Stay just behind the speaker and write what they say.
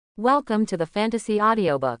Welcome to the fantasy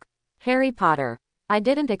audiobook. Harry Potter. I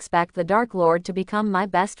didn't expect the Dark Lord to become my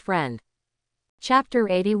best friend. Chapter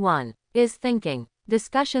 81. Is thinking.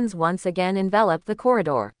 Discussions once again enveloped the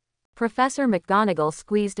corridor. Professor McGonagall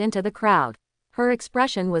squeezed into the crowd. Her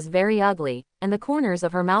expression was very ugly, and the corners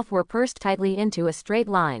of her mouth were pursed tightly into a straight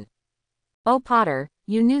line. "Oh Potter,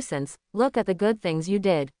 you nuisance, look at the good things you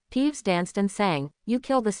did. Peeves danced and sang, you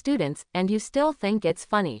killed the students, and you still think it's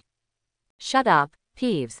funny." "Shut up,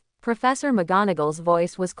 Peeves." Professor McGonagall's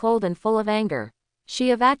voice was cold and full of anger.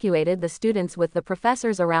 She evacuated the students with the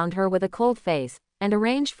professors around her with a cold face, and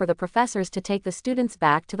arranged for the professors to take the students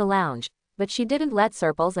back to the lounge, but she didn't let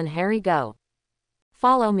Serpils and Harry go.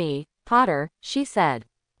 "Follow me, Potter," she said.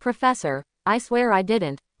 "Professor, I swear I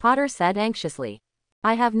didn't," Potter said anxiously.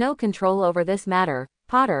 "I have no control over this matter,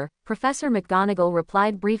 Potter," Professor McGonagall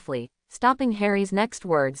replied briefly, stopping Harry's next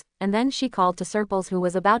words, and then she called to Serpils, who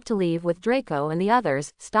was about to leave with Draco and the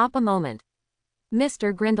others. "Stop a moment.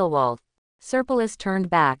 Mr. Grindelwald." Serpils turned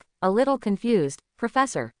back, a little confused.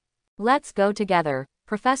 "Professor. Let's go together."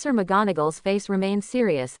 Professor McGonagall's face remained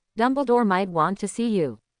serious. "Dumbledore might want to see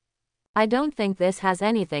you." "I don't think this has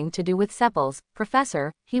anything to do with Serpils,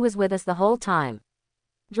 Professor, he was with us the whole time."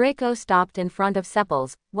 Draco stopped in front of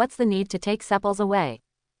Serpils. "What's the need to take Serpils away?"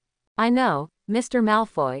 "I know, Mr.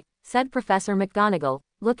 Malfoy," said Professor McGonagall,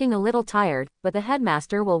 looking a little tired, "but the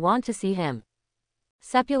headmaster will want to see him."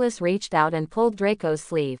 Serpils reached out and pulled Draco's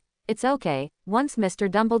sleeve. "It's okay, once Mr.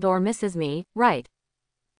 Dumbledore misses me, right?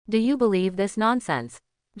 Do you believe this nonsense?"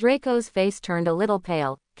 Draco's face turned a little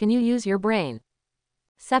pale. "Can you use your brain?"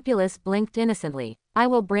 Serpils blinked innocently. "I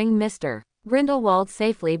will bring Mr. Grindelwald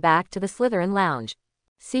safely back to the Slytherin lounge."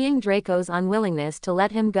 Seeing Draco's unwillingness to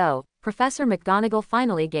let him go, Professor McGonagall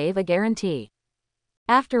finally gave a guarantee.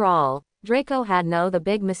 After all, Draco had known the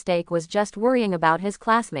big mistake was just worrying about his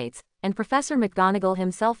classmates, and Professor McGonagall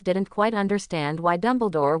himself didn't quite understand why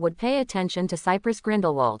Dumbledore would pay attention to Cyprus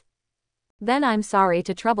Grindelwald. "Then I'm sorry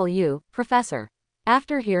to trouble you, Professor."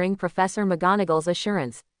 After hearing Professor McGonagall's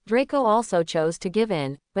assurance, Draco also chose to give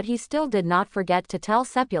in, but he still did not forget to tell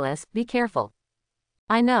Serpils, "Be careful."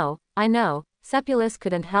 I know, Serpils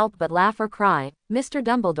couldn't help but laugh or cry. Mr.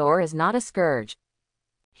 Dumbledore is not a scourge."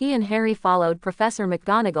 He and Harry followed Professor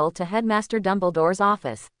McGonagall to Headmaster Dumbledore's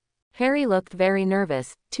office. Harry looked very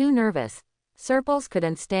nervous, too nervous. Serpils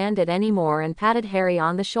couldn't stand it anymore and patted Harry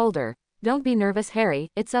on the shoulder. "Don't be nervous, Harry,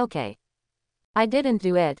 it's okay." "I didn't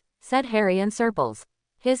do it," said Harry and Serpils.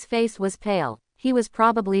 His face was pale. He was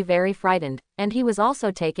probably very frightened, and he was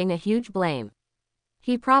also taking a huge blame.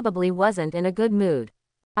 He probably wasn't in a good mood.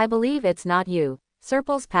 "I believe it's not you."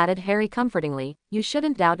 Serpils patted Harry comfortingly. "You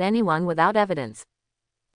shouldn't doubt anyone without evidence."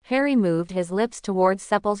 Harry moved his lips towards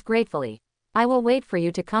Serpils gratefully. "I will wait for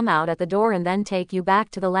you to come out at the door and then take you back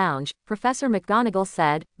to the lounge," Professor McGonagall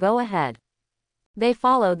said. "Go ahead." They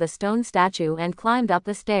followed the stone statue and climbed up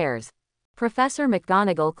the stairs. Professor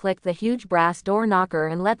McGonagall clicked the huge brass door knocker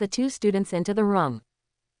and let the two students into the room.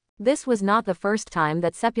 This was not the first time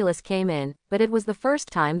that Serpils came in, but it was the first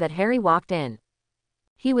time that Harry walked in.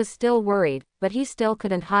 He was still worried, but he still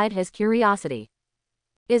couldn't hide his curiosity.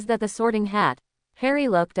 "Is that the Sorting Hat?" Harry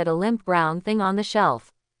looked at a limp brown thing on the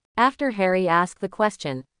shelf. After Harry asked the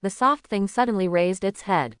question, the soft thing suddenly raised its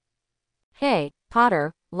head. "Hey,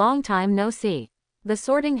 Potter, long time no see." The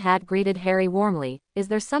Sorting Hat greeted Harry warmly. "Is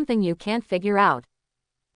there something you can't figure out?"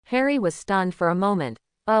 Harry was stunned for a moment.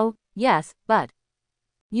 "Oh, yes, but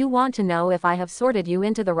you want to know if I have sorted you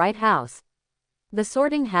into the right house." The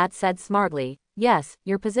Sorting Hat said smartly, "Yes,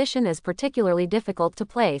 your position is particularly difficult to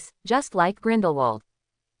place, just like Grindelwald."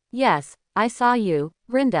 "Yes, I saw you,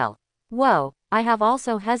 Grindel. Whoa, I have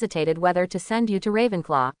also hesitated whether to send you to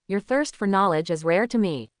Ravenclaw. Your thirst for knowledge is rare to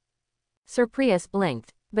me." Serpils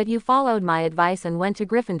blinked. "But you followed my advice and went to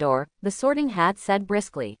Gryffindor," the Sorting Hat said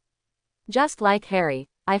briskly. "Just like Harry,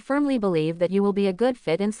 I firmly believe that you will be a good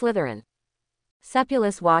fit in Slytherin."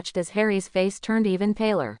 Serpils watched as Harry's face turned even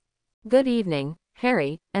paler. "Good evening,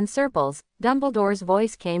 Harry and Serpils." Dumbledore's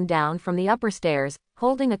voice came down from the upper stairs,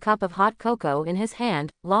 holding a cup of hot cocoa in his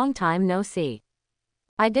hand. "Long time no see."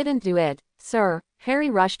 "I didn't do it, sir." Harry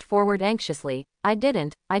rushed forward anxiously. "I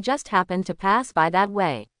didn't, I just happened to pass by that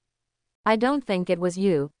way." "I don't think it was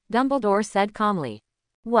you," Dumbledore said calmly.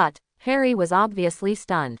 "What?" Harry was obviously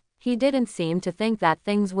stunned. He didn't seem to think that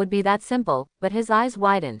things would be that simple, but his eyes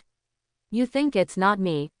widened. "You think it's not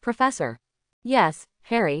me, Professor?" "Yes,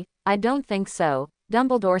 Harry, I don't think so,"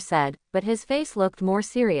 Dumbledore said, but his face looked more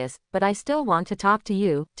serious. "But I still want to talk to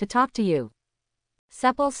you,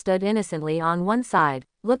 Serpils stood innocently on one side,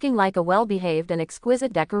 looking like a well-behaved and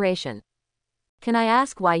exquisite decoration. "Can I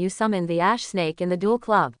ask why you summoned the Ash Snake in the Duel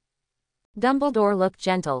Club?" Dumbledore looked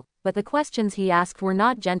gentle. but the questions he asked were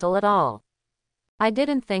not gentle at all. I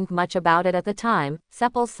didn't think much about it at the time,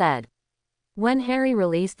 Sepals said. When Harry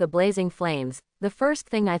released the blazing flames, the first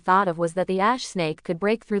thing I thought of was that the ash snake could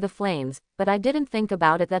break through the flames, but I didn't think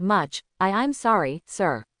about it that much. I'm sorry,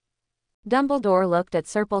 sir. Dumbledore looked at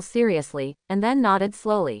Sepals seriously, and then nodded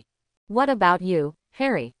slowly. What about you,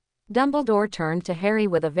 Harry? Dumbledore turned to Harry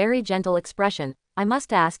with a very gentle expression. I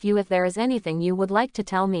must ask you if there is anything you would like to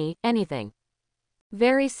tell me, anything.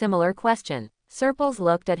 Very similar question. Sepals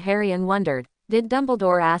looked at Harry and wondered, did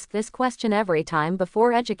Dumbledore ask this question every time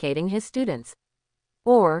before educating his students?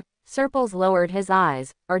 Or, Sepals lowered his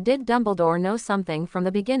eyes, or did Dumbledore know something from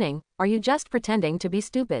the beginning? Are you just pretending to be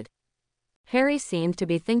stupid? Harry seemed to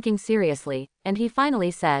be thinking seriously, and he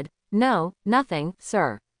finally said, no, nothing,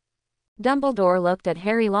 sir. Dumbledore looked at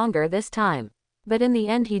Harry longer this time. But in the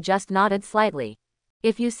end he just nodded slightly.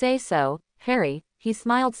 If you say so, Harry, he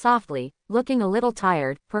smiled softly, looking a little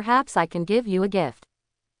tired, perhaps I can give you a gift.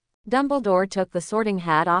 Dumbledore took the sorting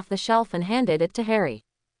hat off the shelf and handed it to Harry.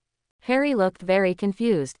 Harry looked very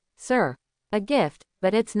confused. Sir, a gift,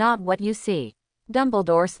 but it's not what you see.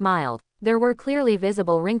 Dumbledore smiled. There were clearly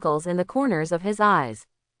visible wrinkles in the corners of his eyes.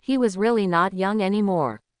 He was really not young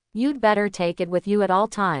anymore. You'd better take it with you at all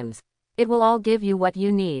times. It will all give you what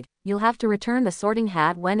you need. You'll have to return the sorting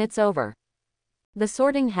hat when it's over. The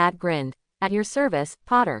sorting hat grinned. At your service,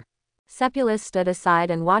 Potter. Sepulus stood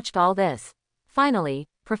aside and watched all this. Finally,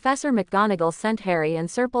 Professor McGonagall sent Harry and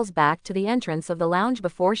Sepals back to the entrance of the lounge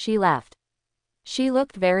before she left. She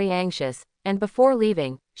looked very anxious, and before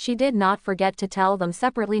leaving, she did not forget to tell them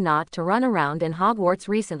separately not to run around in Hogwarts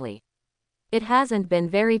recently. It hasn't been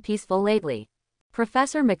very peaceful lately.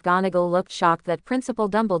 Professor McGonagall looked shocked that Principal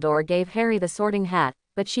Dumbledore gave Harry the sorting hat,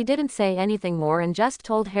 but she didn't say anything more and just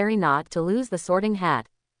told Harry not to lose the sorting hat.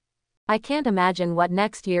 I can't imagine what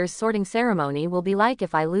next year's sorting ceremony will be like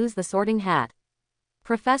if I lose the sorting hat.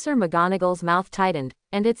 Professor McGonagall's mouth tightened,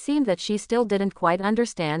 and it seemed that she still didn't quite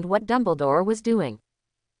understand what Dumbledore was doing.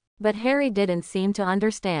 But Harry didn't seem to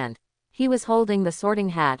understand. He was holding the sorting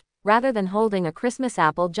hat, rather than holding a Christmas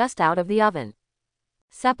apple just out of the oven.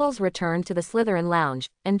 Sepals returned to the Slytherin lounge,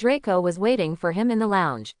 and Draco was waiting for him in the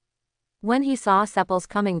lounge. When he saw Sepals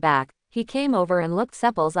coming back, he came over and looked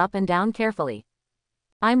Sepals up and down carefully.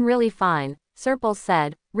 I'm really fine, Sepals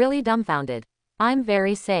said, really dumbfounded. I'm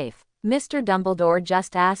very safe. Mr. Dumbledore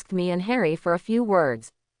just asked me and Harry for a few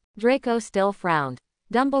words. Draco still frowned.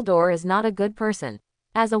 Dumbledore is not a good person.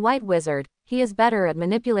 As a white wizard, he is better at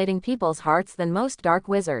manipulating people's hearts than most dark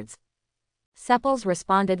wizards. Sepals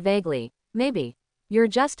responded vaguely. Maybe. You're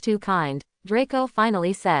just too kind, Draco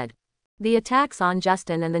finally said. The attacks on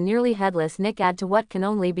Justin and the nearly headless Nick add to what can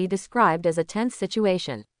only be described as a tense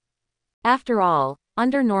situation. After all,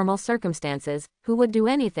 under normal circumstances, who would do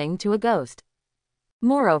anything to a ghost?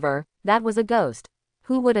 Moreover, that was a ghost.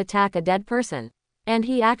 Who would attack a dead person? And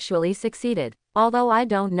he actually succeeded. Although I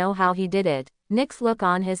don't know how he did it, Nick's look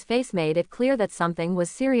on his face made it clear that something was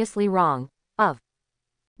seriously wrong.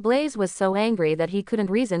 Blaise was so angry that he couldn't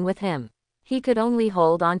reason with him. He could only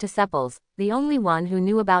hold on to Sepals, the only one who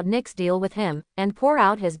knew about Nick's deal with him, and pour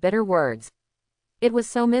out his bitter words. It was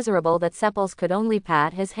so miserable that Sepals could only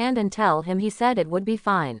pat his hand and tell him he said it would be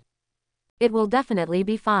fine. It will definitely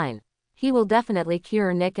be fine. He will definitely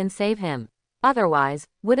cure Nick and save him. Otherwise,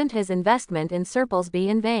 wouldn't his investment in Sepals be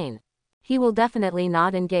in vain? He will definitely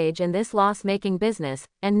not engage in this loss-making business,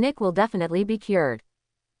 and Nick will definitely be cured.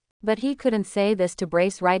 But he couldn't say this to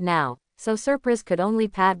Brace right now, so Surprise could only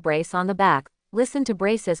pat Brace on the back, listen to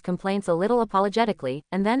Brace's complaints a little apologetically,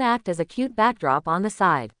 and then act as a cute backdrop on the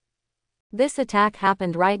side. This attack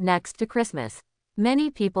happened right next to Christmas.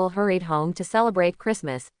 Many people hurried home to celebrate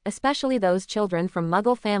Christmas, especially those children from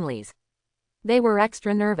Muggle families. They were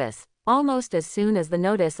extra nervous. Almost as soon as the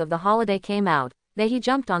notice of the holiday came out, he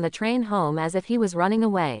jumped on the train home as if he was running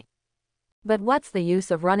away. But what's the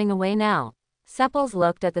use of running away now? Sepals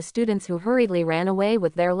looked at the students who hurriedly ran away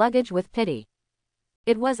with their luggage with pity.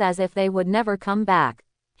 It was as if they would never come back.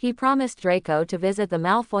 He promised Draco to visit the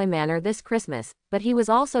Malfoy Manor this Christmas, but he was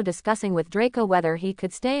also discussing with Draco whether he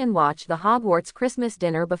could stay and watch the Hogwarts Christmas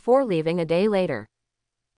dinner before leaving a day later.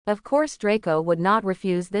 Of course Draco would not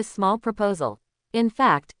refuse this small proposal. In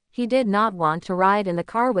fact, he did not want to ride in the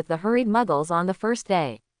car with the hurried Muggles on the first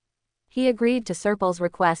day. He agreed to Sepals'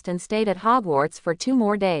 request and stayed at Hogwarts for 2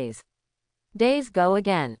 more days. Days go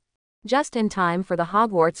again. Just in time for the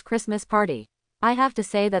Hogwarts Christmas party. I have to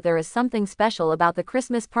say that there is something special about the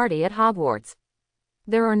Christmas party at Hogwarts.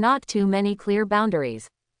 There are not too many clear boundaries.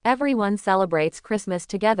 Everyone celebrates Christmas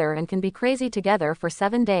together and can be crazy together for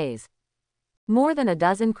 7 days. More than a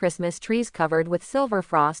dozen Christmas trees covered with silver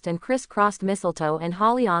frost and criss-crossed mistletoe and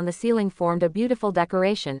holly on the ceiling formed a beautiful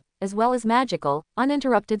decoration, as well as magical,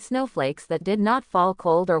 uninterrupted snowflakes that did not fall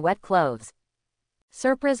cold or wet clothes.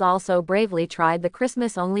 Surprise also bravely tried the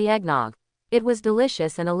Christmas-only eggnog. It was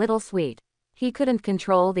delicious and a little sweet. He couldn't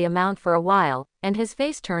control the amount for a while, and his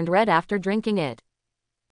face turned red after drinking it.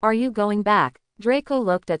 Are you going back? Draco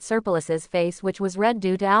looked at Surplus's face, which was red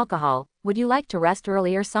due to alcohol. Would you like to rest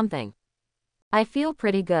early or something? I feel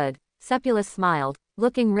pretty good, Surplus smiled,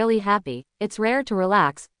 looking really happy. It's rare to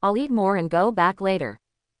relax. I'll eat more and go back later.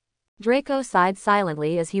 Draco sighed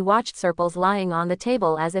silently as he watched Surplus lying on the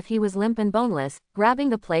table as if he was limp and boneless, grabbing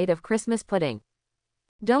the plate of Christmas pudding.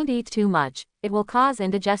 Don't eat too much, it will cause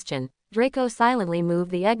indigestion. Draco silently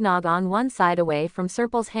moved the eggnog on one side away from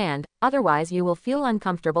Surplus's hand, otherwise you will feel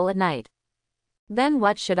uncomfortable at night. Then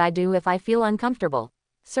what should I do if I feel uncomfortable?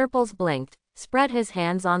 Surplus blinked, spread his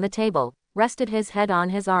hands on the table, rested his head on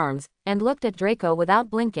his arms, and looked at Draco without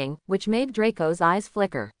blinking, which made Draco's eyes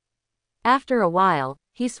flicker. After a while,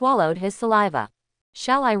 he swallowed his saliva.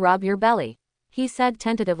 Shall I rub your belly? He said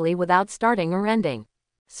tentatively without starting or ending.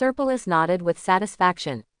 Surplus nodded with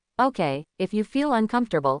satisfaction. Okay, if you feel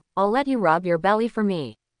uncomfortable, I'll let you rub your belly for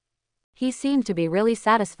me. He seemed to be really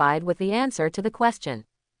satisfied with the answer to the question.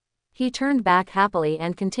 He turned back happily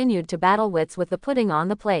and continued to battle wits with the pudding on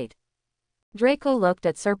the plate. Draco looked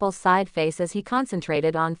at Surplus's side face as he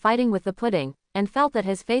concentrated on fighting with the pudding, and felt that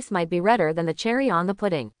his face might be redder than the cherry on the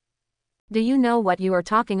pudding. Do you know what you are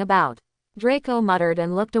talking about? Draco muttered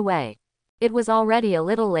and looked away. It was already a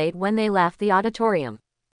little late when they left the auditorium.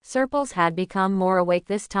 Surplus had become more awake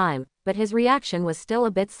this time, but his reaction was still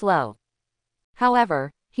a bit slow.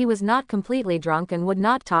 However, he was not completely drunk and would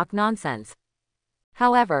not talk nonsense.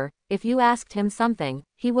 However, if you asked him something,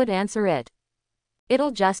 he would answer it.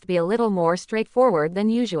 It'll just be a little more straightforward than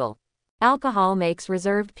usual. Alcohol makes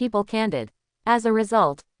reserved people candid. As a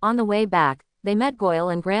result, on the way back, they met Goyle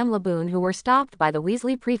and Graham Laboon, who were stopped by the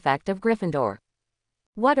Weasley prefect of Gryffindor.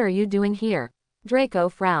 What are you doing here? Draco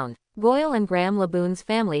frowned. Goyle and Graham Laboon's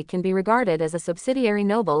family can be regarded as a subsidiary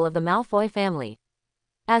noble of the Malfoy family.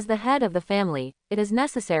 As the head of the family, it is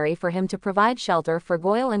necessary for him to provide shelter for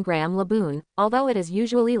Goyle and Graham Laboon, although it is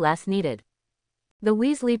usually less needed. The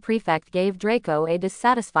Weasley prefect gave Draco a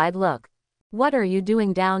dissatisfied look. What are you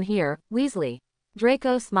doing down here, Weasley?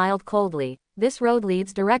 Draco smiled coldly. This road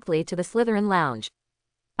leads directly to the Slytherin lounge.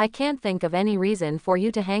 I can't think of any reason for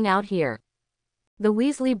you to hang out here. The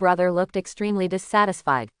Weasley brother looked extremely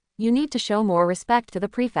dissatisfied. You need to show more respect to the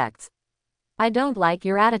prefects. I don't like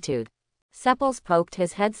your attitude. Surplus poked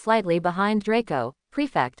his head slightly behind Draco.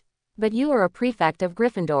 Prefect. But you are a prefect of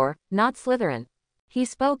Gryffindor, not Slytherin. He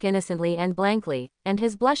spoke innocently and blankly, and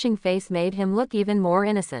his blushing face made him look even more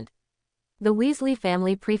innocent. The Weasley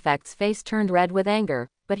family prefect's face turned red with anger,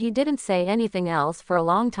 but he didn't say anything else for a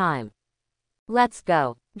long time. Let's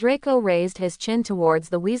go. Draco raised his chin towards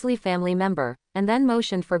the Weasley family member, and then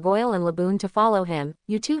motioned for Goyle and Laboon to follow him.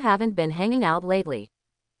 You two haven't been hanging out lately.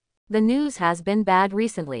 The news has been bad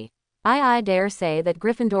recently. I dare say that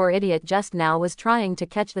Gryffindor idiot just now was trying to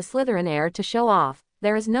catch the Slytherin heir to show off.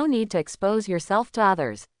 There is no need to expose yourself to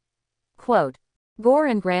others. Quote. Gore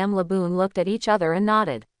and Graham Laboon looked at each other and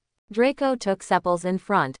nodded. Draco took Surplus in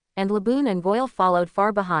front, and Laboon and Goyle followed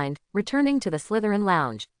far behind, returning to the Slytherin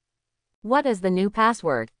lounge. What is the new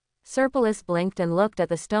password? Surplus blinked and looked at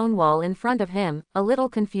the stone wall in front of him, a little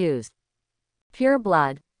confused. Pure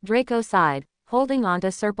blood, Draco sighed, holding onto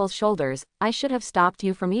Surplus's shoulders. I should have stopped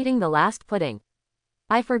you from eating the last pudding.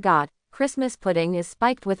 I forgot, Christmas pudding is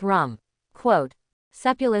spiked with rum. Quote.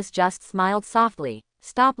 Surplus just smiled softly.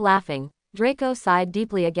 Stop laughing. Draco sighed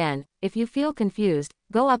deeply again. If you feel confused,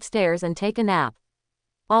 go upstairs and take a nap.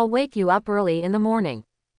 I'll wake you up early in the morning.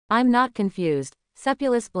 I'm not confused.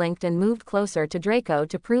 Surplus blinked and moved closer to Draco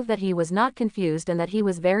to prove that he was not confused and that he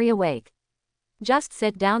was very awake. Just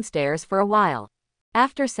sit downstairs for a while.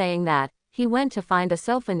 After saying that, he went to find a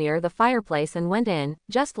sofa near the fireplace and went in,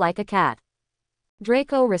 just like a cat.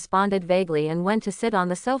 Draco responded vaguely and went to sit on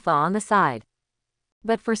the sofa on the side.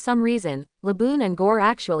 But for some reason, Laboon and Gore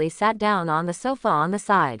actually sat down on the sofa on the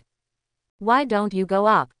side. Why don't you go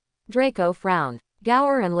up? Draco frowned.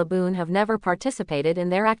 Gower and Laboon have never participated in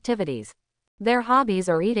their activities. Their hobbies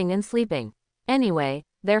are eating and sleeping. Anyway,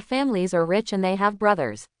 their families are rich and they have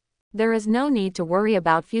brothers. There is no need to worry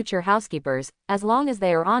about future housekeepers, as long as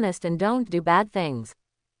they are honest and don't do bad things.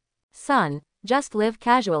 Son, just live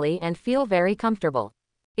casually and feel very comfortable.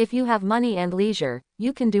 If you have money and leisure,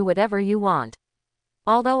 you can do whatever you want.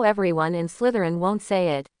 Although everyone in Slytherin won't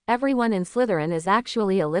say it, everyone in Slytherin is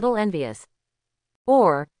actually a little envious.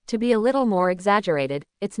 Or, To be a little more exaggerated,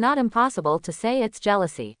 it's not impossible to say it's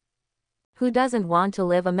jealousy. Who doesn't want to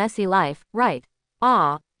live a messy life, right?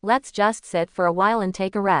 Let's just sit for a while and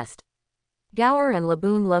take a rest. Gower and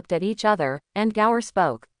Laboon looked at each other, and Gower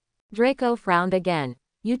spoke. Draco frowned again.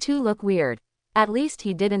 You two look weird. At least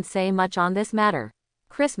he didn't say much on this matter.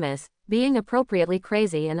 Christmas, being appropriately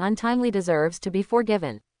crazy and untimely, deserves to be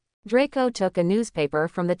forgiven. Draco took a newspaper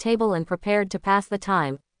from the table and prepared to pass the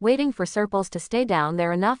time, waiting for Serpils to stay down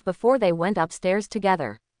there enough before they went upstairs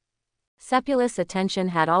together. Sepulus' attention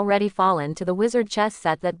had already fallen to the wizard chess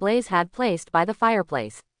set that Blaze had placed by the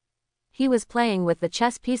fireplace. He was playing with the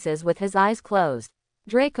chess pieces with his eyes closed.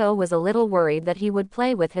 Draco was a little worried that he would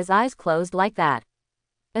play with his eyes closed like that.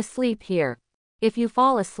 Asleep here. If you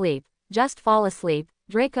fall asleep, just fall asleep,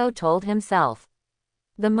 Draco told himself.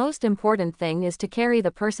 The most important thing is to carry the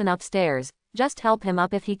person upstairs, just help him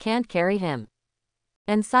up if he can't carry him.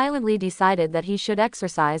 And silently decided that he should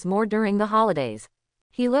exercise more during the holidays.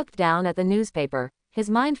 He looked down at the newspaper, his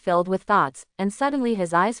mind filled with thoughts, and suddenly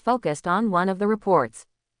his eyes focused on one of the reports.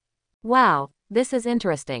 Wow, this is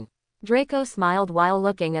interesting. Draco smiled while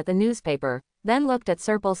looking at the newspaper, then looked at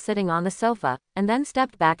Serpils sitting on the sofa, and then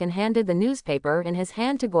stepped back and handed the newspaper in his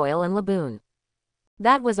hand to Goyle and Laboon.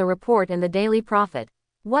 That was a report in the Daily Prophet.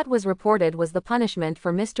 What was reported was the punishment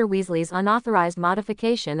for Mr. Weasley's unauthorized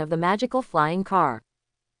modification of the magical flying car.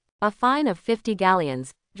 A fine of 50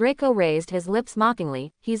 galleons. Draco raised his lips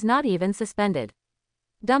mockingly. He's not even suspended.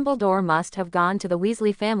 Dumbledore must have gone to the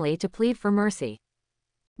Weasley family to plead for mercy.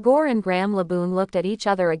 Gore and Graham Laboon looked at each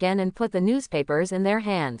other again and put the newspapers in their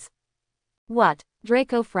hands. What?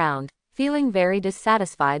 Draco frowned, feeling very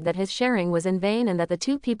dissatisfied that his sharing was in vain and that the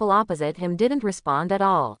two people opposite him didn't respond at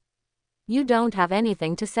all. You don't have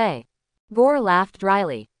anything to say. Gore laughed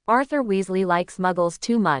dryly. Arthur Weasley likes muggles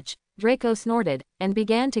too much. Draco snorted, and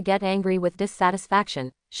began to get angry with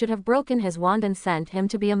dissatisfaction. Should have broken his wand and sent him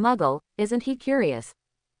to be a muggle. Isn't he curious?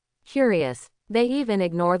 Curious. They even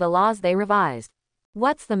ignore the laws they revised.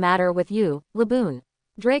 What's the matter with you, Laboon?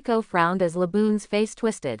 Draco frowned as Laboon's face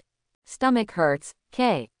twisted. Stomach hurts,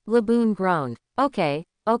 K. Laboon groaned. Okay,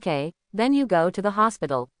 then you go to the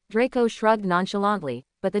hospital. Draco shrugged nonchalantly,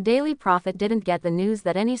 but the Daily Prophet didn't get the news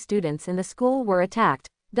that any students in the school were attacked.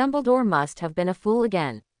 Dumbledore must have been a fool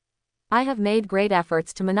again. I have made great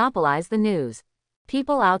efforts to monopolize the news.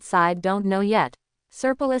 People outside don't know yet.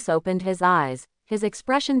 Serpilus opened his eyes. His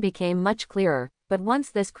expression became much clearer, but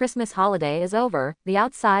once this Christmas holiday is over, the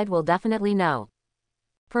outside will definitely know.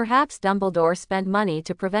 Perhaps Dumbledore spent money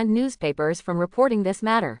to prevent newspapers from reporting this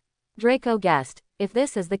matter. Draco guessed. If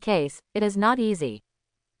this is the case, it is not easy.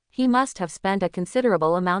 He must have spent a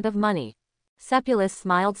considerable amount of money. Sepulus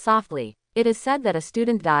smiled softly. It is said that a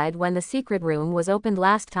student died when the secret room was opened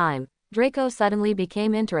last time. Draco suddenly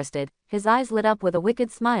became interested, his eyes lit up with a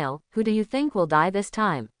wicked smile. Who do you think will die this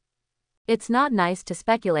time? It's not nice to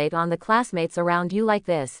speculate on the classmates around you like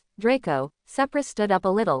this, Draco. Seprus stood up a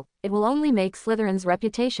little. It will only make Slytherin's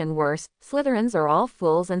reputation worse. Slytherins are all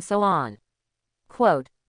fools and so on. Quote.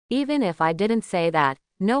 Even if I didn't say that,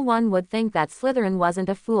 no one would think that Slytherin wasn't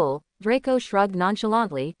a fool. Draco shrugged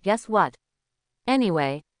nonchalantly. Guess what?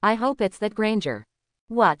 Anyway, I hope it's that Granger.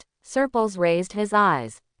 What? Serpils raised his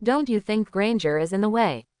eyes. Don't you think Granger is in the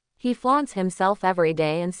way? He flaunts himself every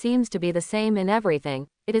day and seems to be the same in everything.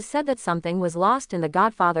 It is said that something was lost in the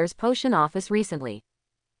Godfather's potion office recently.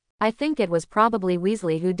 I think it was probably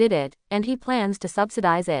Weasley who did it, and he plans to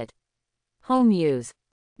subsidize it. Home use.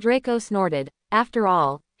 Draco snorted. After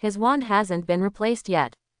all, his wand hasn't been replaced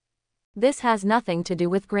yet. This has nothing to do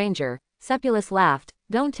with Granger. Sepulus laughed.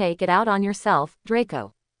 Don't take it out on yourself,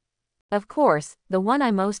 Draco. Of course, the one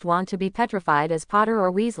I most want to be petrified is Potter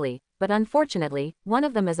or Weasley, but unfortunately, one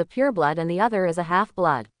of them is a pureblood and the other is a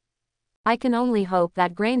half-blood. I can only hope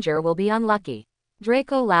that Granger will be unlucky.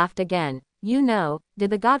 Draco laughed again. You know, did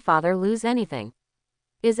the Godfather lose anything?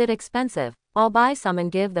 Is it expensive? I'll buy some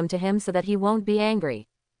and give them to him so that he won't be angry.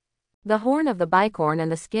 The horn of the bicorn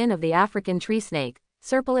and the skin of the African tree snake.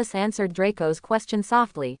 Serpilus answered Draco's question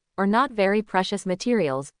softly, are not very precious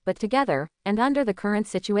materials, but together, and under the current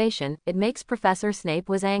situation, it makes Professor Snape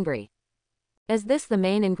was angry. Is this the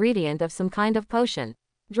main ingredient of some kind of potion?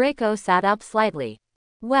 Draco sat up slightly.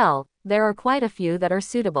 Well, there are quite a few that are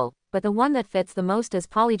suitable, but the one that fits the most is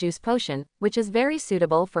Polyjuice Potion, which is very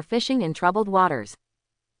suitable for fishing in troubled waters.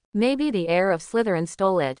 Maybe the heir of Slytherin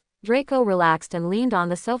stole it. Draco relaxed and leaned on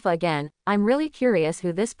the sofa again. I'm really curious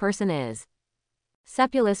who this person is.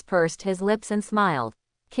 Sepulus pursed his lips and smiled.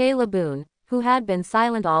 K. Laboon, who had been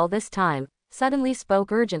silent all this time, suddenly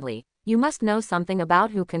spoke urgently. You must know something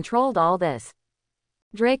about who controlled all this.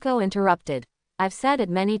 Draco interrupted. I've said it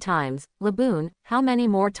many times, Laboon, how many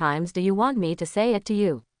more times do you want me to say it to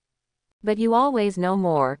you? But you always know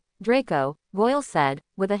more, Draco, Goyle said,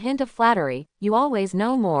 with a hint of flattery, you always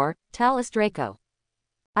know more, tell us Draco.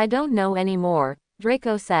 I don't know any more,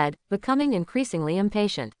 Draco said, becoming increasingly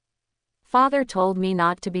impatient. Father told me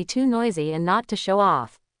not to be too noisy and not to show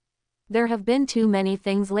off. There have been too many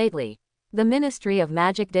things lately. The Ministry of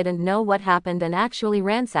Magic didn't know what happened and actually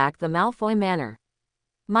ransacked the Malfoy Manor.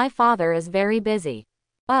 My father is very busy.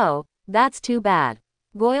 Oh, that's too bad,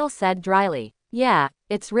 Goyle said dryly. Yeah,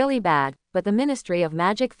 it's really bad, but the Ministry of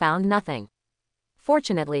Magic found nothing.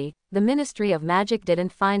 Fortunately, the Ministry of Magic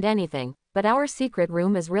didn't find anything, but our secret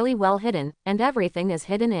room is really well hidden, and everything is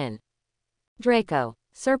hidden in Draco.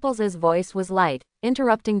 Serpils's voice was light,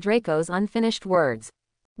 interrupting Draco's unfinished words.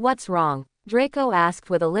 What's wrong? Draco asked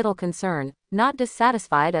with a little concern, not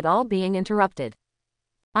dissatisfied at all being interrupted.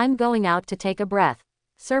 I'm going out to take a breath,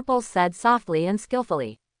 Serpils said softly and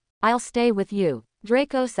skillfully. I'll stay with you,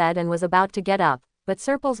 Draco said and was about to get up, but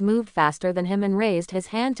Serpils moved faster than him and raised his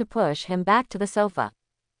hand to push him back to the sofa.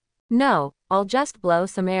 No, I'll just blow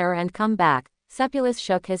some air and come back. Sepulus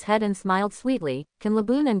shook his head and smiled sweetly. Can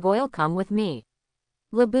Laboon and Goyle come with me?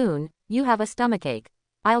 Laboon, you have a stomachache.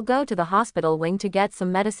 I'll go to the hospital wing to get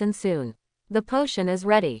some medicine soon. The potion is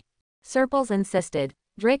ready, Serpils insisted.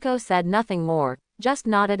 Draco said nothing more, just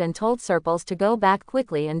nodded and told Serpils to go back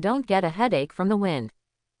quickly and don't get a headache from the wind.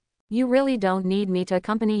 You really don't need me to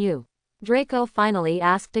accompany you? Draco finally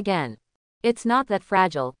asked again. It's not that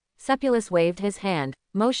fragile. Sepulus waved his hand,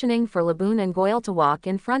 motioning for Laboon and Goyle to walk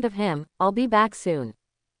in front of him. I'll be back soon.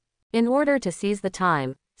 In order to seize the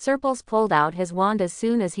time, Serpils pulled out his wand as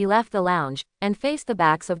soon as he left the lounge, and faced the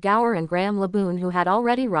backs of Gower and Graham Laboon who had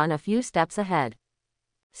already run a few steps ahead.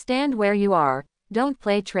 Stand where you are, don't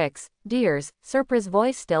play tricks, dears. Serpil's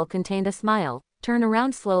voice still contained a smile. Turn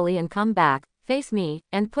around slowly and come back, face me,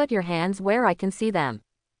 and put your hands where I can see them.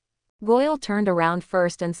 Goyle turned around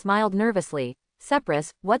first and smiled nervously.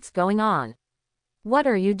 Sepris, what's going on? What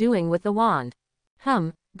are you doing with the wand?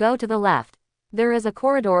 Go to the left. There is a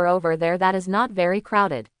corridor over there that is not very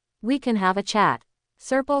crowded. We can have a chat.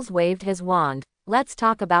 Serpils waved his wand. Let's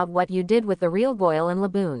talk about what you did with the real Goyle and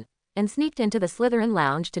Laboon, and sneaked into the Slytherin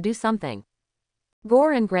lounge to do something.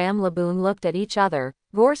 Gore and Graham Laboon looked at each other.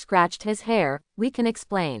 Gore scratched his hair. We can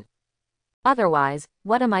explain. Otherwise,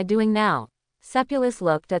 what am I doing now? Sepulus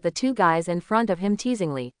looked at the two guys in front of him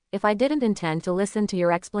teasingly. If I didn't intend to listen to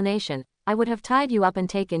your explanation, I would have tied you up and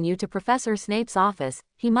taken you to Professor Snape's office.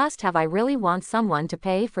 He must have. I really want someone to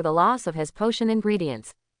pay for the loss of his potion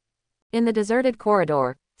ingredients. In the deserted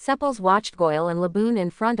corridor, Sepils watched Goyle and Laboon in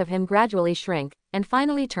front of him gradually shrink, and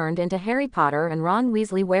finally turned into Harry Potter and Ron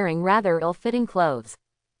Weasley wearing rather ill-fitting clothes.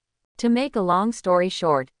 To make a long story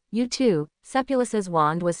short, you two, Sepulus's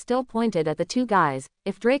wand was still pointed at the two guys.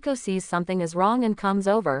 If Draco sees something is wrong and comes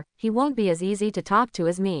over, he won't be as easy to talk to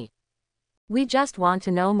as me. We just want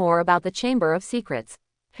to know more about the Chamber of Secrets,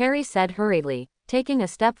 Harry said hurriedly, taking a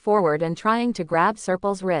step forward and trying to grab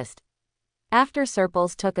Serpil's wrist. After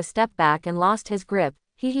Serpils took a step back and lost his grip,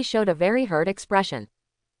 he showed a very hurt expression.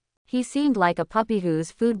 He seemed like a puppy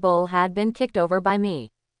whose food bowl had been kicked over by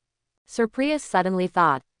me. Surprius suddenly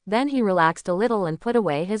thought, then he relaxed a little and put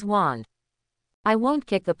away his wand. I won't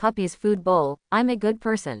kick the puppy's food bowl, I'm a good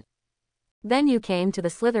person. Then you came to the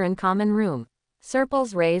Slytherin common room.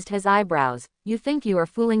 Serpils raised his eyebrows. You think you are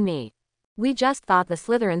fooling me? We just thought the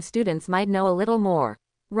Slytherin students might know a little more.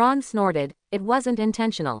 Ron snorted. It wasn't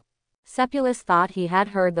intentional. Sepulus thought he had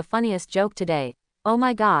heard the funniest joke today. Oh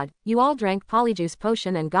my god, you all drank Polyjuice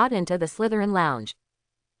potion and got into the Slytherin lounge.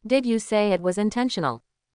 Did you say it was intentional?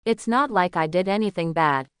 It's not like I did anything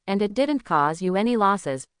bad, and it didn't cause you any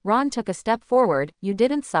losses. Ron took a step forward. You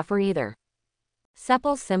didn't suffer either.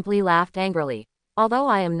 Sepils simply laughed angrily. Although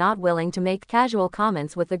I am not willing to make casual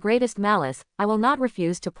comments with the greatest malice, I will not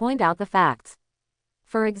refuse to point out the facts.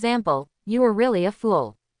 For example, you were really a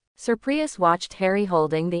fool. Surprius watched Harry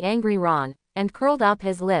holding the angry Ron, and curled up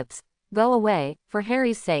his lips. Go away, for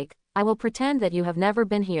Harry's sake. I will pretend that you have never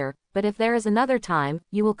been here, but if there is another time,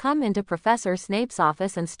 you will come into Professor Snape's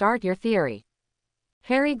office and start your theory.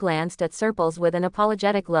 Harry glanced at Serpils with an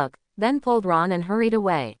apologetic look, then pulled Ron and hurried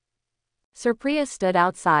away. Surprius stood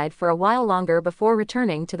outside for a while longer before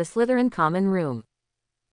returning to the Slytherin common room.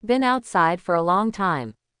 Been outside for a long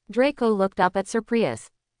time. Draco looked up at Surprius.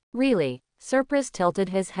 Really? Surprius tilted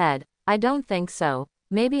his head. I don't think so.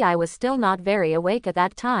 Maybe I was still not very awake at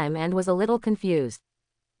that time and was a little confused.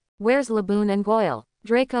 Where's Laboon and Goyle?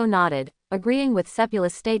 Draco nodded, agreeing with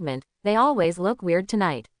Sepulus' statement. They always look weird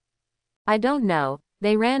tonight. I don't know.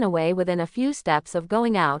 They ran away within a few steps of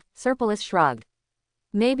going out. Serpilus shrugged.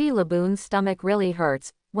 Maybe Laboon's stomach really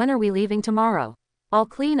hurts. When are we leaving tomorrow? I'll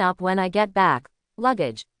clean up when I get back.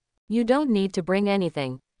 Luggage. You don't need to bring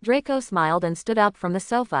anything. Draco smiled and stood up from the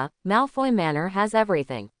sofa. Malfoy Manor has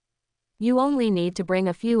everything. You only need to bring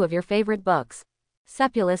a few of your favorite books.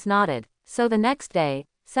 Sepulus nodded. So the next day,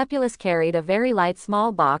 Sepulus carried a very light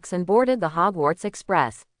small box and boarded the Hogwarts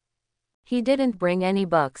Express. He didn't bring any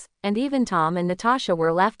books, and even Tom and Natasha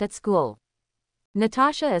were left at school.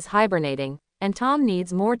 Natasha is hibernating, and Tom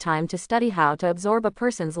needs more time to study how to absorb a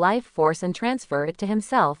person's life force and transfer it to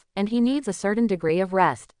himself, and he needs a certain degree of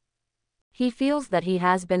rest. He feels that he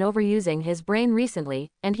has been overusing his brain recently,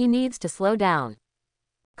 and he needs to slow down.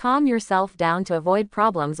 Calm yourself down to avoid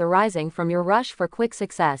problems arising from your rush for quick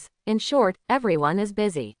success. In short, everyone is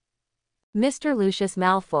busy. Mr. Lucius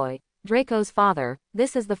Malfoy, Draco's father,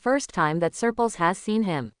 this is the first time that Serpils has seen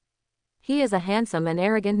him. He is a handsome and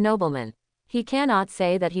arrogant nobleman. He cannot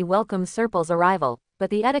say that he welcomes Serpils' arrival, but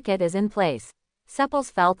the etiquette is in place.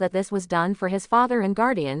 Sepils felt that this was done for his father and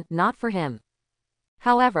guardian, not for him.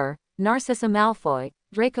 However, Narcissa Malfoy,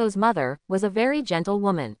 Draco's mother, was a very gentle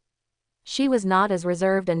woman. She was not as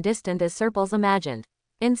reserved and distant as Serpils imagined.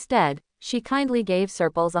 Instead, she kindly gave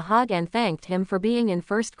Serpils a hug and thanked him for being in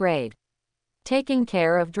first grade. Taking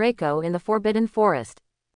care of Draco in the Forbidden Forest.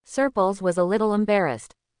 Serpils was a little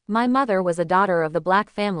embarrassed. My mother was a daughter of the Black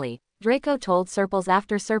family, Draco told Serpils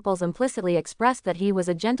after Serpils implicitly expressed that he was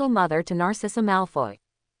a gentle mother to Narcissa Malfoy.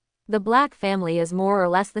 The Black family is more or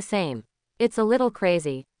less the same. It's a little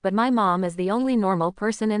crazy, but my mom is the only normal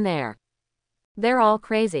person in there. They're all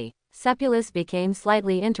crazy. Sepulus became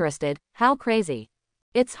slightly interested. How crazy?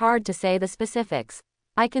 It's hard to say the specifics.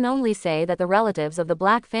 I can only say that the relatives of the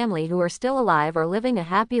Black family who are still alive are living a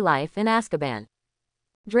happy life in Azkaban.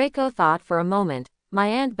 Draco thought for a moment. My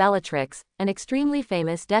Aunt Bellatrix, an extremely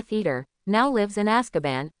famous Death Eater, now lives in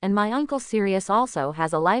Azkaban, and my Uncle Sirius also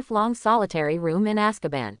has a lifelong solitary room in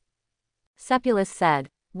Azkaban. Sepulus said,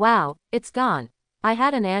 "Wow, it's gone. I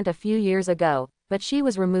had an aunt a few years ago, but she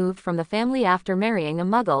was removed from the family after marrying a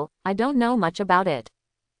Muggle. I don't know much about it.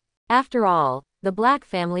 After all, the Black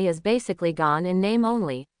family is basically gone in name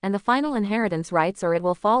only, and the final inheritance rights or it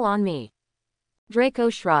will fall on me." Draco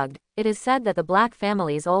shrugged. It is said that the Black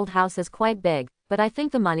family's old house is quite big, but I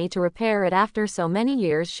think the money to repair it after so many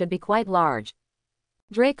years should be quite large.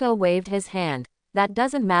 Draco waved his hand. That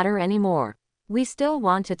doesn't matter anymore. We still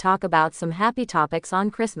want to talk about some happy topics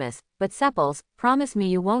on Christmas, but Sepils, promise me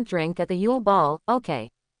you won't drink at the Yule Ball, okay?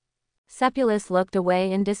 Sepulus looked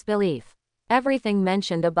away in disbelief. Everything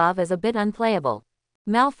mentioned above is a bit unplayable.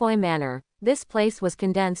 Malfoy Manor, this place was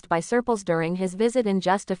condensed by Serpils during his visit in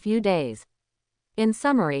just a few days. In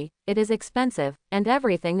summary, it is expensive, and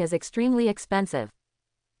everything is extremely expensive.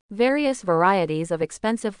 Various varieties of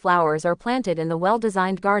expensive flowers are planted in the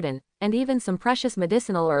well-designed garden, and even some precious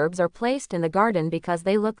medicinal herbs are placed in the garden because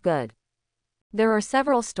they look good. There are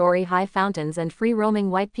several story-high fountains and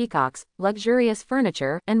free-roaming white peacocks, luxurious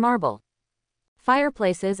furniture, and marble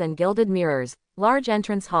fireplaces and gilded mirrors, large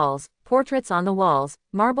entrance halls, portraits on the walls,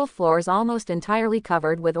 marble floors almost entirely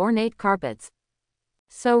covered with ornate carpets.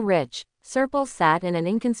 So rich. Serpils sat in an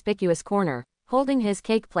inconspicuous corner, holding his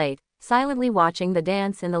cake plate, silently watching the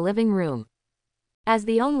dance in the living room. As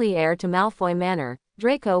the only heir to Malfoy Manor,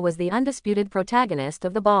 Draco was the undisputed protagonist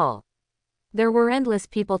of the ball. There were endless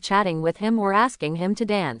people chatting with him or asking him to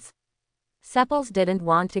dance. Sepils didn't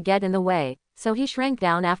want to get in the way, so he shrank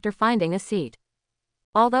down after finding a seat.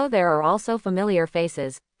 Although there are also familiar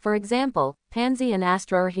faces, for example, Pansy and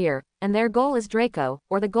Astra are here, and their goal is Draco,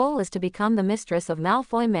 or the goal is to become the mistress of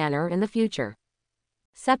Malfoy Manor in the future.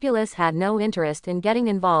 Sepulus had no interest in getting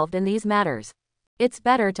involved in these matters. It's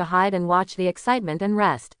better to hide and watch the excitement and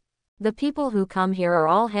rest. The people who come here are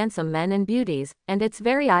all handsome men and beauties, and it's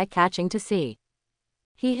very eye-catching to see.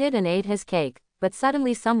 He hid and ate his cake, but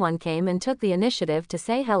suddenly someone came and took the initiative to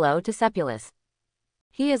say hello to Sepulus.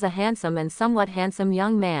 He is a handsome and somewhat handsome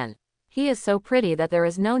young man. He is so pretty that there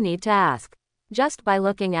is no need to ask. Just by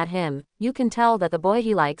looking at him, you can tell that the boy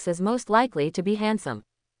he likes is most likely to be handsome.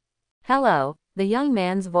 "Hello," the young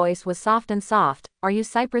man's voice was soft and soft, "are you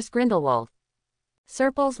Cypress Grindelwald?"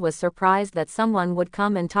 Serpils was surprised that someone would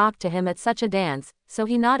come and talk to him at such a dance, so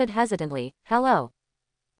he nodded hesitantly, "Hello."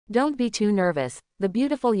 "Don't be too nervous," the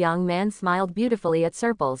beautiful young man smiled beautifully at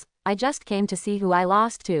Serpils, "I just came to see who I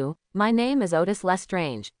lost to. My name is Otis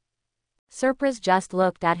Lestrange." Serpils just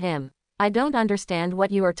looked at him. "I don't understand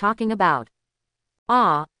what you are talking about."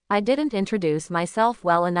 "Ah, I didn't introduce myself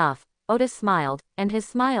well enough." Otis smiled, and his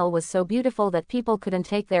smile was so beautiful that people couldn't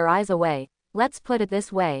take their eyes away. "Let's put it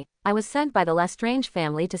this way, I was sent by the Lestrange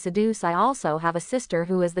family to seduce. I also have a sister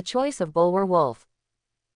who is the choice of Bulwer Wolf."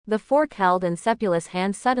 The fork held in Sepulus'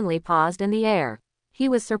 hand suddenly paused in the air. He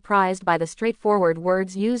was surprised by the straightforward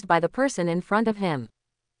words used by the person in front of him.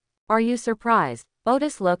 Are you surprised?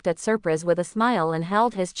 Otis looked at Surprise with a smile and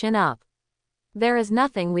held his chin up. There is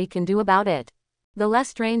nothing we can do about it. The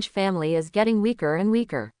Lestrange family is getting weaker and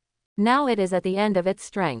weaker. Now it is at the end of its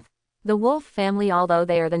strength. The Wolf family, although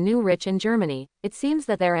they are the new rich in Germany, it seems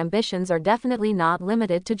that their ambitions are definitely not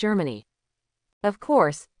limited to Germany. Of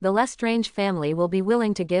course, the Lestrange family will be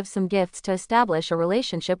willing to give some gifts to establish a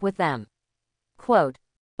relationship with them. Quote.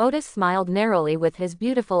 Otis smiled narrowly with his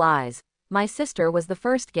beautiful eyes. My sister was the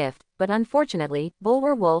first gift, but unfortunately,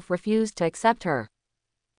 Bulwer Wolf refused to accept her.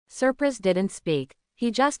 Surprise didn't speak. He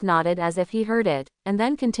just nodded as if he heard it, and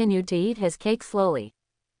then continued to eat his cake slowly.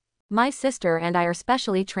 My sister and I are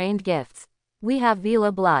specially trained gifts. We have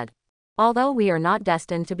Vila blood. Although we are not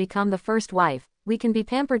destined to become the first wife, we can be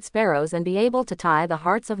pampered sparrows and be able to tie the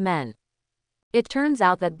hearts of men. It turns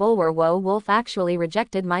out that Bulwer Wolf actually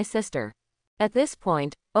rejected my sister. At this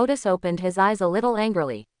point, Otis opened his eyes a little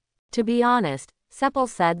angrily. To be honest, Seppel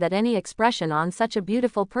said that any expression on such a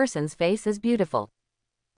beautiful person's face is beautiful.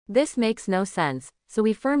 This makes no sense, so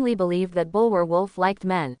we firmly believed that Bulwer Wolf liked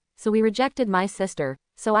men, so we rejected my sister,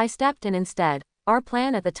 so I stepped in instead. Our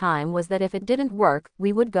plan at the time was that if it didn't work,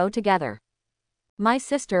 we would go together. My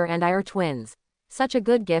sister and I are twins. Such a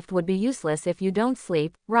good gift would be useless if you don't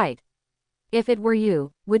sleep, right? If it were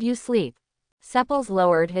you, would you sleep? Seppels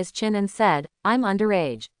lowered his chin and said, I'm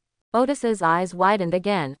underage. Otis's eyes widened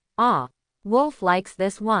again. Ah. Wolf likes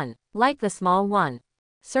this one, like the small one.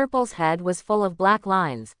 Serpel's head was full of black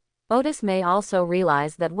lines. Otis may also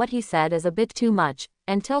realize that what he said is a bit too much,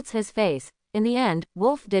 and tilts his face. In the end,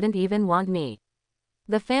 Wolf didn't even want me.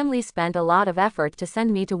 The family spent a lot of effort to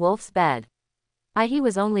send me to Wolf's bed. He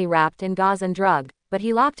was only wrapped in gauze and drugged, but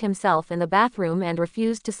he locked himself in the bathroom and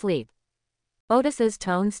refused to sleep. Otis's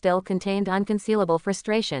tone still contained unconcealable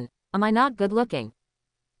frustration. Am I not good looking?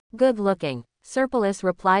 Good looking, Serpulus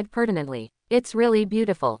replied pertinently. It's really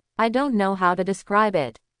beautiful. I don't know how to describe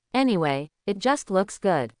it. Anyway, it just looks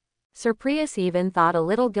good. Surprius even thought a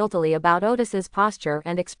little guiltily about Otis's posture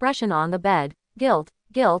and expression on the bed. Guilt,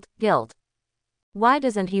 guilt, guilt. Why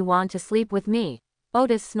doesn't he want to sleep with me?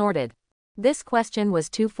 Otis snorted. This question was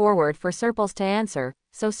too forward for Serpels to answer,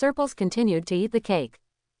 so Serpels continued to eat the cake.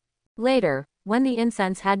 Later, when the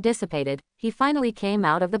incense had dissipated, he finally came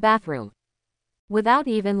out of the bathroom. Without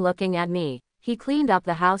even looking at me, he cleaned up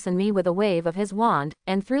the house and me with a wave of his wand,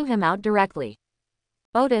 and threw him out directly.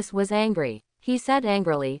 Otis was angry. He said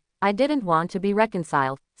angrily, I didn't want to be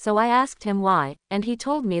reconciled, so I asked him why, and he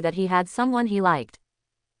told me that he had someone he liked.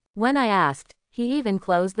 When I asked, he even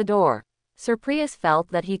closed the door. Surprius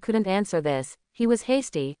felt that he couldn't answer this, he was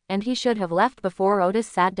hasty, and he should have left before Otis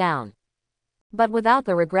sat down. But without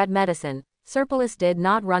the regret medicine, Serpulus did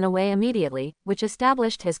not run away immediately, which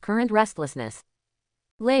established his current restlessness.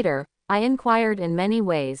 Later, I inquired in many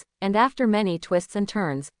ways, and after many twists and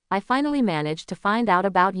turns, I finally managed to find out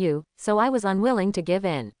about you, so I was unwilling to give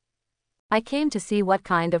in. I came to see what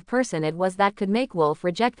kind of person it was that could make Wolf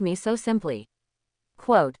reject me so simply.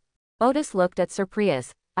 Quote. Otis looked at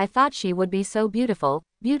Surprius. I thought she would be so beautiful,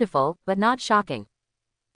 but not shocking.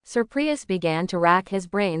 Surprius began to rack his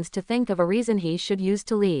brains to think of a reason he should use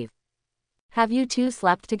to leave. Have you two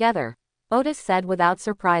slept together? Otis said without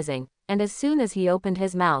surprising, and as soon as he opened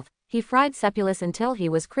his mouth, he fried Sepulus until he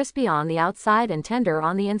was crispy on the outside and tender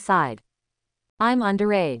on the inside. I'm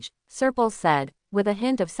underage, Serpels said, with a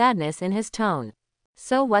hint of sadness in his tone.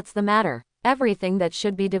 So what's the matter? Everything that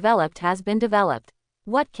should be developed has been developed.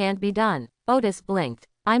 What can't be done? Otis blinked.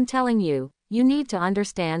 I'm telling you, you need to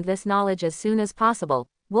understand this knowledge as soon as possible.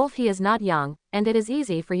 Wolf, he is not young, and it is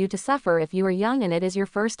easy for you to suffer if you are young and it is your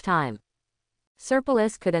first time.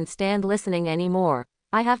 Serpulus couldn't stand listening anymore.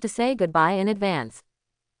 I have to say goodbye in advance.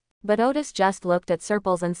 But Otis just looked at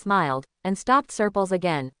Serpels and smiled, and stopped Serpels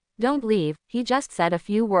again. Don't leave, he just said a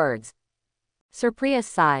few words. Surprius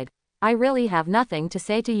sighed. I really have nothing to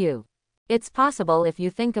say to you. It's possible if you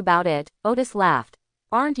think about it, Otis laughed.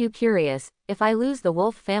 Aren't you curious, if I lose the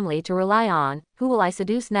Wolf family to rely on, who will I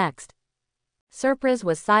seduce next? Surprise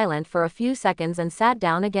was silent for a few seconds and sat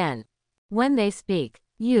down again. When they speak,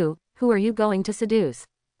 you, who are you going to seduce?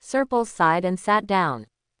 Serpels sighed and sat down.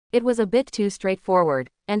 It was a bit too straightforward,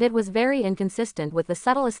 and it was very inconsistent with the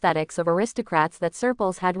subtle aesthetics of aristocrats that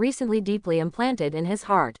Serpels had recently deeply implanted in his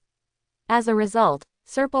heart. As a result,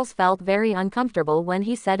 Serpels felt very uncomfortable when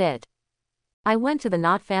he said it. I went to the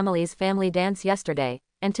Knott family's family dance yesterday,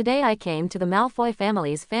 and today I came to the Malfoy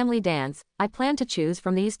family's family dance. I plan to choose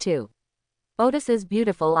from these two. Otis's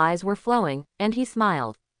beautiful eyes were flowing, and he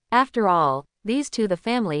smiled. After all, these two, the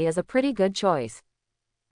family is a pretty good choice.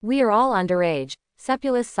 We are all underage.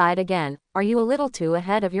 Sepulus sighed again. Are you a little too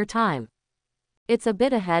ahead of your time? It's a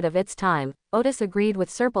bit ahead of its time, Otis agreed with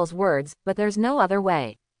Serpil's words, but there's no other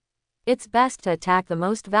way. It's best to attack the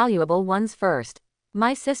most valuable ones first.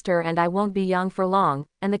 My sister and I won't be young for long,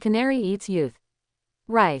 and the canary eats youth.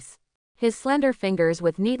 Rice. His slender fingers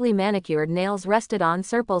with neatly manicured nails rested on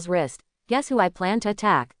Serpil's wrist. Guess who I plan to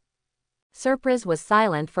attack? Surprise was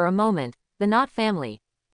silent for a moment. The Knot family.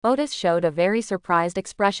 Otis showed a very surprised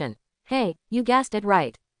expression. Hey, you guessed it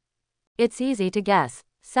right. It's easy to guess.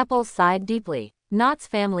 Sepul sighed deeply. Knot's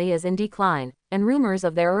family is in decline, and rumors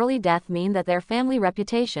of their early death mean that their family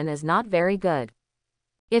reputation is not very good.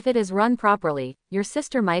 If it is run properly, your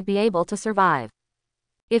sister might be able to survive.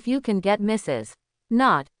 If you can get Mrs.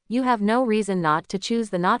 Knot, you have no reason not to choose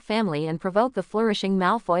the Knot family and provoke the flourishing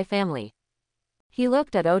Malfoy family. He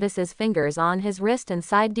looked at Otis's fingers on his wrist and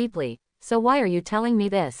sighed deeply. So why are you telling me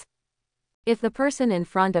this? If the person in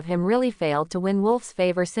front of him really failed to win Wolf's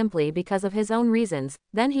favor simply because of his own reasons,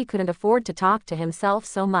 then he couldn't afford to talk to himself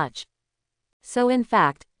so much. So in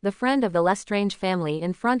fact, the friend of the Lestrange family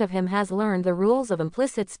in front of him has learned the rules of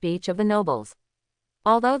implicit speech of the nobles.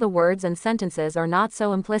 Although the words and sentences are not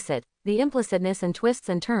so implicit, the implicitness and twists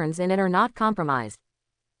and turns in it are not compromised.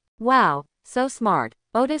 Wow, so smart.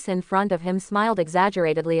 Otis in front of him smiled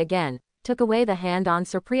exaggeratedly again, took away the hand on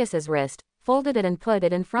Surprius's wrist, folded it and put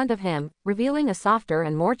it in front of him, revealing a softer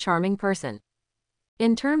and more charming person.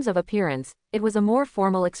 In terms of appearance, it was a more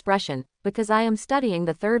formal expression, because I am studying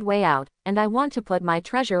the third way out, and I want to put my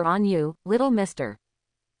treasure on you, little mister.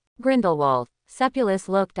 Grindelwald. Sepulus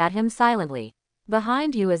looked at him silently.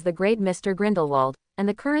 Behind you is the great Mr. Grindelwald, and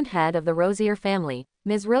the current head of the Rosier family,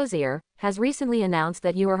 Ms. Rosier, has recently announced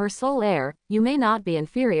that you are her sole heir. You may not be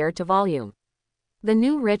inferior to volume. The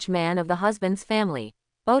new rich man of the husband's family.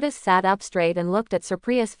 Otis sat up straight and looked at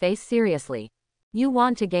Surprius' face seriously. You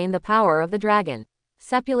want to gain the power of the dragon.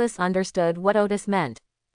 Sepulus understood what Otis meant.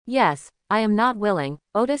 Yes, I am not willing,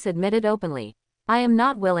 Otis admitted openly. I am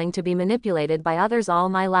not willing to be manipulated by others all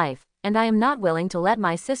my life, and I am not willing to let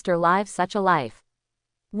my sister live such a life.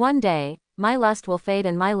 One day, my lust will fade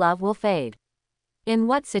and my love will fade. In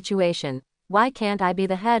what situation? Why can't I be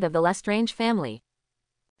the head of the Lestrange family?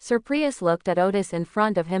 Surprius looked at Otis in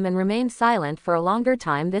front of him and remained silent for a longer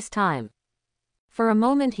time this time. For a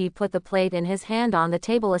moment he put the plate in his hand on the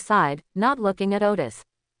table aside, not looking at Otis.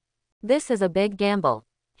 This is a big gamble.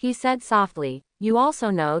 He said softly, you also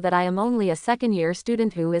know that I am only a second-year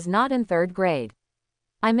student who is not in third grade.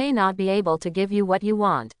 I may not be able to give you what you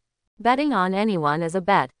want. Betting on anyone is a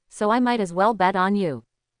bet, so I might as well bet on you.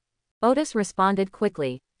 Otis responded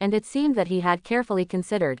quickly, and it seemed that he had carefully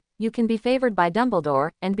considered, you can be favored by Dumbledore,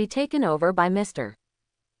 and be taken over by Mr.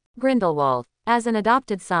 Grindelwald. As an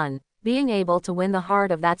adopted son, being able to win the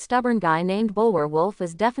heart of that stubborn guy named Bulwer Wolf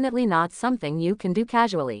is definitely not something you can do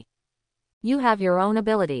casually. You have your own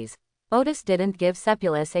abilities. Otis didn't give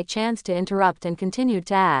Sepulus a chance to interrupt and continued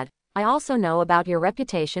to add, I also know about your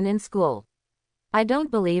reputation in school. I don't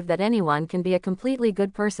believe that anyone can be a completely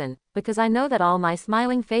good person, because I know that all my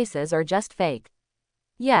smiling faces are just fake.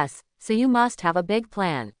 Yes, so you must have a big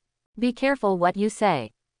plan. Be careful what you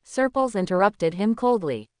say. Serpils interrupted him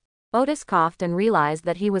coldly. Otis coughed and realized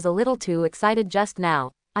that he was a little too excited just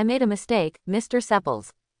now. I made a mistake, Mr.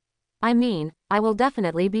 Sepils. I mean, I will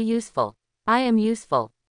definitely be useful. I am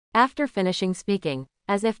useful. After finishing speaking,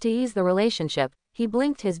 as if to ease the relationship, he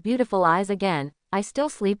blinked his beautiful eyes again. I still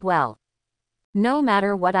sleep well. No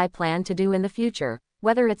matter what I plan to do in the future,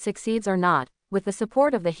 whether it succeeds or not, with the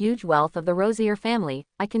support of the huge wealth of the Rosier family,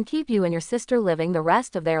 I can keep you and your sister living the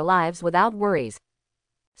rest of their lives without worries.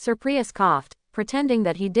 Surprius coughed, pretending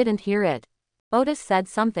that he didn't hear it. Otis said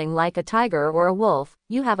something like a tiger or a wolf,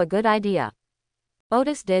 you have a good idea.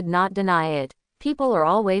 Otis did not deny it. People are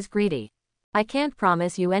always greedy. I can't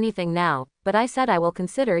promise you anything now, but I said I will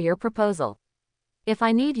consider your proposal. If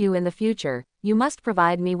I need you in the future, you must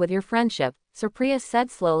provide me with your friendship, Surprius said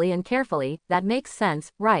slowly and carefully. That makes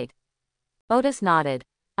sense, right? Otis nodded.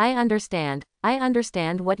 I understand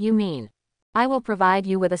what you mean. I will provide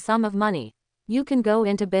you with a sum of money. You can go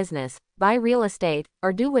into business, buy real estate,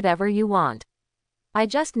 or do whatever you want. I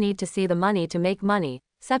just need to see the money to make money,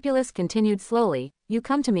 Sepulus continued slowly. You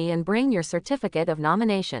come to me and bring your certificate of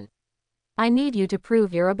nomination. I need you to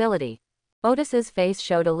prove your ability. Otis's face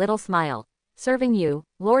showed a little smile. Serving you,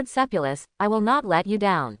 Lord Sepulus, I will not let you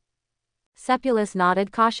down. Sepulus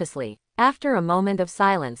nodded cautiously. After a moment of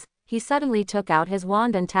silence, he suddenly took out his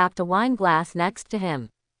wand and tapped a wine glass next to him.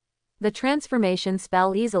 The transformation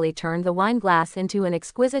spell easily turned the wine glass into an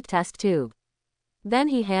exquisite test tube. Then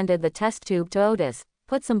he handed the test tube to Otis.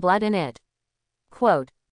 Put some blood in it.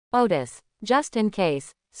 Quote. Otis. Just in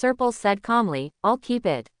case, Serpils said calmly, I'll keep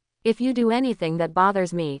it. If you do anything that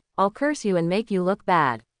bothers me, I'll curse you and make you look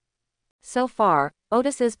bad. So far,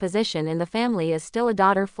 Otis's position in the family is still a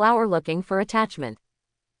daughter flower looking for attachment.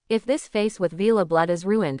 If this face with Vila blood is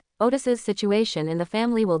ruined, Otis's situation in the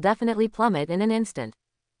family will definitely plummet in an instant.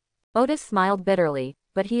 Otis smiled bitterly,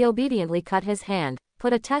 but he obediently cut his hand,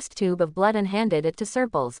 put a test tube of blood and handed it to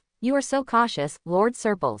Serpils. You are so cautious, Lord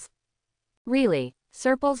Serpils. Really?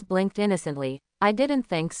 Serpils blinked innocently. I didn't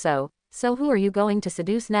think so. So who are you going to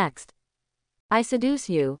seduce next? I seduce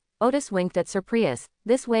you. Otis winked at Surprius.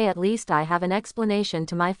 This way at least I have an explanation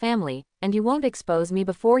to my family, and you won't expose me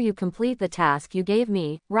before you complete the task you gave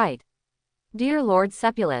me, right? Dear Lord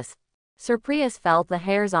Sepulus. Surprius felt the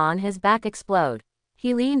hairs on his back explode.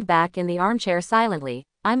 He leaned back in the armchair silently.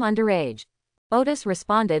 I'm underage. Otis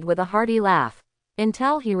responded with a hearty laugh.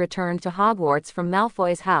 Until he returned to Hogwarts from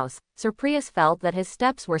Malfoy's house, Surprius felt that his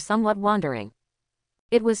steps were somewhat wandering.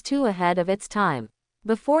 It was too ahead of its time.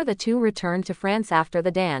 Before the two returned to France after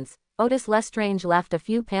the dance, Otis Lestrange left a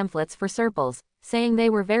few pamphlets for Serpils, saying they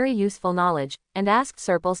were very useful knowledge, and asked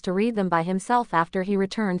Serpils to read them by himself after he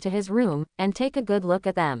returned to his room, and take a good look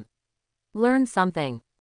at them. Learn something.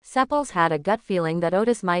 Sepils had a gut feeling that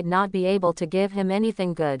Otis might not be able to give him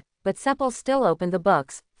anything good, but Sepils still opened the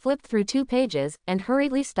books, flipped through 2 pages, and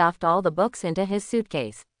hurriedly stuffed all the books into his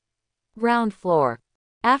suitcase. Ground floor.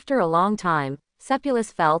 After a long time,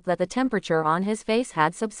 Sepulus felt that the temperature on his face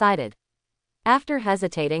had subsided. After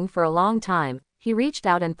hesitating for a long time, he reached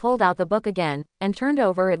out and pulled out the book again, and turned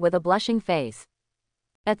over it with a blushing face.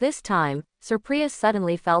 At this time, Surprius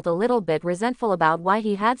suddenly felt a little bit resentful about why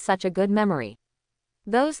he had such a good memory.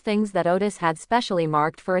 Those things that Otis had specially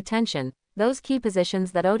marked for attention, those key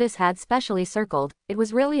positions that Otis had specially circled, it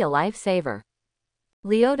was really a lifesaver.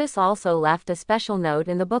 Leotis also left a special note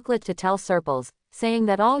in the booklet to tell Serpils, saying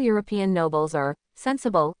that all European nobles are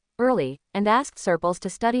sensible, early, and asked Serpils to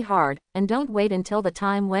study hard, and don't wait until the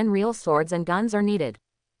time when real swords and guns are needed.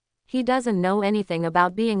 He doesn't know anything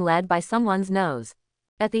about being led by someone's nose.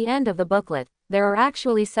 At the end of the booklet, there are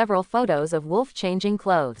actually several photos of Wolf changing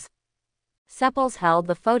clothes. Sepils held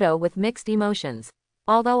the photo with mixed emotions.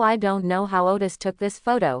 Although I don't know how Otis took this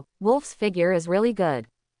photo, Wolf's figure is really good.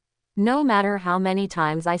 No matter how many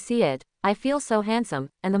times I see it, I feel so handsome,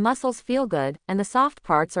 and the muscles feel good, and the soft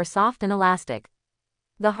parts are soft and elastic.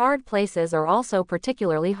 The hard places are also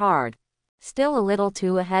particularly hard. Still a little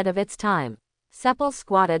too ahead of its time. Sepils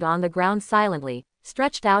squatted on the ground silently,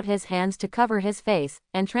 stretched out his hands to cover his face,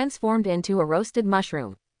 and transformed into a roasted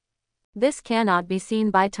mushroom. This cannot be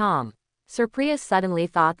seen by Tom. Surprius suddenly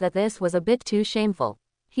thought that this was a bit too shameful.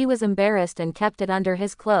 He was embarrassed and kept it under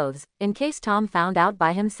his clothes, in case Tom found out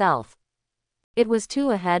by himself. It was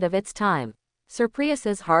too ahead of its time.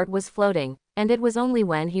 Surprius's heart was floating, and it was only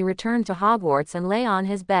when he returned to Hogwarts and lay on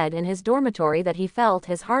his bed in his dormitory that he felt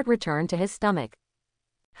his heart return to his stomach.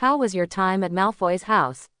 How was your time at Malfoy's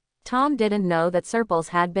house? Tom didn't know that Serpils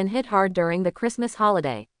had been hit hard during the Christmas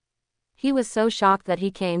holiday. He was so shocked that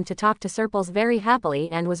he came to talk to Serpils very happily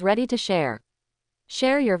and was ready to share.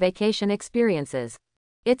 Share your vacation experiences.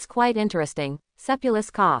 It's quite interesting,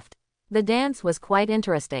 Sepulus coughed. The dance was quite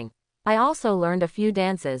interesting. I also learned a few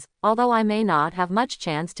dances, although I may not have much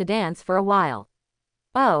chance to dance for a while.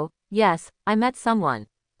 Oh, yes, I met someone.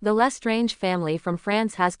 The Lestrange family from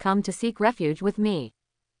France has come to seek refuge with me.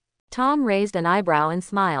 Tom raised an eyebrow and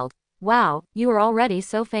smiled. Wow, you are already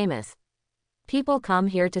so famous. People come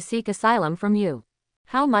here to seek asylum from you.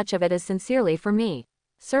 How much of it is sincerely for me?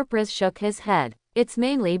 Surprius shook his head. It's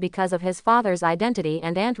mainly because of his father's identity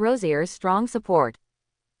and Aunt Rosier's strong support.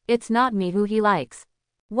 It's not me who he likes.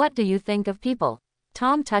 What do you think of people?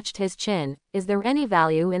 Tom touched his chin. Is there any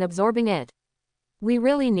value in absorbing it? We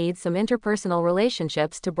really need some interpersonal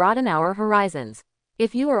relationships to broaden our horizons.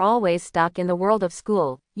 If you are always stuck in the world of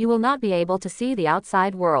school, you will not be able to see the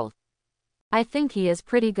outside world. I think he is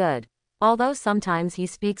pretty good. Although sometimes he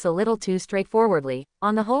speaks a little too straightforwardly,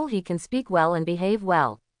 on the whole he can speak well and behave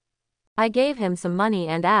well. I gave him some money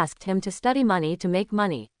and asked him to study money to make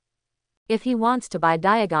money. If he wants to buy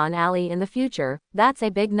Diagon Alley in the future, that's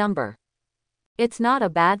a big number. It's not a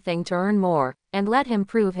bad thing to earn more, and let him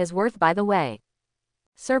prove his worth by the way.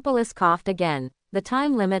 Serpulus coughed again. The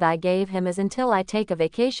time limit I gave him is until I take a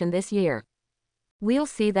vacation this year. We'll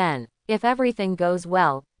see then. If everything goes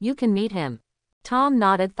well, you can meet him. Tom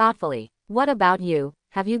nodded thoughtfully. What about you?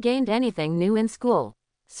 Have you gained anything new in school?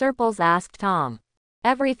 Serpils asked Tom.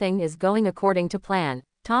 Everything is going according to plan.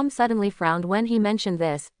 Tom suddenly frowned when he mentioned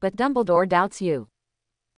this, but Dumbledore doubts you.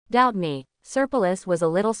 Doubt me? Serpulus was a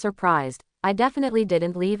little surprised. I definitely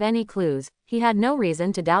didn't leave any clues. He had no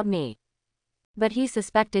reason to doubt me. But he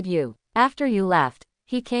suspected you. After you left,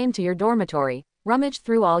 He came to your dormitory, rummaged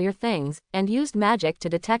through all your things, and used magic to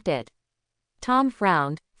detect it. Tom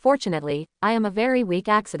frowned. Fortunately, I am a very weak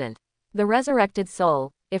accident. The resurrected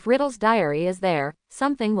soul, if Riddle's diary is there,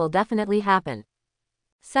 something will definitely happen.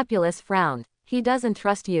 Sepulus frowned. He doesn't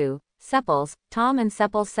trust you, Sepples, Tom and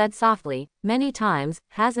Sepples said softly, many times,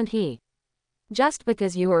 hasn't he? Just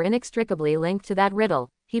because you are inextricably linked to that riddle,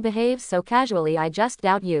 he behaves so casually. I just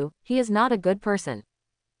doubt you, he is not a good person.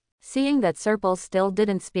 Seeing that Sepples still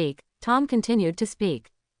didn't speak, Tom continued to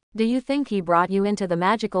speak. Do you think he brought you into the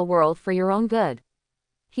magical world for your own good?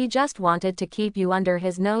 He just wanted to keep you under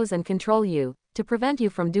his nose and control you, to prevent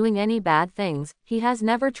you from doing any bad things. He has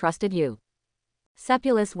never trusted you.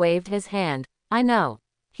 Sepulus waved his hand. I know.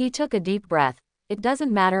 He took a deep breath. It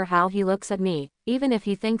doesn't matter how he looks at me, even if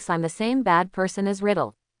he thinks I'm the same bad person as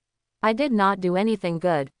Riddle. I did not do anything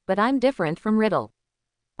good, but I'm different from Riddle.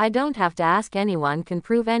 I don't have to ask anyone can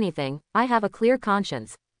prove anything, I have a clear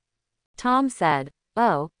conscience. Tom said,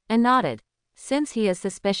 oh, and nodded. Since he is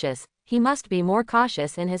suspicious, he must be more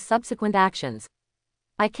cautious in his subsequent actions.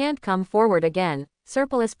 I can't come forward again.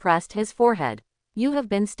 Seppulus pressed his forehead. You have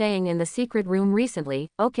been staying in the secret room recently,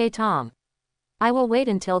 okay Tom. I will wait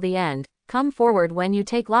until the end. Come forward when you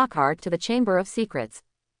take Lockhart to the Chamber of Secrets.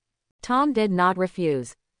 Tom did not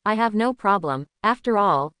refuse. I have no problem, after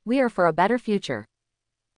all, we are for a better future.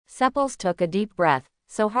 Sepples took a deep breath,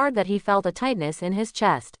 so hard that he felt a tightness in his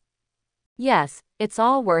chest. Yes, it's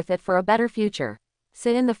all worth it for a better future.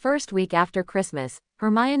 So in the first week after Christmas,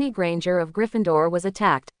 Hermione Granger of Gryffindor was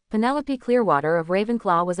attacked, Penelope Clearwater of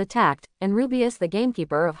Ravenclaw was attacked, and Rubeus the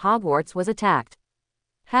gamekeeper of Hogwarts was attacked.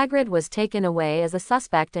 Hagrid was taken away as a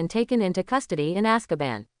suspect and taken into custody in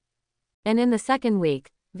Azkaban. And in the second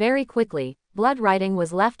week, very quickly, blood writing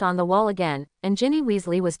was left on the wall again, and Ginny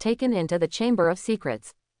Weasley was taken into the Chamber of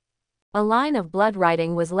Secrets. A line of blood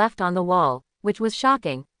writing was left on the wall, which was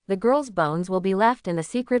shocking. The girl's bones will be left in the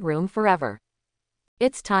secret room forever.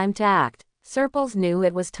 It's time to act. Sepples knew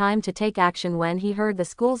it was time to take action when he heard the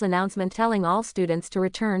school's announcement telling all students to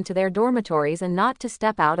return to their dormitories and not to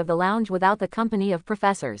step out of the lounge without the company of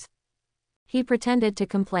professors. He pretended to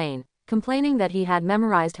complain, complaining that he had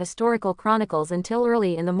memorized historical chronicles until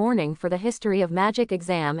early in the morning for the History of Magic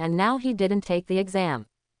exam and now he didn't take the exam.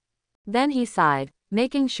 Then he sighed,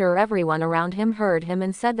 making sure everyone around him heard him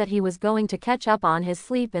and said that he was going to catch up on his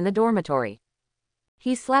sleep in the dormitory.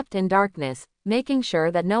 He slept in darkness, making sure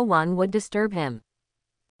that no one would disturb him.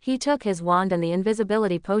 He took his wand and the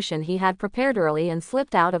invisibility potion he had prepared early and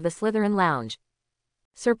slipped out of the Slytherin lounge.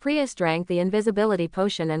 Sir Prius drank the invisibility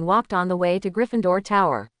potion and walked on the way to Gryffindor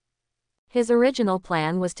Tower. His original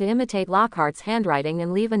plan was to imitate Lockhart's handwriting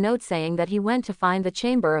and leave a note saying that he went to find the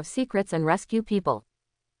Chamber of Secrets and rescue people.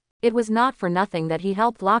 It was not for nothing that he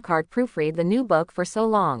helped Lockhart proofread the new book for so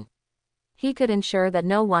long. He could ensure that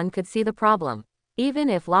no one could see the problem. Even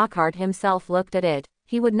if Lockhart himself looked at it,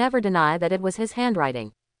 he would never deny that it was his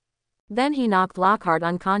handwriting. Then he knocked Lockhart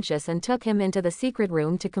unconscious and took him into the secret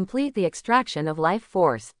room to complete the extraction of life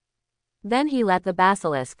force. Then he let the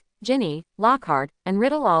basilisk, Ginny, Lockhart, and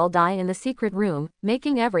Riddle all die in the secret room,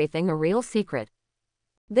 making everything a real secret.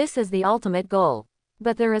 This is the ultimate goal.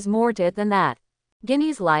 But there is more to it than that.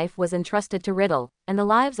 Ginny's life was entrusted to Riddle, and the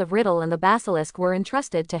lives of Riddle and the basilisk were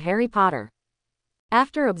entrusted to Harry Potter.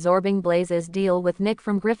 After absorbing Blaze's deal with Nick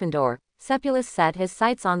from Gryffindor, Seppulus set his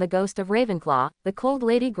sights on the ghost of Ravenclaw, the cold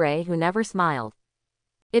Lady Grey who never smiled.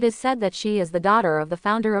 It is said that she is the daughter of the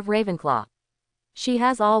founder of Ravenclaw. She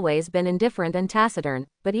has always been indifferent and taciturn,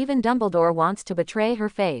 but even Dumbledore wants to betray her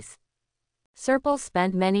face. Seppulus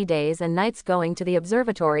spent many days and nights going to the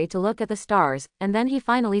observatory to look at the stars, and then he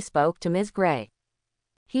finally spoke to Ms. Grey.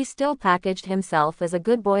 He still packaged himself as a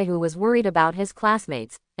good boy who was worried about his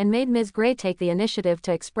classmates, and made Ms. Grey take the initiative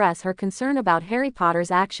to express her concern about Harry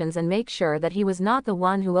Potter's actions and make sure that he was not the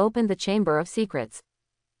one who opened the Chamber of Secrets.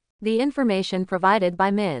 The information provided by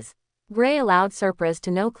Ms. Grey allowed Surprise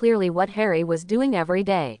to know clearly what Harry was doing every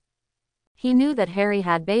day. He knew that Harry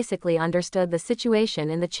had basically understood the situation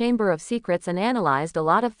in the Chamber of Secrets and analyzed a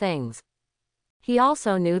lot of things. He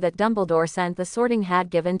also knew that Dumbledore sent the Sorting Hat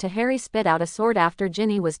given to Harry spit out a sword after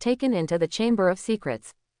Ginny was taken into the Chamber of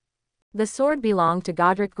Secrets. The sword belonged to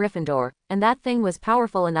Godric Gryffindor, and that thing was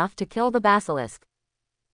powerful enough to kill the basilisk.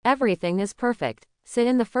 Everything is perfect. So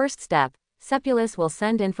in the first step, Seppulus will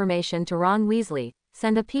send information to Ron Weasley,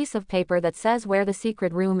 send a piece of paper that says where the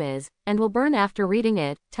secret room is, and will burn after reading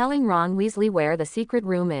it, telling Ron Weasley where the secret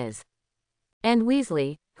room is. And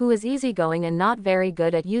Weasley, who is easygoing and not very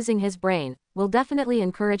good at using his brain, will definitely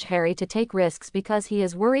encourage Harry to take risks because he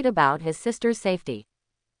is worried about his sister's safety.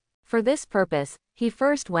 For this purpose, he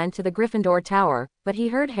first went to the Gryffindor Tower, but he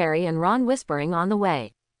heard Harry and Ron whispering on the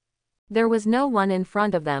way. There was no one in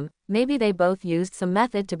front of them, maybe they both used some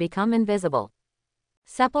method to become invisible.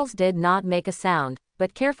 Sepals did not make a sound,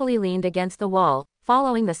 but carefully leaned against the wall,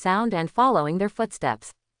 following the sound and following their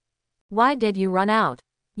footsteps. Why did you run out?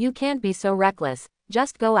 You can't be so reckless,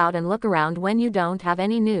 just go out and look around when you don't have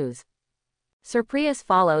any news. Sir Prius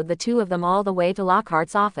followed the two of them all the way to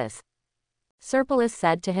Lockhart's office. Serpulus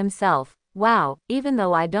said to himself, wow, even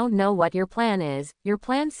though I don't know what your plan is, your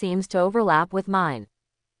plan seems to overlap with mine.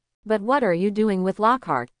 But what are you doing with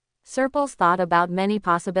Lockhart? Serpulus thought about many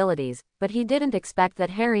possibilities, but he didn't expect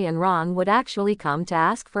that Harry and Ron would actually come to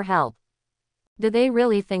ask for help. Do they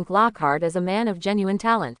really think Lockhart is a man of genuine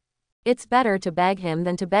talent? It's better to beg him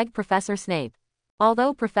than to beg Professor Snape.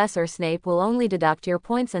 Although Professor Snape will only deduct your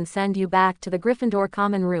points and send you back to the Gryffindor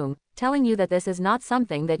common room, telling you that this is not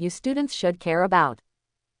something that you students should care about.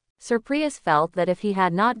 Sir Prius felt that if he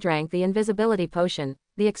had not drank the invisibility potion,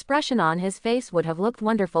 the expression on his face would have looked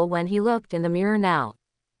wonderful when he looked in the mirror now.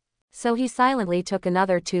 So he silently took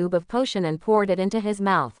another tube of potion and poured it into his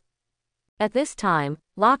mouth. At this time,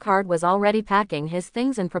 Lockhart was already packing his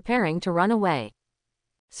things and preparing to run away.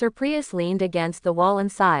 Sir Prius leaned against the wall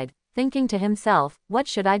and sighed, thinking to himself, what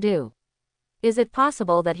should I do? Is it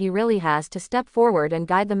possible that he really has to step forward and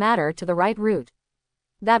guide the matter to the right route?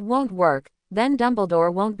 That won't work, then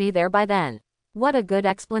Dumbledore won't be there by then. What a good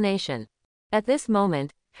explanation. At this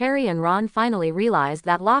moment, Harry and Ron finally realized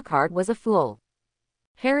that Lockhart was a fool.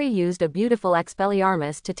 Harry used a beautiful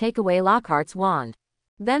Expelliarmus to take away Lockhart's wand.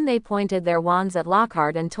 Then they pointed their wands at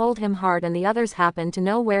Lockhart and told him Hart and the others happen to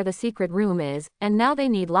know where the secret room is, and now they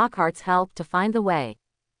need Lockhart's help to find the way.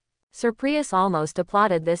 Sir Prius almost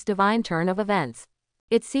applauded this divine turn of events.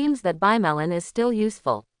 It seems that Bimelon is still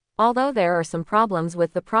useful. Although there are some problems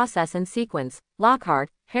with the process and sequence, Lockhart,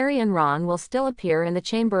 Harry and Ron will still appear in the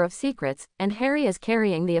Chamber of Secrets, and Harry is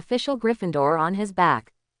carrying the official Gryffindor on his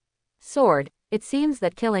back. Sword, it seems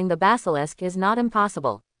that killing the basilisk is not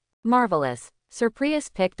impossible. Marvelous. Sir Prius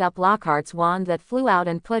picked up Lockhart's wand that flew out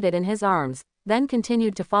and put it in his arms, then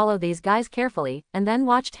continued to follow these guys carefully, and then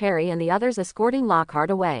watched Harry and the others escorting Lockhart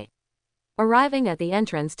away. Arriving at the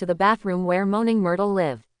entrance to the bathroom where Moaning Myrtle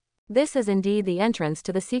lived. This is indeed the entrance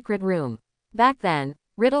to the secret room. Back then,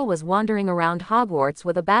 Riddle was wandering around Hogwarts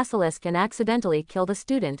with a basilisk and accidentally killed a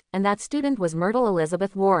student, and that student was Myrtle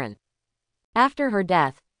Elizabeth Warren. After her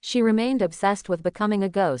death, she remained obsessed with becoming a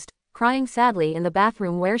ghost, crying sadly in the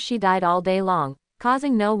bathroom where she died all day long,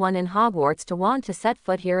 causing no one in Hogwarts to want to set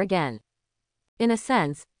foot here again. In a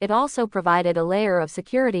sense, it also provided a layer of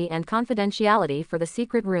security and confidentiality for the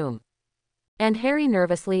secret room. And Harry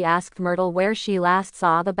nervously asked Myrtle where she last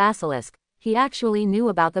saw the basilisk. He actually knew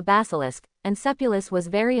about the basilisk, and Sepulus was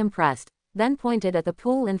very impressed, then pointed at the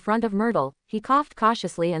pool in front of Myrtle. He coughed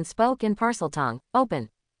cautiously and spoke in Parseltongue, open.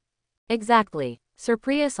 Exactly. Sir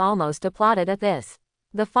Prius almost applauded at this.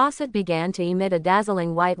 The faucet began to emit a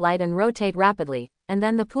dazzling white light and rotate rapidly, and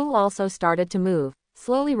then the pool also started to move,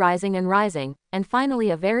 slowly rising, and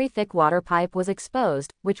finally a very thick water pipe was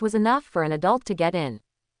exposed, which was enough for an adult to get in.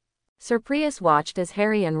 Sir Prius watched as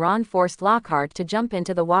Harry and Ron forced Lockhart to jump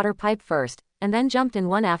into the water pipe first, and then jumped in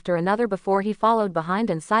one after another before he followed behind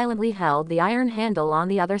and silently held the iron handle on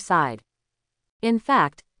the other side. In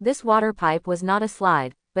fact, this water pipe was not a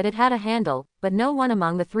slide, but it had a handle, but no one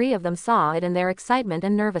among the three of them saw it in their excitement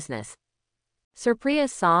and nervousness. Sir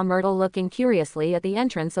Prius saw Myrtle looking curiously at the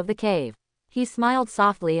entrance of the cave. He smiled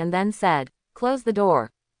softly and then said, close the door.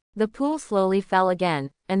 The pool slowly fell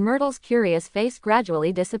again, and Myrtle's curious face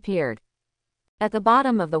gradually disappeared. At the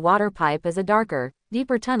bottom of the water pipe is a darker,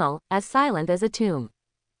 deeper tunnel, as silent as a tomb.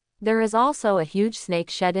 There is also a huge snake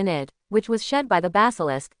shed in it, which was shed by the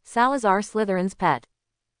basilisk, Salazar Slytherin's pet.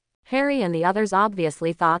 Harry and the others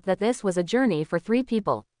obviously thought that this was a journey for 3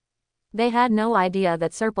 people. They had no idea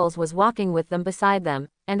that Serpulus was walking with them beside them,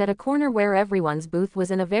 and at a corner where everyone's booth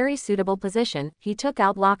was in a very suitable position, he took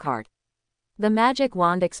out Lockhart. The magic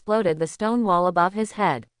wand exploded the stone wall above his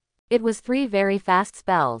head. It was 3 very fast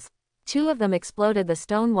spells. 2 of them exploded the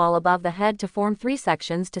stone wall above the head to form 3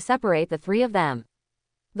 sections to separate the 3 of them.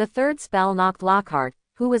 The 3rd spell knocked Lockhart,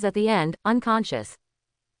 who was at the end, unconscious.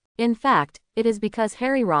 In fact, it is because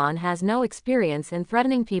Harry Ron has no experience in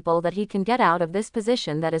threatening people that he can get out of this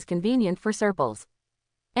position that is convenient for Serpulus.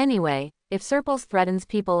 Anyway, if Serpulus threatens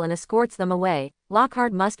people and escorts them away,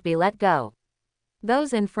 Lockhart must be let go.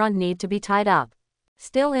 Those in front need to be tied up.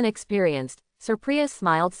 Still inexperienced, Sir Prius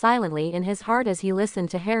smiled silently in his heart as he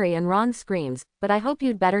listened to Harry and Ron's screams, but I hope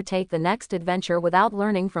you'd better take the next adventure without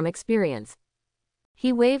learning from experience.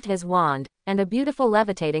 He waved his wand, and a beautiful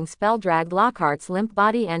levitating spell dragged Lockhart's limp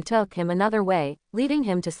body and took him another way, leading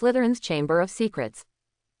him to Slytherin's Chamber of Secrets.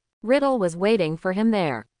 Riddle was waiting for him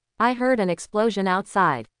there. I heard an explosion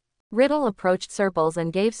outside. Riddle approached Surples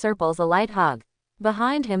and gave Surples a light hug.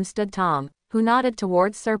 Behind him stood Tom, who nodded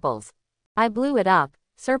towards Surples. I blew it up,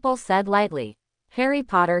 Surples said lightly. Harry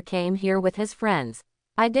Potter came here with his friends.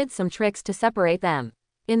 I did some tricks to separate them.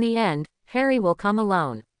 In the end, Harry will come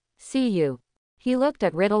alone. See you. He looked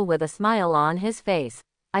at Riddle with a smile on his face.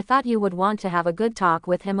 I thought you would want to have a good talk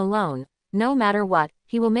with him alone. No matter what,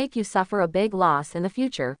 he will make you suffer a big loss in the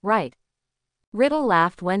future, right? Riddle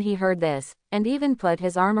laughed when he heard this, and even put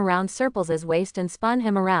his arm around Surples's waist and spun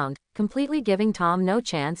him around, completely giving Tom no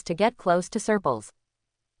chance to get close to Surples.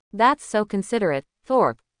 That's so considerate,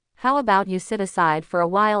 Thorpe. How about you sit aside for a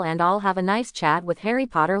while and I'll have a nice chat with Harry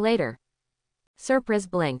Potter later? Surprise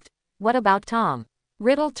blinked. What about Tom?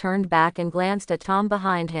 Riddle turned back and glanced at Tom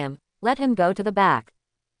behind him. Let him go to the back.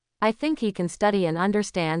 I think he can study and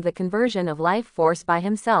understand the conversion of life force by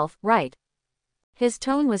himself, right? His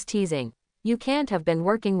tone was teasing. You can't have been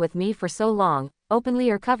working with me for so long, openly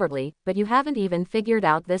or covertly, but you haven't even figured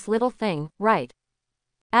out this little thing, right?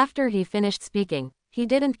 After he finished speaking, he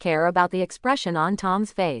didn't care about the expression on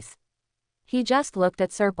Tom's face. He just looked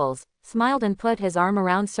at Surples, smiled and put his arm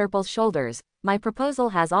around Surples' shoulders. My proposal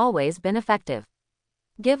has always been effective.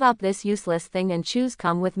 Give up this useless thing and choose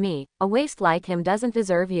come with me. A waste like him doesn't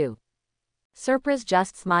deserve you. Surprise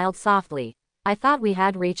just smiled softly. I thought we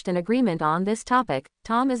had reached an agreement on this topic.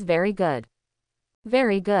 Tom is very good.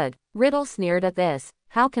 Very good. Riddle sneered at this.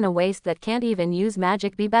 How can a waste that can't even use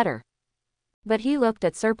magic be better? But he looked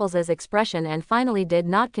at Surples's expression and finally did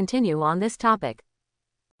not continue on this topic.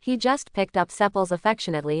 He just picked up Sepples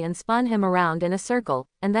affectionately and spun him around in a circle,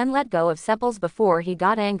 and then let go of Sepples before he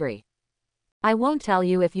got angry. I won't tell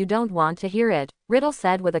you if you don't want to hear it, Riddle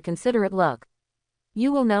said with a considerate look.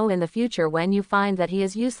 You will know in the future when you find that he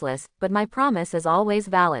is useless, but my promise is always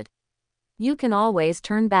valid. You can always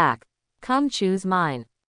turn back. Come choose mine.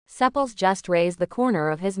 Sepples just raised the corner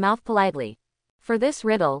of his mouth politely. For this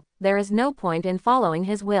Riddle, there is no point in following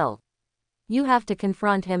his will. You have to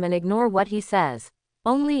confront him and ignore what he says.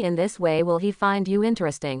 Only in this way will he find you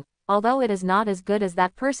interesting, although it is not as good as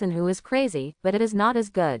that person who is crazy, but it is not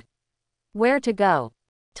as good. Where to go?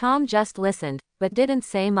 Tom just listened, but didn't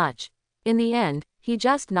say much. In the end, he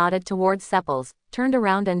just nodded towards Sepples, turned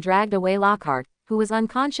around and dragged away Lockhart, who was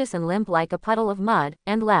unconscious and limp like a puddle of mud,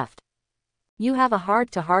 and left. You have a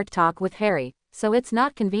heart-to-heart talk with Harry, so it's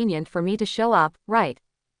not convenient for me to show up, right?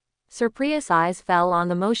 Surpria's eyes fell on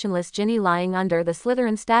the motionless Ginny lying under the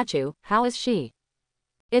Slytherin statue. How is she?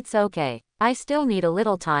 It's okay. I still need a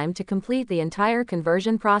little time to complete the entire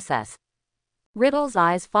conversion process. Riddle's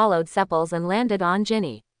eyes followed Sepples and landed on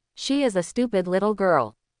Ginny. She is a stupid little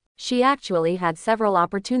girl. She actually had several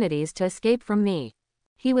opportunities to escape from me.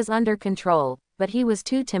 He was under control, but he was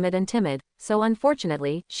too timid, so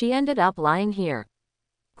unfortunately, she ended up lying here.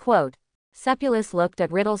 Quote. Seppulus looked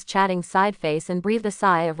at Riddle's chatting side face and breathed a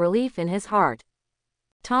sigh of relief in his heart.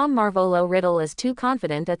 Tom Marvolo Riddle is too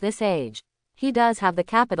confident at this age. He does have the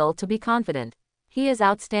capital to be confident. He is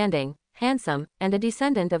outstanding, handsome, and a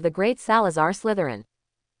descendant of the great Salazar Slytherin.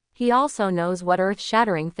 He also knows what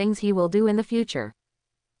earth-shattering things he will do in the future.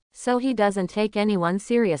 So he doesn't take anyone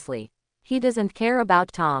seriously. He doesn't care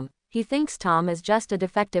about Tom. He thinks Tom is just a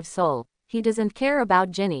defective soul. He doesn't care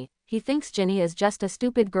about Ginny. He thinks Ginny is just a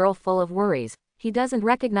stupid girl full of worries. He doesn't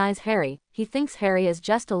recognize Harry. He thinks Harry is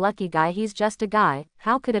just a lucky guy. He's just a guy.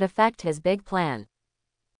 How could it affect his big plan?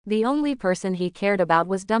 The only person he cared about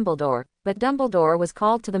was Dumbledore, but Dumbledore was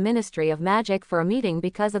called to the Ministry of Magic for a meeting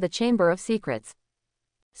because of the Chamber of Secrets.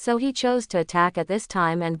 So he chose to attack at this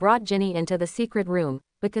time and brought Ginny into the secret room,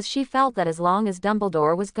 because she felt that as long as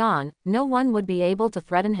Dumbledore was gone, no one would be able to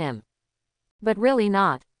threaten him. But really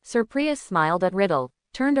not. Sir Prius smiled at Riddle,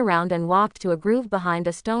 turned around and walked to a groove behind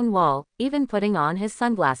a stone wall, even putting on his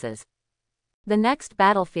sunglasses. The next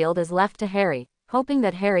battlefield is left to Harry, hoping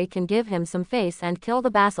that Harry can give him some face and kill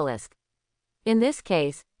the basilisk. In this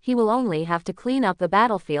case, he will only have to clean up the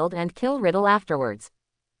battlefield and kill Riddle afterwards.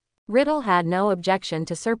 Riddle had no objection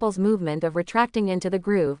to Surple's movement of retracting into the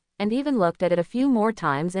groove, and even looked at it a few more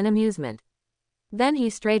times in amusement. Then he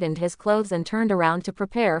straightened his clothes and turned around to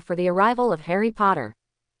prepare for the arrival of Harry Potter.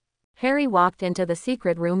 Harry walked into the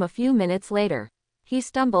secret room a few minutes later. He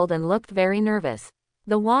stumbled and looked very nervous.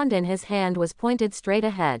 The wand in his hand was pointed straight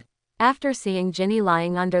ahead. After seeing Ginny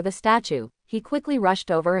lying under the statue, he quickly rushed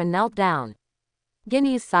over and knelt down.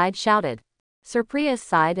 Ginny's side shouted. Sir Prius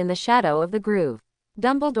sighed in the shadow of the groove.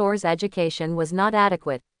 Dumbledore's education was not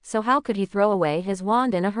adequate, so how could he throw away his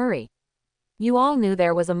wand in a hurry? You all knew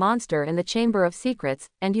there was a monster in the Chamber of Secrets,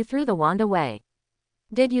 and you threw the wand away.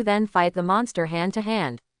 Did you then fight the monster hand to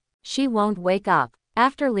hand? She won't wake up.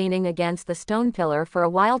 After leaning against the stone pillar for a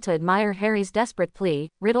while to admire Harry's desperate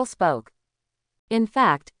plea, Riddle spoke. In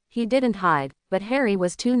fact, he didn't hide, but Harry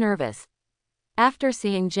was too nervous. After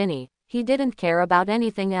seeing Ginny, he didn't care about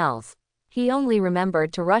anything else. He only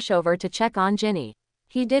remembered to rush over to check on Ginny.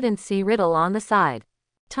 He didn't see Riddle on the side.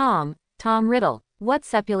 Tom Riddle. What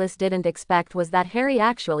Sepulus didn't expect was that Harry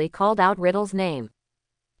actually called out Riddle's name.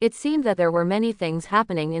 It seemed that there were many things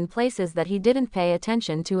happening in places that he didn't pay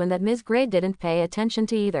attention to and that Ms. Gray didn't pay attention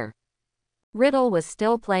to either. Riddle was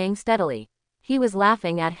still playing steadily. He was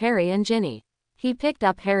laughing at Harry and Ginny. He picked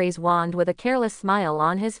up Harry's wand with a careless smile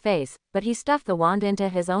on his face, but he stuffed the wand into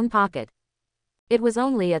his own pocket. It was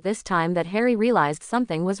only at this time that Harry realized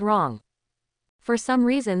something was wrong. For some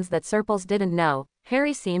reasons that Sepulus didn't know,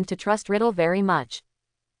 Harry seemed to trust Riddle very much.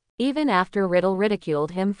 Even after Riddle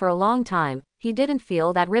ridiculed him for a long time, he didn't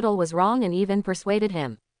feel that Riddle was wrong and even persuaded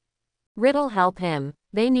him. Riddle, help him,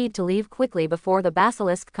 they need to leave quickly before the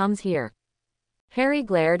basilisk comes here. Harry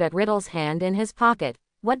glared at Riddle's hand in his pocket.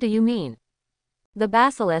 What do you mean? The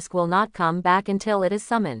basilisk will not come back until it is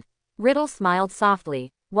summoned. Riddle smiled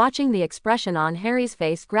softly, watching the expression on Harry's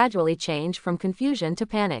face gradually change from confusion to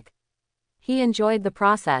panic. He enjoyed the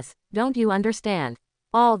process. Don't you understand?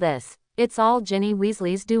 All this, it's all Ginny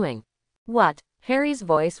Weasley's doing. What? Harry's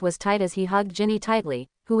voice was tight as he hugged Ginny tightly,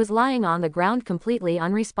 who was lying on the ground completely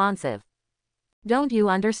unresponsive. Don't you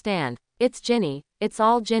understand? It's Ginny, it's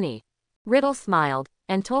all Ginny. Riddle smiled,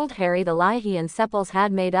 and told Harry the lie he and Sepulus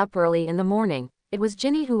had made up early in the morning. It was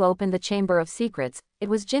Ginny who opened the Chamber of Secrets, it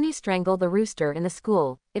was Ginny strangled the rooster in the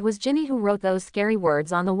school, it was Ginny who wrote those scary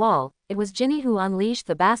words on the wall, it was Ginny who unleashed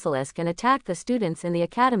the basilisk and attacked the students in the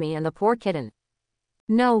academy and the poor kitten.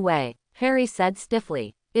 No way, Harry said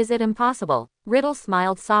stiffly. Is it impossible? Riddle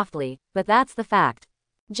smiled softly, but that's the fact.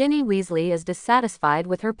 Ginny Weasley is dissatisfied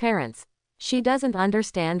with her parents. She doesn't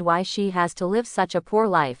understand why she has to live such a poor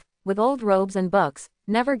life, with old robes and books,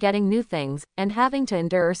 never getting new things, and having to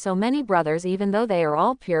endure so many brothers even though they are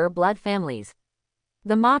all pure blood families.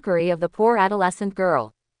 The mockery of the poor adolescent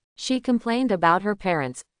girl. She complained about her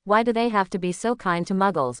parents. Why do they have to be so kind to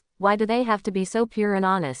muggles? Why do they have to be so pure and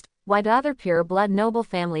honest? Why do other pure blood noble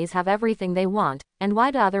families have everything they want, and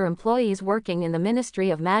why do other employees working in the Ministry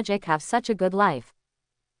of Magic have such a good life?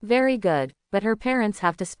 Very good, but her parents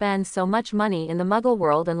have to spend so much money in the muggle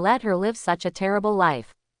world and let her live such a terrible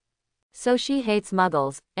life. So she hates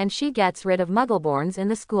muggles, and she gets rid of muggleborns in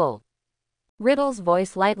the school. Riddle's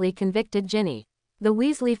voice lightly convicted Ginny. The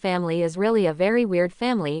Weasley family is really a very weird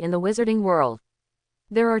family in the wizarding world.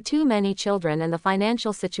 There are too many children and the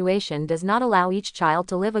financial situation does not allow each child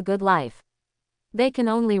to live a good life. They can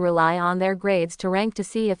only rely on their grades to rank to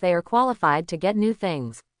see if they are qualified to get new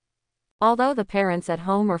things. Although the parents at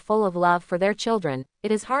home are full of love for their children,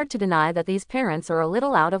 it is hard to deny that these parents are a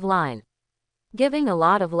little out of line. Giving a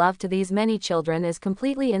lot of love to these many children is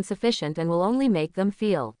completely insufficient and will only make them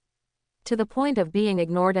feel to the point of being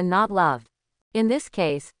ignored and not loved. In this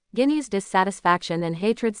case, Ginny's dissatisfaction and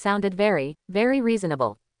hatred sounded very, very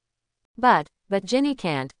reasonable. But Ginny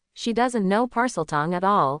can't, she doesn't know Parseltongue at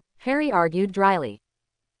all, Harry argued dryly.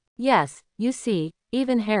 Yes, you see,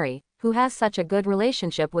 even Harry, who has such a good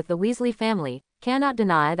relationship with the Weasley family, cannot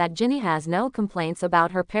deny that Ginny has no complaints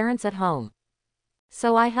about her parents at home.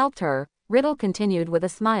 So I helped her, Riddle continued with a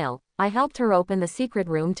smile. I helped her open the secret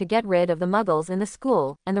room to get rid of the muggles in the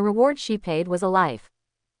school, and the reward she paid was a life.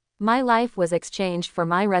 My life was exchanged for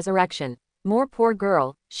my resurrection. More poor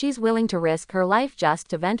girl, she's willing to risk her life just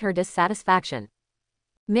to vent her dissatisfaction.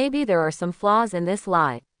 Maybe there are some flaws in this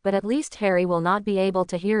lie, but at least Harry will not be able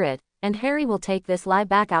to hear it, and Harry will take this lie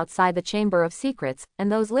back outside the Chamber of Secrets, and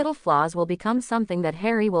those little flaws will become something that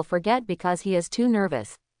Harry will forget because he is too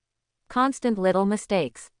nervous. Constant little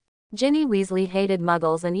mistakes. Ginny Weasley hated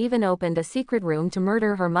muggles and even opened a secret room to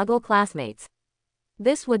murder her muggle classmates.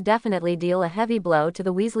 This would definitely deal a heavy blow to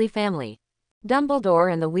the Weasley family.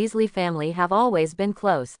 Dumbledore and the Weasley family have always been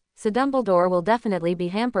close, so Dumbledore will definitely be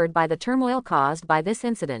hampered by the turmoil caused by this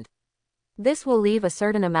incident. This will leave a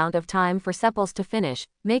certain amount of time for Sepulus to finish,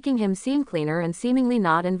 making him seem cleaner and seemingly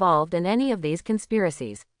not involved in any of these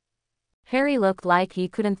conspiracies. Harry looked like he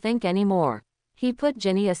couldn't think anymore. He put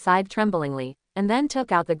Ginny aside tremblingly, and then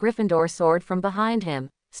took out the Gryffindor sword from behind him.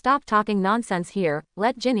 Stop talking nonsense here,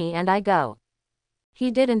 let Ginny and I go. He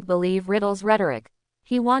didn't believe Riddle's rhetoric.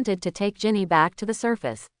 He wanted to take Ginny back to the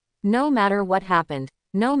surface. No matter what happened,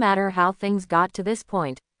 no matter how things got to this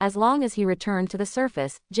point, as long as he returned to the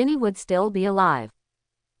surface, Ginny would still be alive.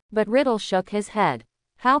 But Riddle shook his head.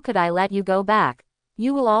 How could I let you go back?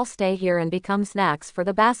 You will all stay here and become snacks for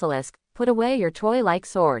the basilisk. Put away your toy-like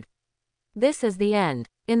sword. This is the end.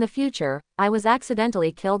 In the future, I was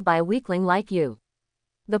accidentally killed by a weakling like you.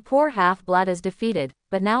 The poor half-blood is defeated,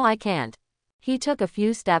 but now I can't. He took a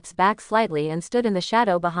few steps back slightly and stood in the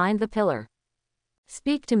shadow behind the pillar.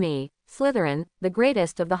 Speak to me, Slytherin, the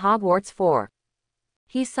greatest of the Hogwarts Four.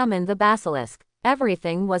 He summoned the basilisk.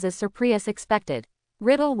 Everything was as Surprius expected.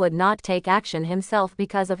 Riddle would not take action himself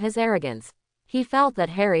because of his arrogance. He felt that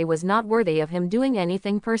Harry was not worthy of him doing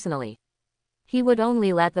anything personally. He would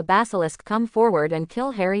only let the basilisk come forward and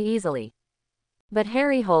kill Harry easily. But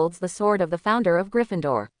Harry holds the sword of the founder of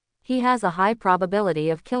Gryffindor. He has a high probability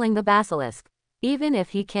of killing the basilisk. Even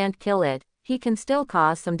if he can't kill it, he can still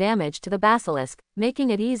cause some damage to the basilisk, making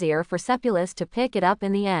it easier for Sepulus to pick it up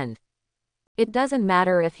in the end. It doesn't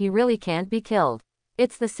matter if he really can't be killed.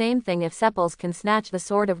 It's the same thing if Sepulus can snatch the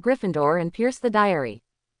sword of Gryffindor and pierce the diary.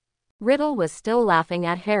 Riddle was still laughing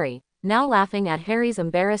at Harry, now laughing at Harry's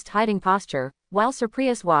embarrassed hiding posture, while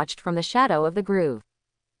Surprius watched from the shadow of the groove.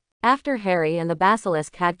 After Harry and the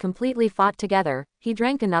basilisk had completely fought together, he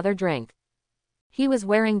drank another drink. He was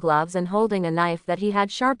wearing gloves and holding a knife that he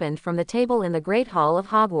had sharpened from the table in the Great Hall of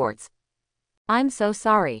Hogwarts. I'm so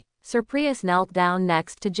sorry. Surprius knelt down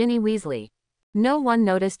next to Ginny Weasley. No one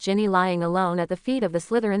noticed Ginny lying alone at the feet of the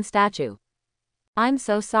Slytherin statue. I'm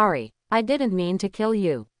so sorry. I didn't mean to kill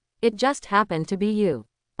you. It just happened to be you.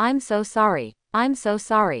 I'm so sorry. I'm so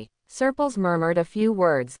sorry. Surprius murmured a few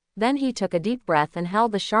words, then he took a deep breath and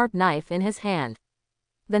held the sharp knife in his hand.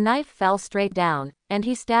 The knife fell straight down, and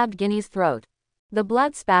he stabbed Ginny's throat. The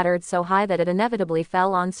blood spattered so high that it inevitably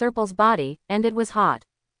fell on Surprius' body, and it was hot.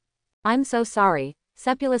 I'm so sorry,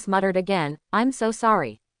 Sepulus muttered again, I'm so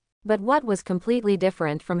sorry. But what was completely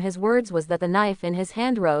different from his words was that the knife in his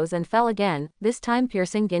hand rose and fell again, this time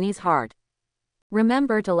piercing Ginny's heart.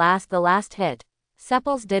 Remember to last the last hit.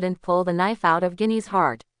 Sepulus didn't pull the knife out of Ginny's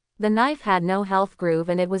heart. The knife had no health groove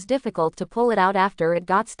and it was difficult to pull it out after it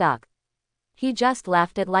got stuck. He just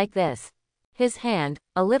left it like this. His hand,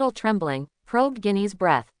 a little trembling, probed Ginny's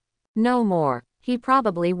breath. No more. He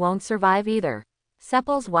probably won't survive either.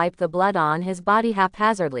 Sepulus wiped the blood on his body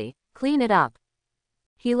haphazardly. Clean it up.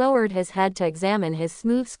 He lowered his head to examine his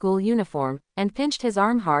smooth school uniform, and pinched his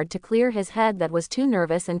arm hard to clear his head that was too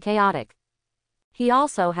nervous and chaotic. He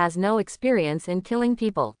also has no experience in killing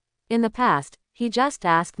people. In the past, he just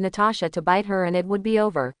asked Natasha to bite her and it would be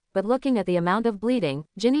over, but looking at the amount of bleeding,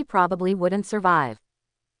 Ginny probably wouldn't survive.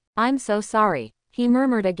 I'm so sorry, he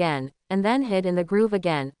murmured again, and then hid in the groove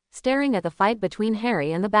again, staring at the fight between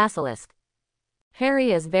Harry and the basilisk.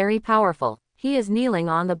 Harry is very powerful. He is kneeling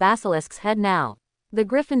on the basilisk's head now. The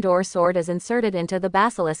Gryffindor sword is inserted into the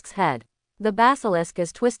basilisk's head. The basilisk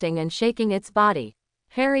is twisting and shaking its body.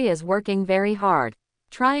 Harry is working very hard,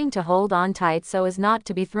 trying to hold on tight so as not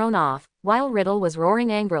to be thrown off, while Riddle was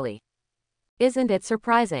roaring angrily. Isn't it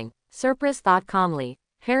surprising? Surprius thought calmly.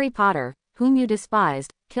 Harry Potter, whom you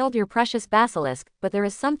despised, killed your precious basilisk, but there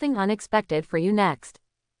is something unexpected for you next.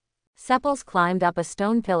 Sepulus climbed up a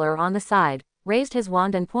stone pillar on the side, raised his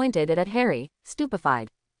wand and pointed it at Harry, stupefied.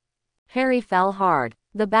 Harry fell hard.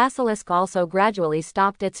 The basilisk also gradually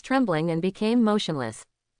stopped its trembling and became motionless.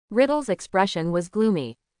 Riddle's expression was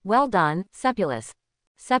gloomy. Well done, Sepulus.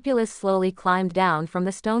 Sepulus slowly climbed down from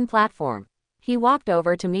the stone platform. He walked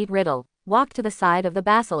over to meet Riddle, walked to the side of the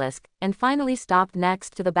basilisk, and finally stopped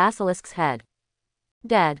next to the basilisk's head.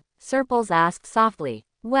 Dead? Surprius asked softly.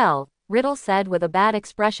 Well, Riddle said with a bad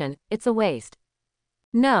expression, it's a waste.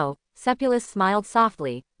 No, Sepulus smiled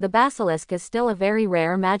softly, the basilisk is still a very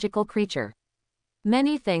rare magical creature.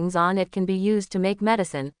 Many things on it can be used to make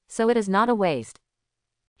medicine, so it is not a waste.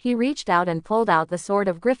 He reached out and pulled out the sword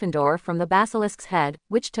of Gryffindor from the basilisk's head,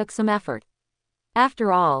 which took some effort.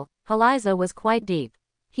 After all, Heliza was quite deep.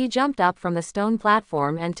 He jumped up from the stone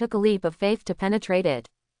platform and took a leap of faith to penetrate it.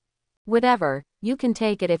 Whatever, you can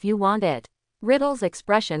take it if you want it. Riddle's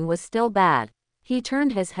expression was still bad. He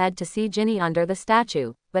turned his head to see Ginny under the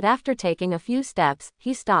statue, but after taking a few steps,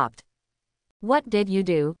 he stopped. What did you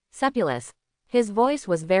do, Sepulus? His voice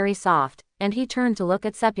was very soft, and he turned to look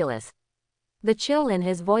at Sepulus. The chill in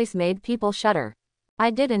his voice made people shudder.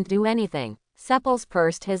 I didn't do anything. Sepulus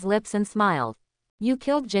pursed his lips and smiled. You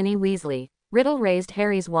killed Ginny Weasley. Riddle raised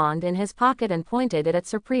Harry's wand in his pocket and pointed it at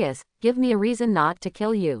Surprius. Give me a reason not to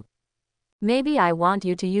kill you. Maybe I want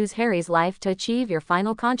you to use Harry's life to achieve your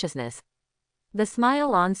final consciousness. The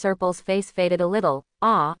smile on Surprius' face faded a little.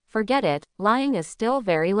 Forget it, lying is still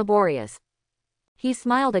very laborious. He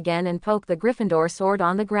smiled again and poked the Gryffindor sword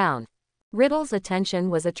on the ground. Riddle's attention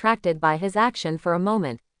was attracted by his action for a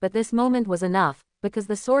moment, but this moment was enough. because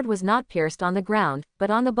the sword was not pierced on the ground, but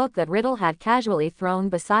on the book that Riddle had casually thrown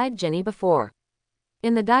beside Ginny before.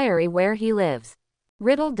 In the diary where he lives.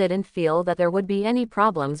 Riddle didn't feel that there would be any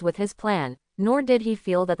problems with his plan, nor did he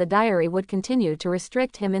feel that the diary would continue to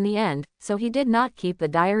restrict him in the end, so he did not keep the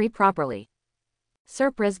diary properly.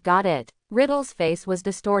 Surprise got it. Riddle's face was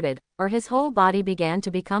distorted, or his whole body began to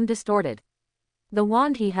become distorted. The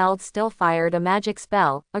wand he held still fired a magic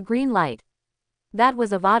spell, a green light. That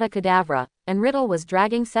was Avada Kedavra, and Riddle was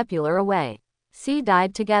dragging Sepular away. C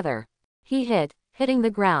died together. He hitting the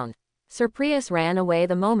ground. Surprise ran away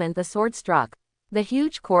the moment the sword struck. The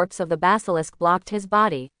huge corpse of the basilisk blocked his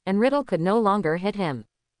body, and Riddle could no longer hit him.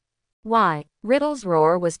 Why? Riddle's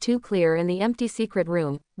roar was too clear in the empty secret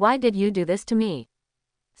room. Why did you do this to me?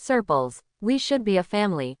 Surples, we should be a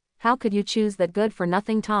family. How could you choose that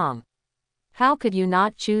good-for-nothing Tom? How could you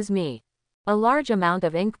not choose me? A large amount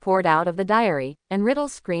of ink poured out of the diary, and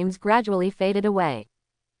Riddle's screams gradually faded away.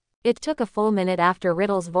 It took a full minute after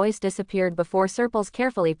Riddle's voice disappeared before Surples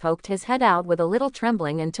carefully poked his head out with a little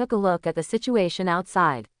trembling and took a look at the situation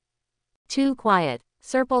outside. Too quiet.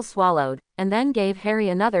 Surples swallowed, and then gave Harry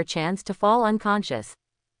another chance to fall unconscious.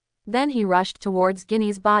 Then he rushed towards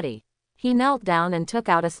Ginny's body. He knelt down and took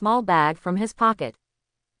out a small bag from his pocket.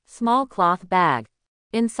 Small cloth bag.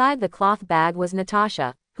 Inside the cloth bag was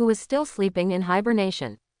Natasha, who was still sleeping in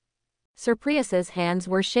hibernation. Surprise's hands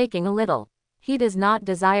were shaking a little. He does not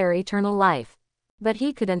desire eternal life. But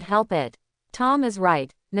he couldn't help it. Tom is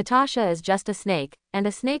right, Natasha is just a snake, and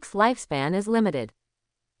a snake's lifespan is limited.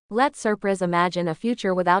 Let Surprise imagine a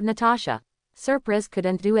future without Natasha. Surprise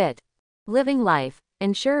couldn't do it. Living life,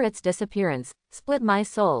 ensure its disappearance, split my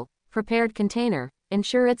soul, prepared container,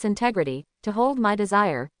 ensure its integrity, to hold my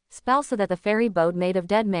desire, spell so that the ferry boat made of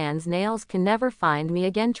dead man's nails can never find me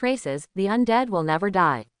again traces, the undead will never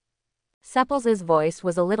die. Sepples' voice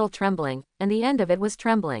was a little trembling, and the end of it was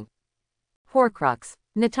trembling. Horcrux.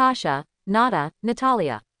 Natasha, Nada,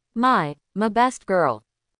 Natalia. My best girl.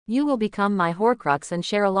 You will become my Horcrux and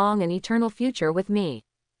share along an eternal future with me.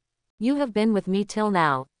 You have been with me till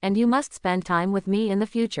now, and you must spend time with me in the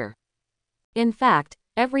future. In fact,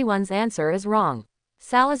 everyone's answer is wrong.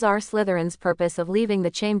 Salazar Slytherin's purpose of leaving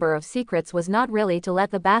the Chamber of Secrets was not really to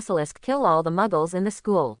let the basilisk kill all the muggles in the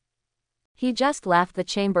school. He just left the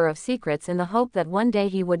Chamber of Secrets in the hope that one day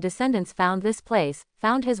he would descendants found this place,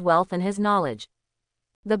 found his wealth and his knowledge.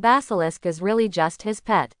 The basilisk is really just his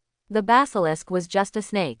pet. The basilisk was just a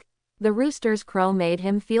snake. The rooster's crow made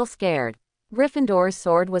him feel scared. Gryffindor's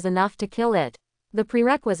sword was enough to kill it. The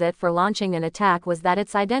prerequisite for launching an attack was that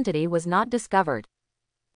its identity was not discovered.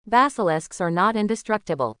 Basilisks are not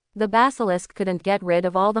indestructible. The basilisk couldn't get rid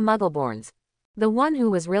of all the Muggleborns. The one who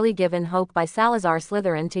was really given hope by Salazar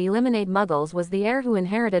Slytherin to eliminate Muggles was the heir who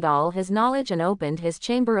inherited all his knowledge and opened his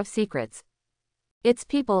Chamber of Secrets. It's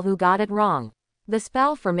people who got it wrong. The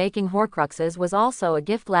spell for making Horcruxes was also a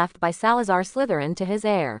gift left by Salazar Slytherin to his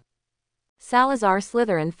heir. Salazar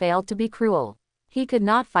Slytherin failed to be cruel. He could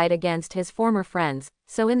not fight against his former friends,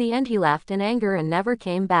 so in the end he left in anger and never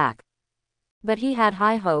came back. But he had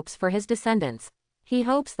high hopes for his descendants. He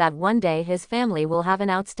hopes that one day his family will have an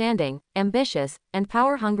outstanding, ambitious, and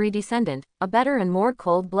power-hungry descendant, a better and more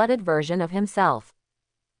cold-blooded version of himself.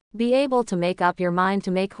 Be able to make up your mind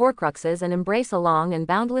to make Horcruxes and embrace a long and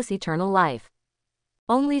boundless eternal life.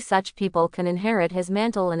 Only such people can inherit his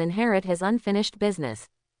mantle and inherit his unfinished business.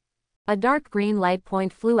 A dark green light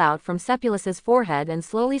point flew out from Sepulus's forehead and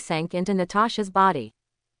slowly sank into Natasha's body.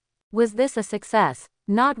 Was this a success?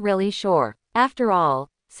 Not really sure. After all,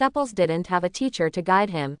 Sepples didn't have a teacher to guide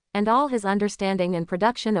him, and all his understanding and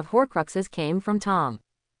production of Horcruxes came from Tom.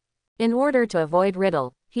 In order to avoid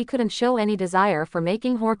Riddle, he couldn't show any desire for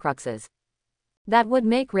making Horcruxes. That would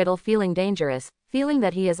make Riddle feeling dangerous, feeling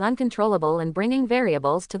that he is uncontrollable and bringing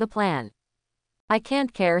variables to the plan. I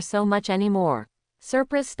can't care so much anymore.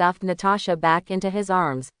 Surprise stuffed Natasha back into his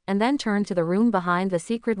arms, and then turned to the room behind the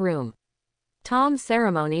secret room. Tom's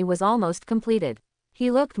ceremony was almost completed. He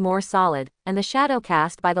looked more solid, and the shadow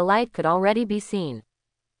cast by the light could already be seen.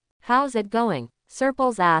 How's it going?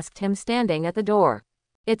 Surples asked him standing at the door.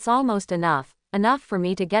 It's almost enough for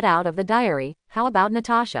me to get out of the diary. How about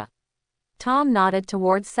Natasha? Tom nodded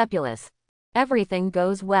towards Sepulus. Everything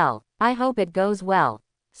goes well. I hope it goes well.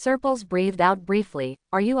 Surples breathed out briefly.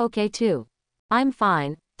 Are you okay too? I'm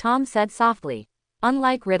fine, Tom said softly.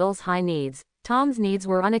 Unlike Riddle's high needs, Tom's needs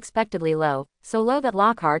were unexpectedly low, so low that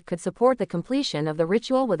Lockhart could support the completion of the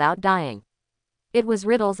ritual without dying. It was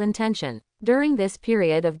Riddle's intention. During this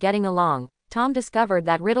period of getting along, Tom discovered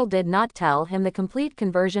that Riddle did not tell him the complete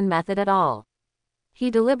conversion method at all.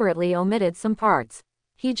 He deliberately omitted some parts.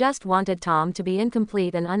 He just wanted Tom to be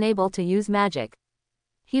incomplete and unable to use magic.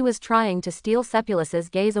 He was trying to steal Sepulus's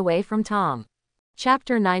gaze away from Tom.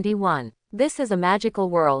 Chapter 91. This is a magical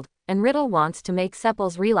world, and Riddle wants to make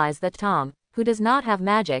Sepals realize that Tom, who does not have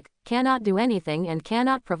magic, cannot do anything and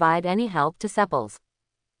cannot provide any help to Sepals.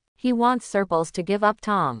 He wants Sepals to give up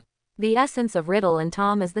Tom. The essence of Riddle and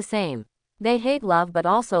Tom is the same. They hate love but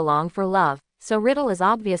also long for love, so Riddle is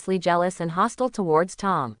obviously jealous and hostile towards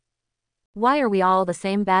Tom. Why are we all the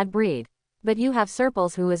same bad breed? But you have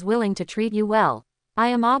Sepals who is willing to treat you well. I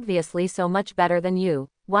am obviously so much better than you.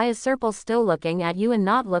 Why is Sepals still looking at you and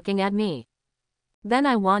not looking at me? Then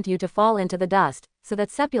I want you to fall into the dust, so that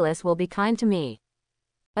Sepulus will be kind to me.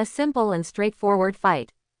 A simple and straightforward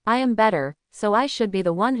fight. I am better, so I should be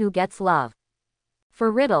the one who gets love. For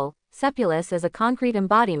Riddle, Sepulus is a concrete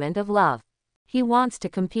embodiment of love. He wants to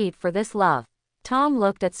compete for this love. Tom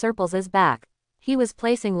looked at Sepal's back. He was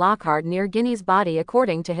placing Lockhart near Ginny's body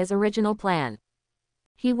according to his original plan.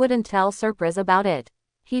 He wouldn't tell Sepals about it.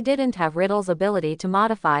 He didn't have Riddle's ability to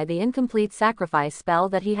modify the incomplete sacrifice spell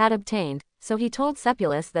that he had obtained, so he told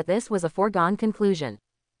Sepulus that this was a foregone conclusion.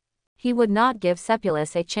 He would not give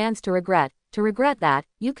Sepulus a chance to regret that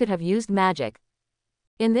you could have used magic.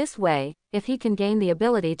 In this way, if he can gain the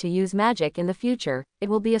ability to use magic in the future, it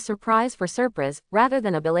will be a surprise for Sepals, rather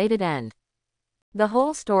than a belated end. The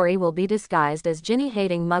whole story will be disguised as Ginny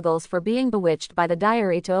hating Muggles for being bewitched by the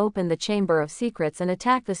diary to open the Chamber of Secrets and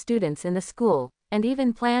attack the students in the school, and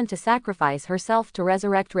even planned to sacrifice herself to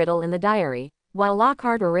resurrect Riddle in the diary, while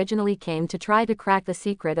Lockhart originally came to try to crack the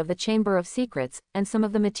secret of the Chamber of Secrets, and some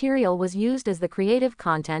of the material was used as the creative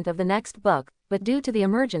content of the next book, but due to the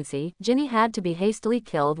emergency, Ginny had to be hastily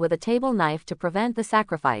killed with a table knife to prevent the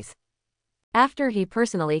sacrifice. After he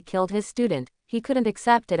personally killed his student, he couldn't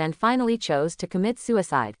accept it and finally chose to commit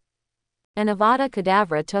suicide. An Avada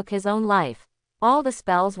Kedavra took his own life. All the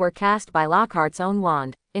spells were cast by Lockhart's own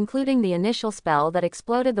wand, including the initial spell that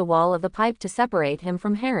exploded the wall of the pipe to separate him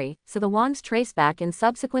from Harry, so the wand's traceback in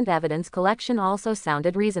subsequent evidence collection also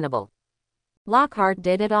sounded reasonable. Lockhart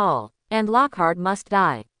did it all, and Lockhart must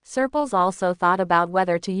die. Sepals also thought about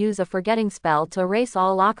whether to use a forgetting spell to erase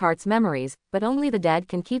all Lockhart's memories, but only the dead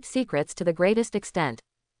can keep secrets to the greatest extent.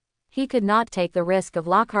 He could not take the risk of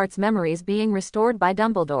Lockhart's memories being restored by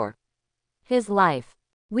Dumbledore. His life.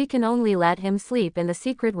 We can only let him sleep in the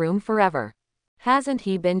secret room forever. Hasn't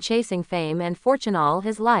he been chasing fame and fortune all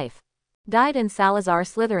his life? Died in Salazar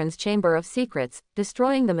Slytherin's Chamber of Secrets,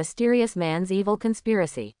 destroying the mysterious man's evil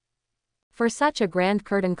conspiracy. For such a grand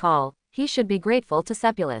curtain call, he should be grateful to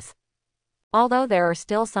Sepulus. Although there are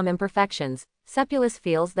still some imperfections, Sepulus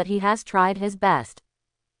feels that he has tried his best.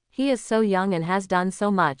 He is so young and has done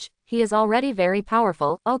so much, he is already very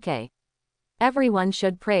powerful, okay. Everyone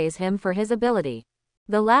should praise him for his ability.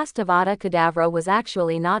 The last Avada Kedavra was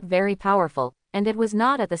actually not very powerful, and it was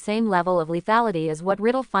not at the same level of lethality as what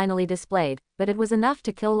Riddle finally displayed, but it was enough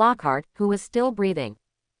to kill Lockhart, who was still breathing.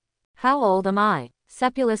 How old am I?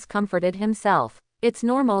 Sepulus comforted himself. It's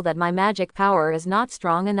normal that my magic power is not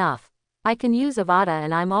strong enough. I can use Avada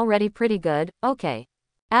and I'm already pretty good, okay.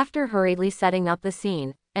 After hurriedly setting up the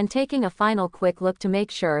scene, and taking a final quick look to make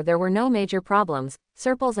sure there were no major problems,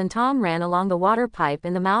 Sepals and Tom ran along the water pipe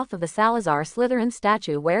in the mouth of the Salazar Slytherin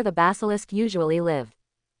statue where the basilisk usually lived.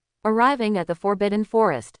 Arriving at the Forbidden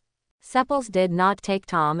Forest, Sepals did not take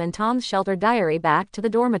Tom and Tom's shelter diary back to the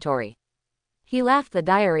dormitory. He left the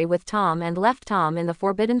diary with Tom and left Tom in the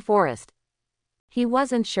Forbidden Forest. He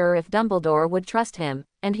wasn't sure if Dumbledore would trust him,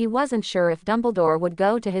 and he wasn't sure if Dumbledore would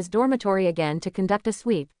go to his dormitory again to conduct a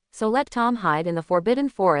sweep, so let Tom hide in the Forbidden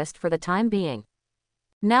Forest for the time being.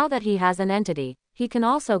 Now that he has an entity, he can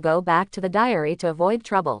also go back to the diary to avoid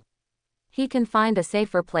trouble. He can find a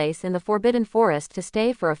safer place in the Forbidden Forest to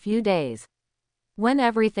stay for a few days. When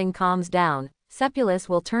everything calms down, Sepulus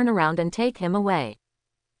will turn around and take him away.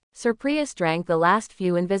 Sir Prius drank the last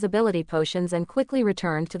few invisibility potions and quickly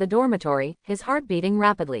returned to the dormitory, his heart beating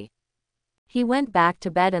rapidly. He went back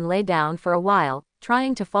to bed and lay down for a while,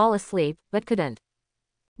 trying to fall asleep, but couldn't.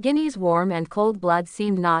 Ginny's warm and cold blood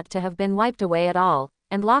seemed not to have been wiped away at all,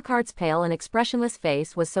 and Lockhart's pale and expressionless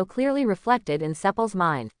face was so clearly reflected in Sepal's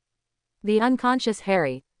mind. The unconscious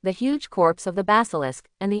Harry, the huge corpse of the basilisk,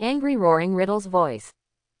 and the angry roaring Riddle's voice.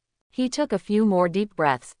 He took a few more deep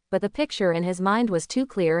breaths, but the picture in his mind was too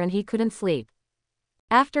clear and he couldn't sleep.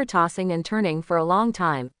 After tossing and turning for a long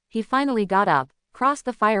time, he finally got up, crossed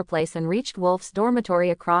the fireplace and reached Wolf's dormitory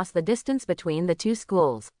across the distance between the two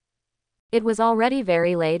schools. It was already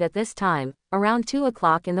very late at this time, around 2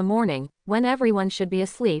 o'clock in the morning, when everyone should be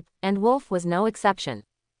asleep, and Wolf was no exception.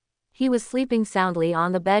 He was sleeping soundly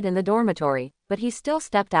on the bed in the dormitory, but he still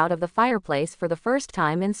stepped out of the fireplace for the first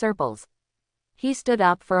time in Sepals. He stood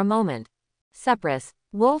up for a moment. Seprus,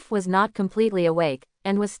 Wolf was not completely awake,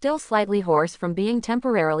 and was still slightly hoarse from being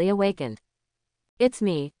temporarily awakened. "It's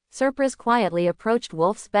me." Surprise quietly approached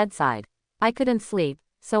Wolf's bedside. "I couldn't sleep,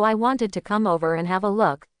 so I wanted to come over and have a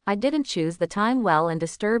look. I didn't choose the time well and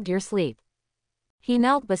disturbed your sleep." He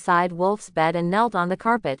knelt beside Wolf's bed and knelt on the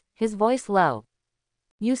carpet, his voice low.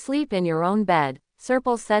 "You sleep in your own bed,"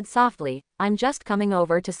 Surprise said softly. "I'm just coming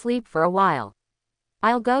over to sleep for a while.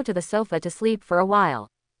 I'll go to the sofa to sleep for a while."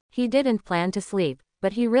 He didn't plan to sleep,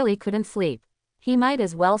 but he really couldn't sleep. He might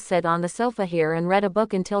as well sit on the sofa here and read a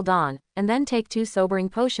book until dawn, and then take 2 sobering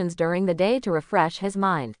potions during the day to refresh his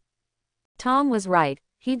mind. Tom was right,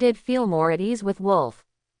 he did feel more at ease with Wolf.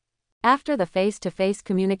 After the face-to-face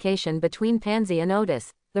communication between Pansy and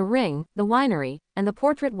Otis, the ring, the winery, and the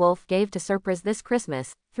portrait Wolf gave to Surprise this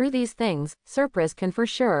Christmas, through these things, Surprise can for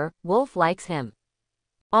sure, Wolf likes him.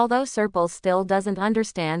 Although Surprise still doesn't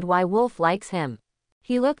understand why Wolf likes him.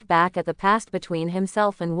 He looked back at the past between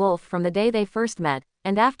himself and Wolf from the day they first met,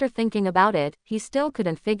 and after thinking about it, he still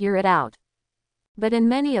couldn't figure it out. But in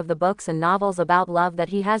many of the books and novels about love that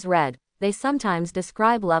he has read, they sometimes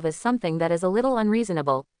describe love as something that is a little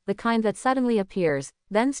unreasonable, the kind that suddenly appears,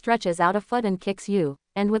 then stretches out a foot and kicks you,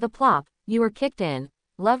 and with a plop, you are kicked in.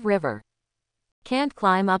 Love River. Can't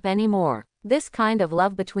climb up anymore. This kind of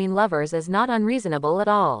love between lovers is not unreasonable at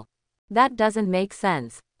all. That doesn't make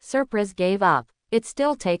sense. Surprise gave up. It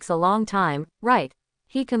still takes a long time, right?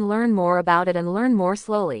 He can learn more about it and learn more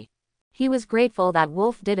slowly. He was grateful that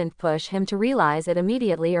Wolf didn't push him to realize it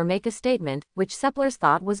immediately or make a statement, which Surprise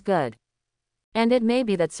thought was good. And it may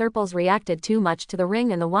be that Surprise reacted too much to the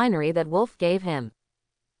ring and the winery that Wolf gave him.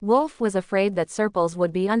 Wolf was afraid that Surprise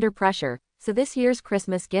would be under pressure, so this year's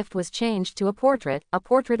Christmas gift was changed to a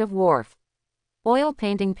portrait of Worf. Oil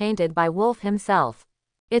painting painted by Wolf himself.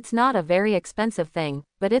 It's not a very expensive thing,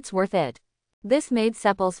 but it's worth it. This made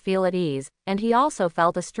Surprise feel at ease, and he also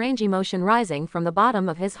felt a strange emotion rising from the bottom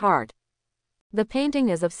of his heart. The painting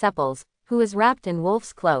is of Surprise, who is wrapped in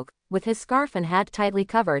Wolf's cloak, with his scarf and hat tightly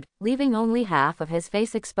covered, leaving only half of his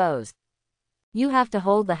face exposed. You have to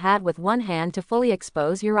hold the hat with one hand to fully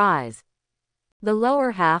expose your eyes. The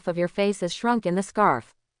lower half of your face is shrunk in the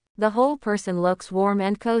scarf. The whole person looks warm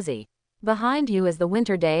and cozy. Behind you is the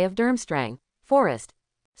winter day of Durmstrang Forest.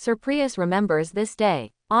 Surprise remembers this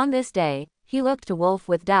day. On this day, he looked to Wolf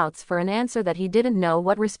with doubts for an answer that he didn't know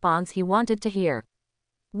what response he wanted to hear.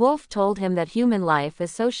 Wolf told him that human life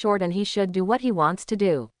is so short and he should do what he wants to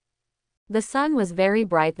do. The sun was very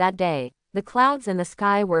bright that day, the clouds in the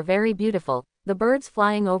sky were very beautiful, the birds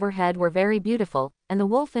flying overhead were very beautiful, and the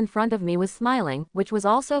wolf in front of me was smiling, which was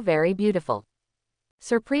also very beautiful.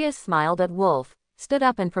 Surprise smiled at Wolf, stood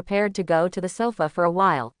up and prepared to go to the sofa for a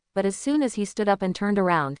while, but as soon as he stood up and turned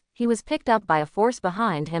around, he was picked up by a force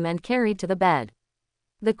behind him and carried to the bed.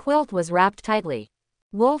 The quilt was wrapped tightly.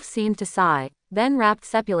 Wolf seemed to sigh, then wrapped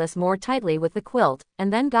Surprise more tightly with the quilt,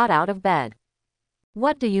 and then got out of bed.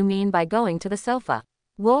 "What do you mean by going to the sofa?"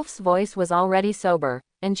 Wolf's voice was already sober,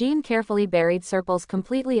 and Jean carefully buried Surprise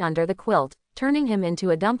completely under the quilt, turning him into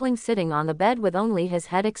a dumpling sitting on the bed with only his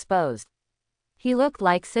head exposed. He looked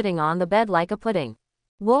like sitting on the bed like a pudding.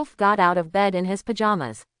 Wolf got out of bed in his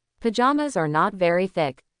pajamas. Pajamas are not very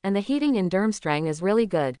thick, and the heating in Durmstrang is really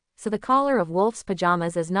good, so the collar of Wolf's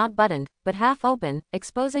pajamas is not buttoned, but half open,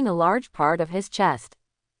 exposing a large part of his chest.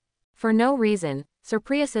 For no reason,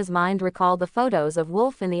 Surprise's mind recalled the photos of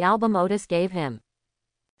Wolf in the album Otis gave him.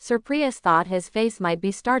 Surprise thought his face might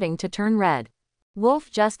be starting to turn red.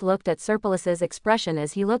 Wolf just looked at Surprise's expression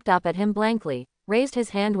as he looked up at him blankly, raised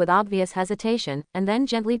his hand with obvious hesitation, and then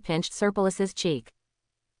gently pinched Surprise's cheek.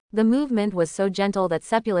 The movement was so gentle that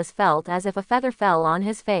Surprise felt as if a feather fell on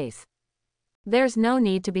his face. There's no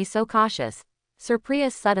need to be so cautious,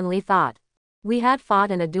 Surprise suddenly thought. We had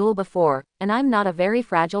fought in a duel before, and I'm not a very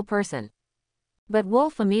fragile person. But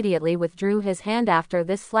Wolf immediately withdrew his hand after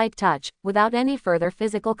this slight touch, without any further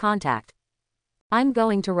physical contact. I'm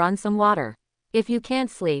going to run some water. If you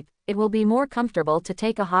can't sleep, it will be more comfortable to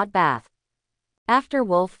take a hot bath. After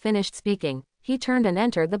Wolf finished speaking, he turned and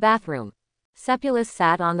entered the bathroom. Surprise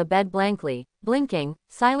sat on the bed blankly, blinking,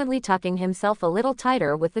 silently tucking himself a little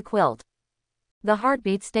tighter with the quilt. The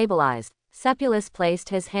heartbeat stabilized. Surprise placed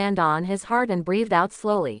his hand on his heart and breathed out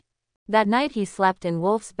slowly. That night he slept in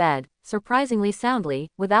Wolf's bed, surprisingly soundly,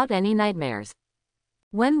 without any nightmares.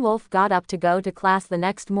 When Wolf got up to go to class the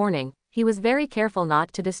next morning, he was very careful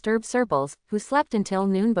not to disturb Surprise, who slept until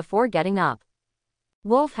noon before getting up.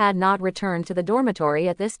 Wolf had not returned to the dormitory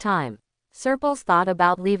at this time. Surprise thought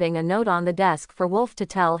about leaving a note on the desk for Wolf to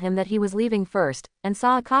tell him that he was leaving first, and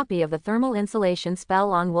saw a copy of the thermal insulation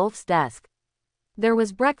spell on Wolf's desk. There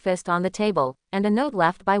was breakfast on the table, and a note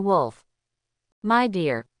left by Wolf. My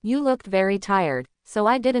dear, you looked very tired, so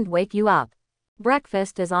I didn't wake you up.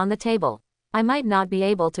 Breakfast is on the table. I might not be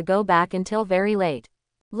able to go back until very late.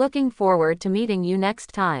 Looking forward to meeting you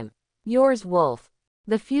next time. Yours, Wolf.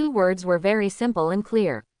 The few words were very simple and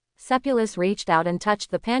clear. Cepulus reached out and touched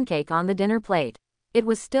the pancake on the dinner plate. It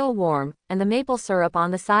was still warm, and the maple syrup on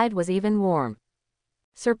the side was even warm.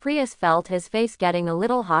 Sir Prius felt his face getting a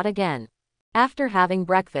little hot again. After having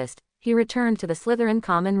breakfast, he returned to the Slytherin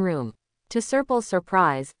common room. To Serpil's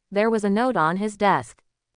surprise, there was a note on his desk.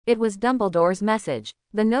 It was Dumbledore's message.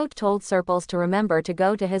 The note told Serpils to remember to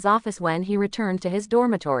go to his office when he returned to his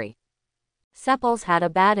dormitory. Sepils had a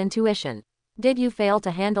bad intuition. Did you fail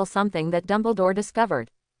to handle something that Dumbledore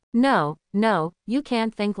discovered? No, you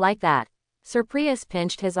can't think like that. Sir Prius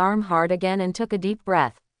pinched his arm hard again and took a deep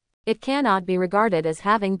breath. It cannot be regarded as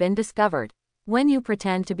having been discovered. When you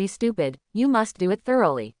pretend to be stupid, you must do it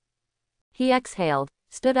thoroughly. He exhaled,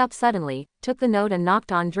 stood up suddenly, took the note and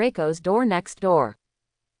knocked on Draco's door next door.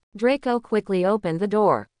 Draco quickly opened the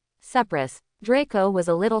door. Seprus. Draco was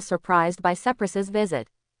a little surprised by Seprus's visit.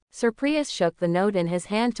 Sir Prius shook the note in his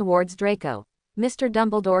hand towards Draco. Mr.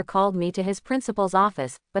 Dumbledore called me to his principal's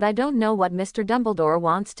office, but I don't know what Mr. Dumbledore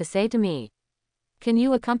wants to say to me. Can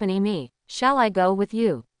you accompany me? Shall I go with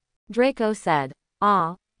you? Draco said.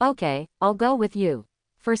 Okay, I'll go with you.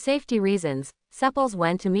 For safety reasons, Sepils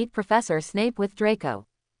went to meet Professor Snape with Draco.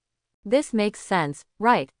 This makes sense,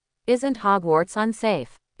 right? Isn't Hogwarts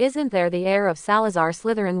unsafe? Isn't there the air of Salazar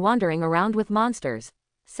Slytherin wandering around with monsters?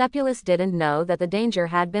 Cepulus didn't know that the danger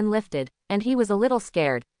had been lifted, and he was a little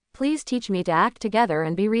scared. Please teach me to act together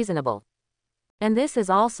and be reasonable. And this is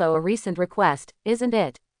also a recent request, isn't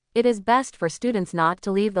it? It is best for students not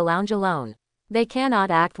to leave the lounge alone. They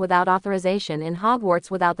cannot act without authorization in Hogwarts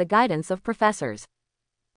without the guidance of professors.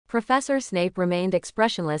 Professor Snape remained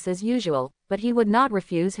expressionless as usual, but he would not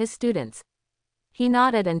refuse his students. He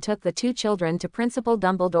nodded and took the two children to Principal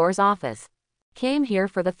Dumbledore's office. Came here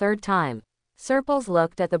for the third time. Serpils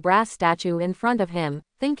looked at the brass statue in front of him,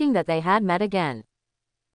 thinking that they had met again.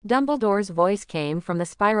 Dumbledore's voice came from the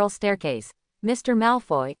spiral staircase. Mr.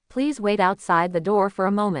 Malfoy, please wait outside the door for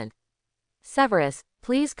a moment. Severus,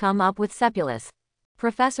 please come up with Cepulus.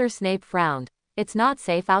 Professor Snape frowned. It's not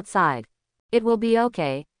safe outside. It will be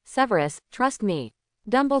okay, Severus, trust me.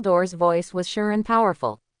 Dumbledore's voice was sure and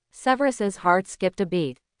powerful. Severus's heart skipped a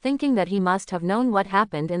beat, thinking that he must have known what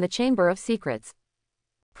happened in the Chamber of Secrets.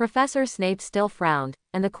 Professor Snape still frowned,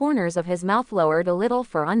 and the corners of his mouth lowered a little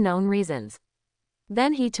for unknown reasons.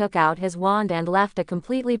 Then he took out his wand and left a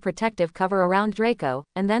completely protective cover around Draco,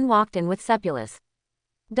 and then walked in with Cepulus.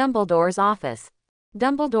 Dumbledore's office.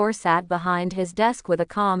 Dumbledore sat behind his desk with a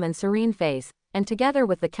calm and serene face, and together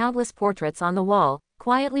with the countless portraits on the wall,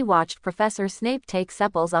 quietly watched Professor Snape take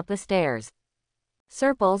Sepils up the stairs.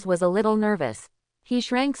 Serpils was a little nervous. He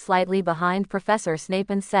shrank slightly behind Professor Snape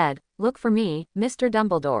and said, "Look for me, Mr.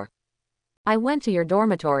 Dumbledore." "I went to your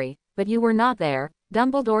dormitory, but you were not there."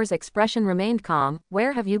 Dumbledore's expression remained calm.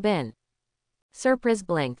 "Where have you been?" Serpris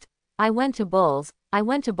blinked. I went to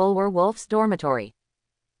Bulwer Wolf's dormitory."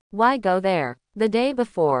 "Why go there?" The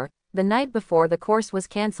night before the course was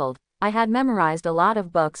cancelled, I had memorized a lot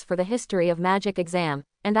of books for the History of Magic exam,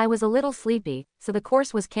 and I was a little sleepy, so the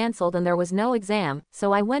course was cancelled and there was no exam,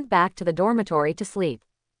 so I went back to the dormitory to sleep.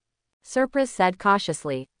 Serpris said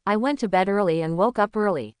cautiously, "I went to bed early and woke up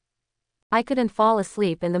early. I couldn't fall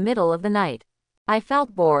asleep in the middle of the night. I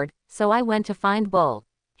felt bored, so I went to find Bull."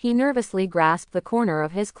 He nervously grasped the corner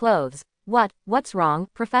of his clothes. What's wrong,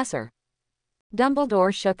 Professor?"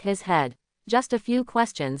 Dumbledore shook his head. "Just a few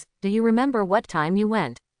questions. Do you remember what time you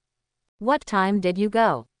went?" "What time did you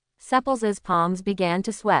go?" Sepils's palms began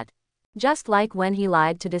to sweat. Just like when he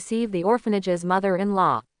lied to deceive the orphanage's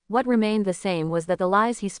mother-in-law, what remained the same was that the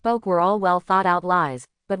lies he spoke were all well thought-out lies,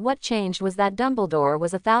 but what changed was that Dumbledore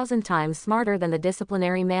was 1,000 times smarter than the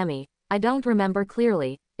disciplinary mammy. "I don't remember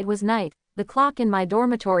clearly. It was night. The clock in my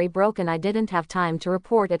dormitory broke and I didn't have time to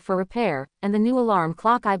report it for repair, and the new alarm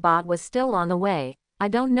clock I bought was still on the way. I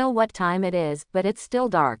don't know what time it is, but it's still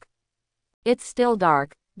dark." "It's still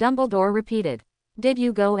dark," Dumbledore repeated. "Did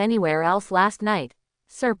you go anywhere else last night?"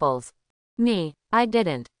 Serpils. "Me, I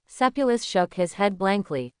didn't." Cepulus shook his head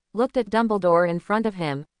blankly, looked at Dumbledore in front of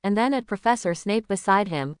him, and then at Professor Snape beside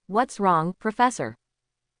him. "What's wrong, Professor?"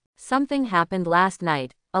 "Something happened last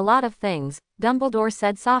night. A lot of things," Dumbledore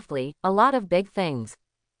said softly, "a lot of big things.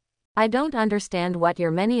 I don't understand what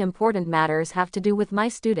your many important matters have to do with my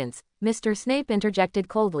students," Mr. Snape interjected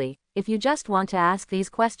coldly. "If you just want to ask these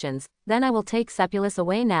questions, then I will take Cepulus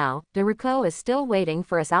away now. Draco is still waiting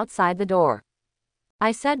for us outside the door."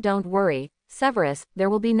 "I said don't worry, Severus, there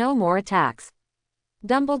will be no more attacks."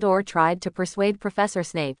 Dumbledore tried to persuade Professor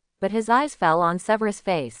Snape, but his eyes fell on Severus'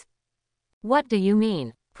 face. What do you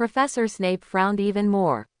mean? Professor Snape frowned even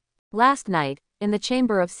more. Last night, in the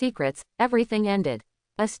Chamber of Secrets, everything ended.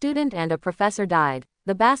 A student and a professor died,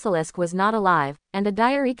 the basilisk was not alive, and a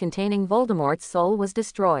diary containing Voldemort's soul was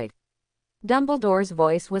destroyed. Dumbledore's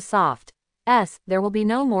voice was soft. There will be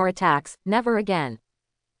no more attacks, never again.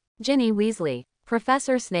 Ginny Weasley.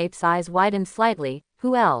 Professor Snape's eyes widened slightly.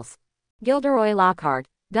 Who else? Gilderoy Lockhart,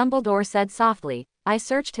 Dumbledore said softly. I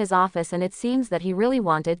searched his office and it seems that he really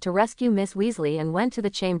wanted to rescue Miss Weasley and went to the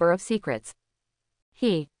Chamber of Secrets.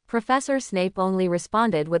 Professor Snape only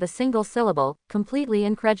responded with a single syllable, completely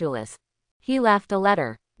incredulous. He left a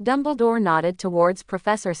letter. Dumbledore nodded towards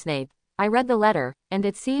Professor Snape. I read the letter, and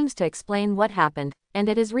it seems to explain what happened, and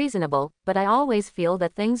it is reasonable, but I always feel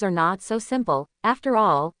that things are not so simple. After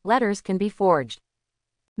all, letters can be forged.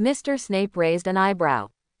 Mr. Snape raised an eyebrow.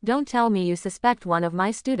 Don't tell me you suspect one of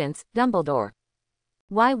my students, Dumbledore.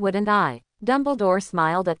 Why wouldn't I? Dumbledore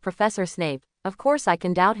smiled at Professor Snape. Of course I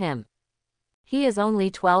can doubt him. He is only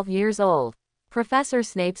 12 years old. Professor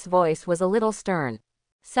Snape's voice was a little stern.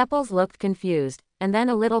 Sepples looked confused, and then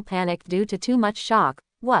a little panicked due to too much shock.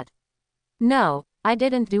 What? No, I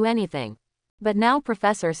didn't do anything. But now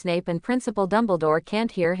Professor Snape and Principal Dumbledore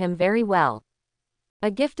can't hear him very well. A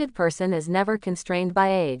gifted person is never constrained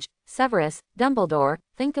by age. Severus, Dumbledore,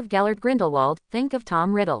 think of Gellert Grindelwald, think of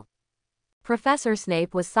Tom Riddle. Professor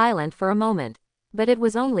Snape was silent for a moment. But it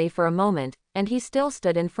was only for a moment, and he still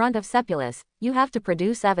stood in front of Seppulus. You have to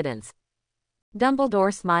produce evidence.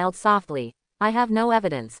 Dumbledore smiled softly. I have no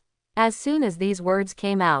evidence. As soon as these words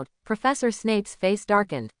came out, Professor Snape's face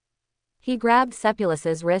darkened. He grabbed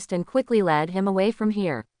Seppulus's wrist and quickly led him away from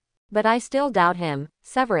here. But I still doubt him,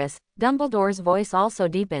 Severus. Dumbledore's voice also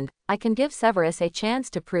deepened. I can give Severus a chance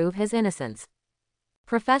to prove his innocence.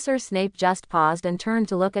 Professor Snape just paused and turned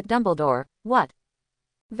to look at Dumbledore. What?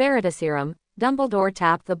 Veritaserum. Dumbledore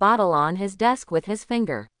tapped the bottle on his desk with his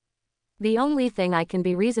finger. The only thing I can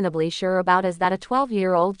be reasonably sure about is that a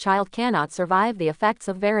 12-year-old child cannot survive the effects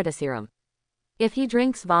of Veritaserum. If he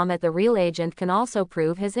drinks vomit, the real agent can also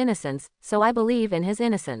prove his innocence, so I believe in his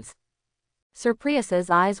innocence. Sir Prius's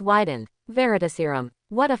eyes widened. Veritaserum.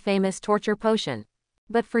 What a famous torture potion.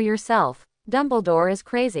 But for yourself, Dumbledore is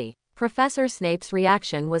crazy. Professor Snape's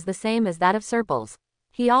reaction was the same as that of Serples.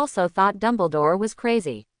 He also thought Dumbledore was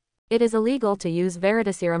crazy. It is illegal to use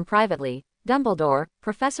Veritaserum privately, Dumbledore.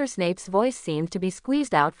 Professor Snape's voice seemed to be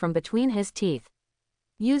squeezed out from between his teeth.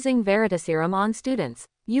 Using Veritaserum on students.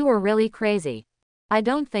 You are really crazy. I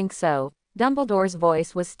don't think so. Dumbledore's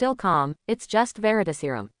voice was still calm. It's just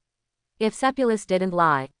Veritaserum. If Seppulus didn't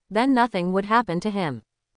lie, then nothing would happen to him.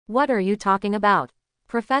 What are you talking about?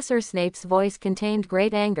 Professor Snape's voice contained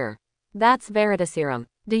great anger. That's Veritaserum.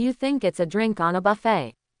 Do you think it's a drink on a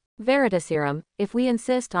buffet? Veritaserum, if we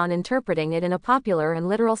insist on interpreting it in a popular and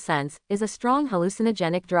literal sense, is a strong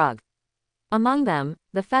hallucinogenic drug. Among them,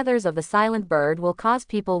 the feathers of the silent bird will cause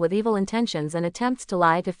people with evil intentions and attempts to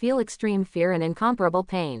lie to feel extreme fear and incomparable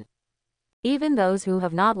pain. Even those who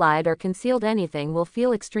have not lied or concealed anything will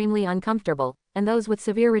feel extremely uncomfortable, and those with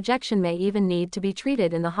severe rejection may even need to be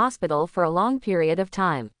treated in the hospital for a long period of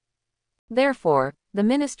time. Therefore, the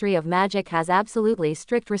Ministry of Magic has absolutely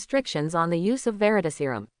strict restrictions on the use of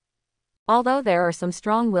Veritaserum. Although there are some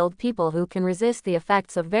strong-willed people who can resist the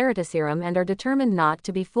effects of Veritaserum and are determined not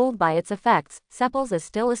to be fooled by its effects, Sepples is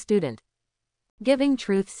still a student. Giving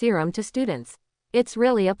truth serum to students. It's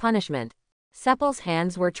really a punishment. Sepples'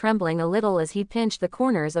 hands were trembling a little as he pinched the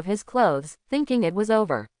corners of his clothes, thinking it was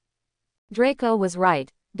over. Draco was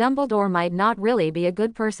right. Dumbledore might not really be a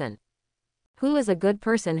good person. Who is a good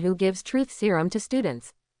person who gives truth serum to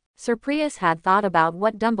students? Sir Prius had thought about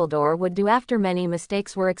what Dumbledore would do after many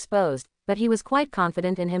mistakes were exposed, but he was quite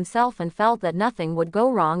confident in himself and felt that nothing would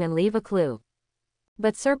go wrong and leave a clue.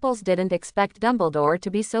 But Serples didn't expect Dumbledore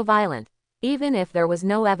to be so violent. Even if there was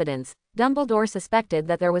no evidence, Dumbledore suspected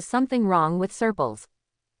that there was something wrong with Serples.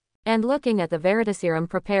 And looking at the Veritaserum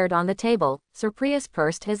prepared on the table, Sir Prius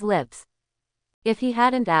pursed his lips. If he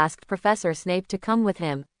hadn't asked Professor Snape to come with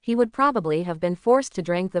him, he would probably have been forced to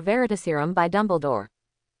drink the Veritaserum by Dumbledore.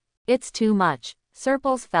 It's too much.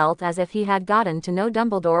 Serples felt as if he had gotten to know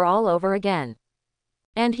Dumbledore all over again.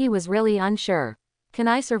 And he was really unsure. Can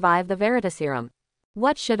I survive the Veritaserum?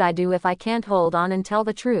 What should I do if I can't hold on and tell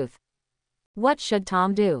the truth? What should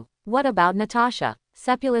Tom do? What about Natasha?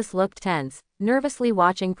 Seppulus looked tense, nervously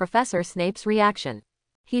watching Professor Snape's reaction.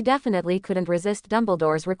 He definitely couldn't resist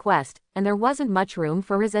Dumbledore's request, and there wasn't much room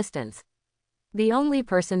for resistance. The only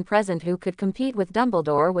person present who could compete with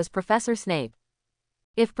Dumbledore was Professor Snape.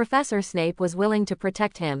 If Professor Snape was willing to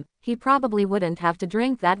protect him, he probably wouldn't have to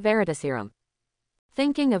drink that Veritaserum.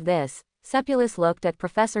 Thinking of this, Sepulus looked at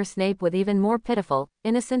Professor Snape with even more pitiful,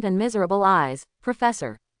 innocent and miserable eyes.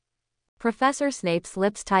 Professor. Professor Snape's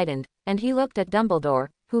lips tightened, and he looked at Dumbledore,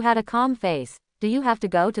 who had a calm face. Do you have to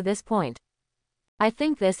go to this point? I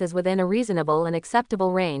think this is within a reasonable and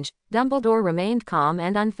acceptable range. Dumbledore remained calm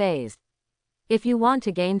and unfazed. If you want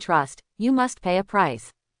to gain trust, you must pay a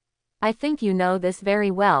price. I think you know this very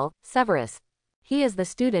well, Severus. He is the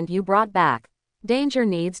student you brought back. Danger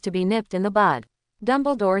needs to be nipped in the bud.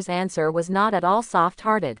 Dumbledore's answer was not at all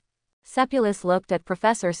soft-hearted. Sepulus looked at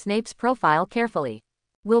Professor Snape's profile carefully.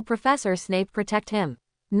 Will Professor Snape protect him?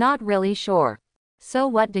 Not really sure. So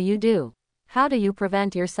what do you do? How do you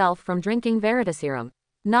prevent yourself from drinking Veritaserum?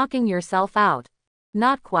 Knocking yourself out?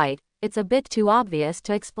 Not quite, it's a bit too obvious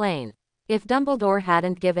to explain. If Dumbledore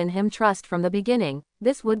hadn't given him trust from the beginning,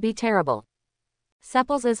 this would be terrible.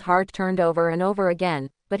 Sepulus's heart turned over and over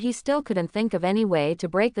again, but he still couldn't think of any way to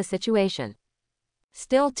break the situation.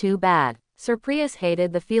 Still too bad. Sir Prius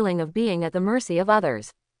hated the feeling of being at the mercy of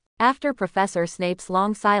others. After Professor Snape's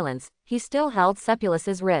long silence, he still held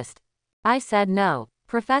Sepulus's wrist. I said no.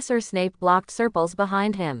 Professor Snape blocked Serpils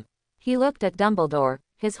behind him. He looked at Dumbledore,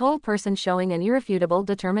 his whole person showing an irrefutable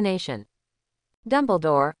determination.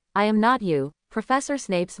 Dumbledore, I am not you. Professor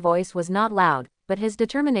Snape's voice was not loud, but his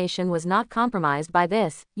determination was not compromised by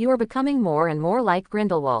this. You are becoming more and more like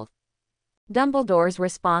Grindelwald. Dumbledore's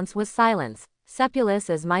response was silence. Sepulus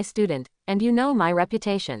is my student, and you know my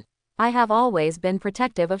reputation. I have always been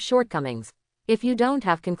protective of shortcomings. If you don't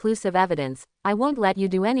have conclusive evidence, I won't let you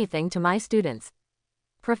do anything to my students.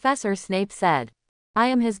 Professor Snape said. I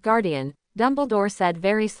am his guardian, Dumbledore said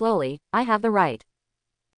very slowly. I have the right.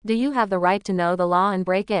 Do you have the right to know the law and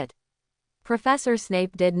break it? Professor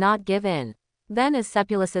Snape did not give in. Then as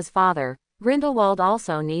Sepulus's father, Grindelwald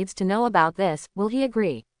also needs to know about this. Will he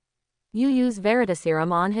agree? You use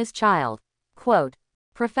Veritaserum on his child. Quote,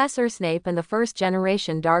 Professor Snape and the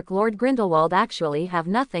first-generation Dark Lord Grindelwald actually have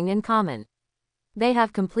nothing in common. They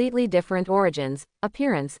have completely different origins,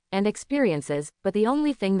 appearance, and experiences, but the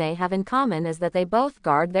only thing they have in common is that they both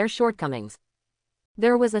guard their shortcomings.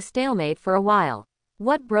 There was a stalemate for a while.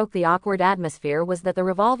 What broke the awkward atmosphere was that the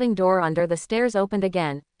revolving door under the stairs opened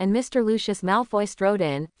again, and Mr. Lucius Malfoy strode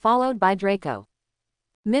in, followed by Draco.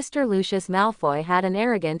 Mr. Lucius Malfoy had an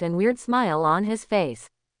arrogant and weird smile on his face.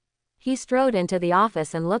 He strode into the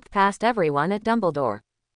office and looked past everyone at Dumbledore.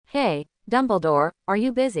 Hey, Dumbledore, are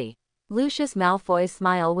you busy? Lucius Malfoy's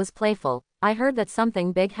smile was playful. I heard that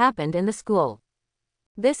something big happened in the school.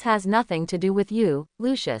 This has nothing to do with you,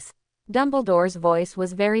 Lucius. Dumbledore's voice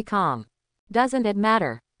was very calm. Doesn't it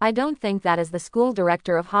matter? I don't think that as the school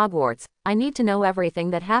director of Hogwarts, I need to know everything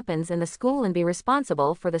that happens in the school and be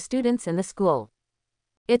responsible for the students in the school.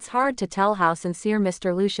 It's hard to tell how sincere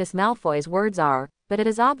Mr. Lucius Malfoy's words are, but it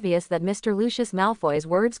is obvious that Mr. Lucius Malfoy's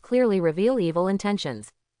words clearly reveal evil intentions.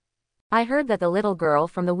 I heard that the little girl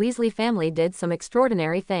from the Weasley family did some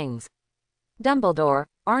extraordinary things. Dumbledore,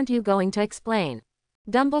 aren't you going to explain?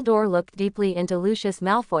 Dumbledore looked deeply into Lucius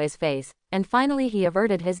Malfoy's face, and finally he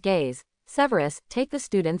averted his gaze. Severus, take the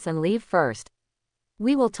students and leave first.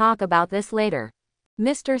 We will talk about this later.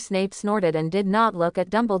 Mr. Snape snorted and did not look at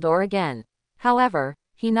Dumbledore again. However,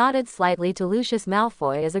 he nodded slightly to Lucius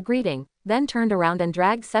Malfoy as a greeting, then turned around and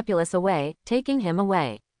dragged Sepulus away, taking him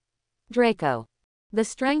away. Draco. The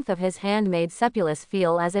strength of his hand made Sepulus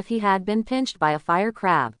feel as if he had been pinched by a fire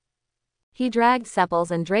crab. He dragged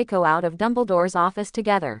Sepulus and Draco out of Dumbledore's office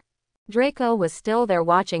together. Draco was still there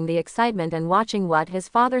watching the excitement and watching what his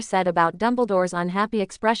father said about Dumbledore's unhappy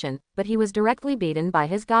expression, but he was directly beaten by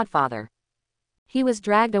his godfather. He was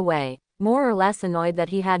dragged away, more or less annoyed that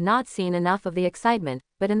he had not seen enough of the excitement,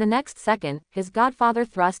 but in the next second, his godfather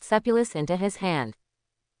thrust Sepulus into his hand.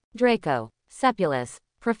 Draco. Sepulus.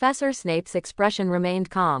 Professor Snape's expression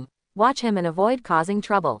remained calm. Watch him and avoid causing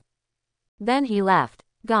trouble. Then he left.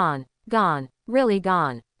 Gone. Gone. Really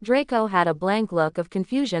gone. Draco had a blank look of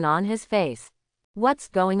confusion on his face. What's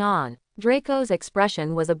going on? Draco's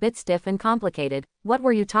expression was a bit stiff and complicated. What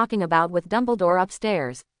were you talking about with Dumbledore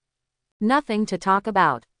upstairs? Nothing to talk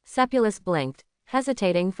about. Sepulus blinked,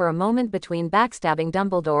 hesitating for a moment between backstabbing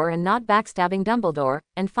Dumbledore and not backstabbing Dumbledore,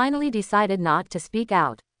 and finally decided not to speak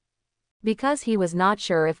out. Because he was not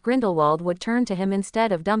sure if Grindelwald would turn to him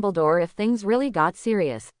instead of Dumbledore if things really got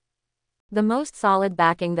serious. The most solid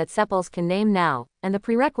backing that Sepulus can name now, and the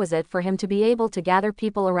prerequisite for him to be able to gather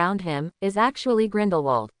people around him, is actually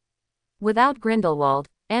Grindelwald. Without Grindelwald,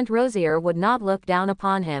 Aunt Rosier would not look down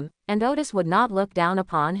upon him, and Otis would not look down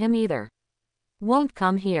upon him either. Won't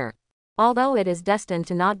come here. Although it is destined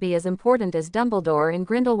to not be as important as Dumbledore in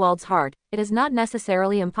Grindelwald's heart, it is not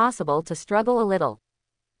necessarily impossible to struggle a little.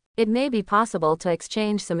 It may be possible to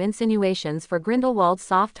exchange some insinuations for Grindelwald's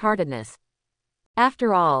soft-heartedness.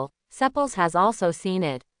 After all, Seppels has also seen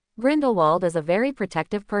it. Grindelwald is a very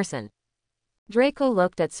protective person. Draco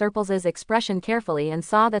looked at Serpels's expression carefully and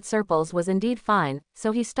saw that Serpels was indeed fine,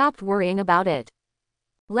 so he stopped worrying about it.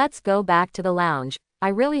 Let's go back to the lounge. I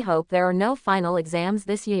really hope there are no final exams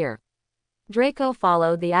this year. Draco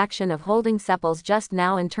followed the action of holding Seppels just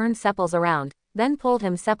now and turned Seppels around, then pulled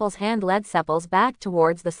him. Seppels' hand led Seppels back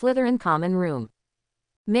towards the Slytherin common room.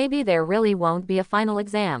 Maybe there really won't be a final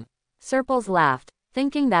exam. Serpels laughed,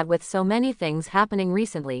 thinking that with so many things happening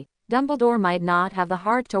recently, Dumbledore might not have the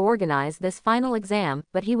heart to organize this final exam,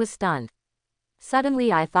 but he was stunned.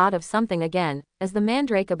 Suddenly I thought of something again. Is the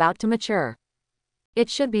mandrake about to mature? It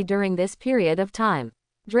should be during this period of time.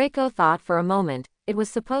 Draco thought for a moment. It was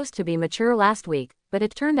supposed to be mature last week, but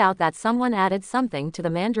it turned out that someone added something to the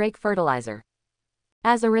mandrake fertilizer.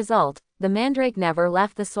 As a result, the mandrake never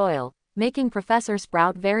left the soil, making Professor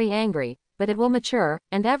Sprout very angry, but it will mature,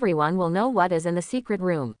 and everyone will know what is in the secret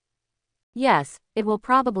room. Yes, it will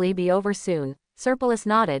probably be over soon. Serpelus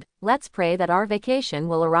nodded. Let's pray that our vacation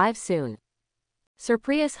will arrive soon. Sir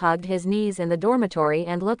Prius hugged his knees in the dormitory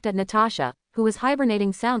and looked at Natasha, who was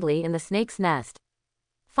hibernating soundly in the snake's nest.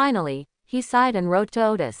 Finally, he sighed and wrote to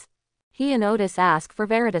Otis. He and Otis ask for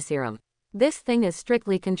Veritaserum. This thing is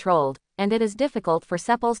strictly controlled, and it is difficult for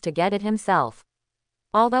Seppels to get it himself.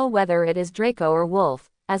 Although whether it is Draco or Wolf,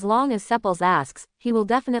 as long as Seppels asks, he will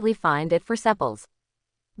definitely find it for Seppels.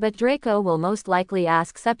 But Draco will most likely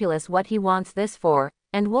ask Seppulus what he wants this for,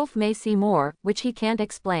 and Wolf may see more, which he can't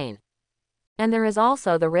explain. And there is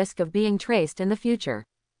also the risk of being traced in the future.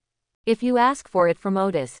 If you ask for it from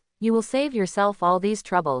Otis, you will save yourself all these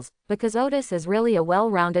troubles, because Otis is really a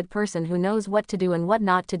well-rounded person who knows what to do and what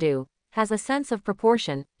not to do, has a sense of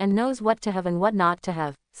proportion, and knows what to have and what not to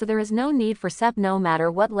have, so there is no need for Sepp. No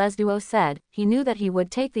matter what Lesduo said, he knew that he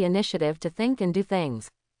would take the initiative to think and do things.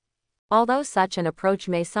 Although such an approach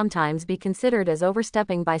may sometimes be considered as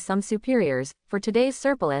overstepping by some superiors, for today's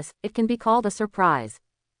Serpelus, it can be called a surprise.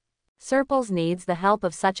 Serpels needs the help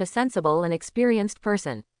of such a sensible and experienced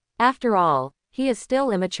person. After all, he is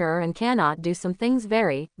still immature and cannot do some things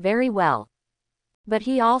very, very well. But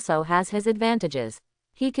he also has his advantages.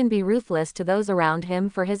 He can be ruthless to those around him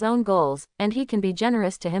for his own goals, and he can be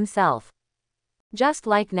generous to himself. Just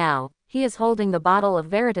like now, he is holding the bottle of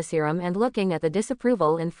Veritaserum and looking at the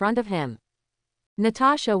disapproval in front of him.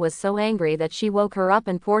 Natasha was so angry that she woke her up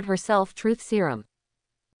and poured herself truth serum.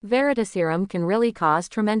 Veritaserum can really cause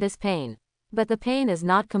tremendous pain. But the pain is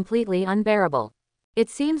not completely unbearable. It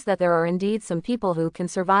seems that there are indeed some people who can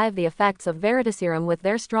survive the effects of Veritaserum with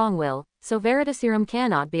their strong will, so Veritaserum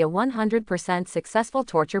cannot be a 100% successful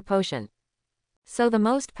torture potion. So the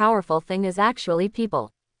most powerful thing is actually people.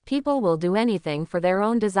 People will do anything for their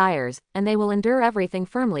own desires, and they will endure everything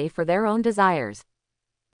firmly for their own desires.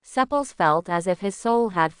 Seppels felt as if his soul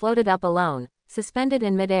had floated up alone, suspended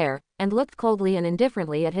in midair, and looked coldly and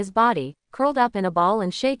indifferently at his body, curled up in a ball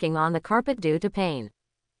and shaking on the carpet due to pain.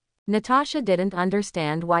 Natasha didn't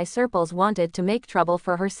understand why Serpels wanted to make trouble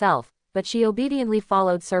for herself, but she obediently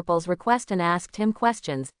followed Serpels' request and asked him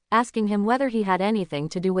questions, asking him whether he had anything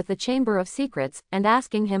to do with the Chamber of Secrets, and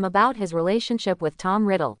asking him about his relationship with Tom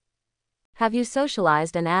Riddle. Have you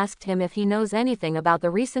socialized and asked him if he knows anything about the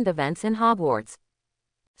recent events in Hogwarts?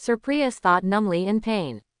 Sir Prius thought numbly in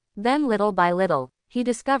pain. Then little by little, he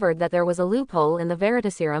discovered that there was a loophole in the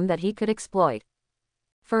Veritaserum that he could exploit.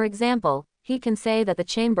 For example, he can say that the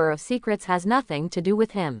Chamber of Secrets has nothing to do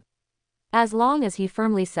with him. As long as he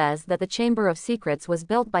firmly says that the Chamber of Secrets was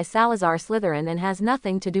built by Salazar Slytherin and has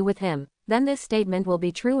nothing to do with him, then this statement will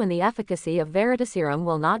be true and the efficacy of Veritaserum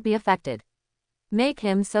will not be affected. Make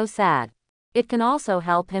him so sad. It can also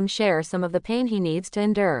help him share some of the pain he needs to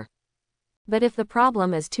endure. But if the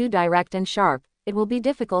problem is too direct and sharp, it will be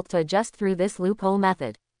difficult to adjust through this loophole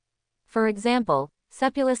method. For example,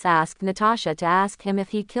 Seppulus asked Natasha to ask him if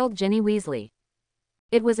he killed Ginny Weasley.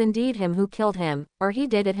 It was indeed him who killed him, or he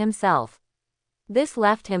did it himself. This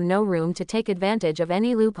left him no room to take advantage of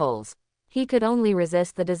any loopholes. He could only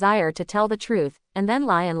resist the desire to tell the truth, and then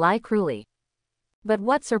lie and lie cruelly. But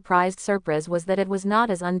what surprised Surprise was that it was not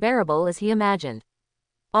as unbearable as he imagined.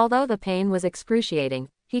 Although the pain was excruciating,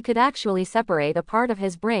 he could actually separate a part of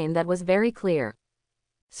his brain that was very clear.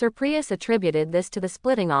 Sir Prius attributed this to the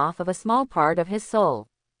splitting off of a small part of his soul.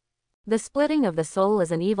 The splitting of the soul is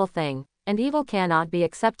an evil thing, and evil cannot be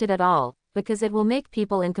accepted at all, because it will make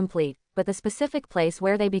people incomplete, but the specific place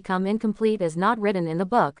where they become incomplete is not written in the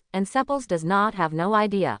book, and Seppels does not have no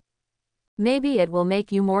idea. Maybe it will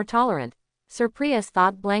make you more tolerant, Surprius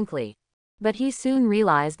thought blankly. But he soon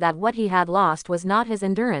realized that what he had lost was not his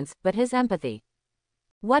endurance, but his empathy.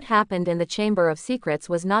 What happened in the Chamber of Secrets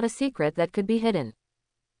was not a secret that could be hidden.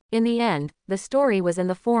 In the end, the story was in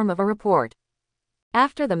the form of a report.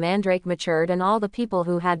 After the mandrake matured and all the people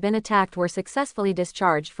who had been attacked were successfully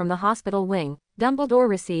discharged from the hospital wing, Dumbledore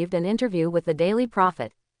received an interview with the Daily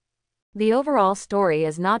Prophet. The overall story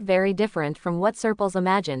is not very different from what Serples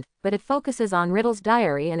imagined, but it focuses on Riddle's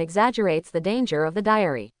diary and exaggerates the danger of the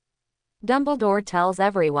diary. Dumbledore tells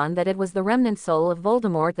everyone that it was the remnant soul of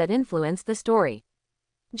Voldemort that influenced the story.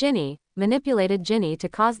 Ginny manipulated Ginny to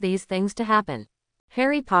cause these things to happen.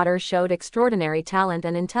 Harry Potter showed extraordinary talent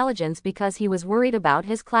and intelligence because he was worried about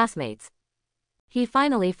his classmates. He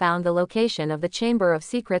finally found the location of the Chamber of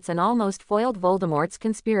Secrets and almost foiled Voldemort's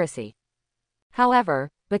conspiracy. However,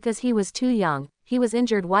 because he was too young, he was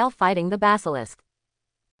injured while fighting the basilisk.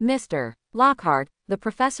 Mr. Lockhart, the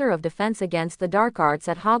professor of defense against the dark arts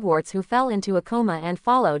at Hogwarts who fell into a coma and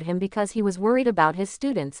followed him because he was worried about his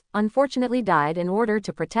students, unfortunately died in order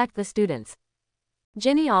to protect the students.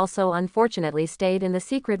 Ginny also unfortunately stayed in the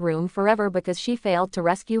secret room forever because she failed to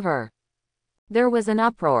rescue her. There was an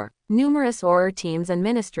uproar. Numerous Auror teams and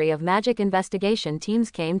Ministry of Magic investigation teams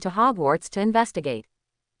came to Hogwarts to investigate.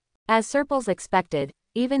 As Serples expected,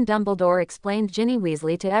 even Dumbledore explained Ginny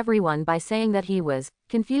Weasley to everyone by saying that he was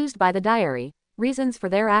confused by the diary, reasons for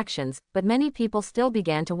their actions, but many people still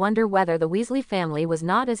began to wonder whether the Weasley family was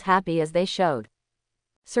not as happy as they showed.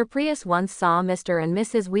 Surprius once saw Mr. and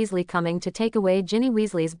Mrs. Weasley coming to take away Ginny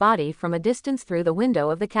Weasley's body from a distance through the window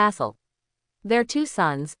of the castle. Their two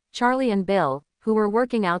sons, Charlie and Bill, who were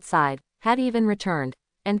working outside, had even returned,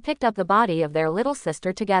 and picked up the body of their little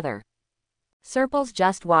sister together. Serples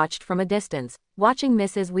just watched from a distance, watching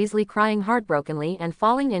Mrs. Weasley crying heartbrokenly and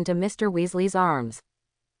falling into Mr. Weasley's arms.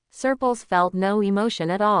 Serples felt no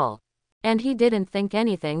emotion at all. And he didn't think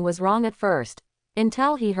anything was wrong at first.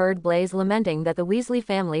 Until he heard Blaise lamenting that the Weasley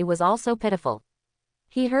family was also pitiful.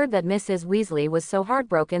 He heard that Mrs. Weasley was so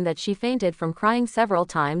heartbroken that she fainted from crying several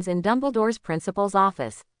times in Dumbledore's principal's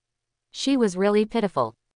office. She was really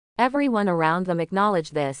pitiful. Everyone around them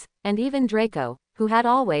acknowledged this, and even Draco, who had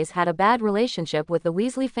always had a bad relationship with the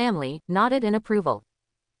Weasley family, nodded in approval.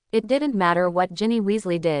 It didn't matter what Ginny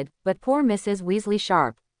Weasley did, but poor Mrs. Weasley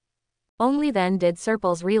Sharp. Only then did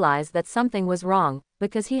Serples realize that something was wrong,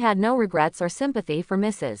 because he had no regrets or sympathy for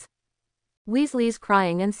Mrs. Weasley's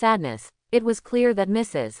crying and sadness. It was clear that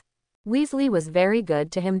Mrs. Weasley was very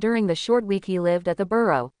good to him during the short week he lived at the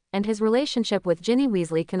Burrow, and his relationship with Ginny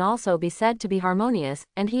Weasley can also be said to be harmonious,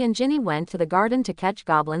 and he and Ginny went to the garden to catch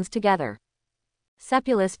goblins together.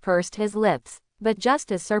 Sepulus pursed his lips, but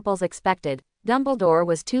just as Serples expected, Dumbledore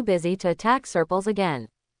was too busy to attack Serples again.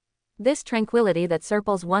 This tranquility that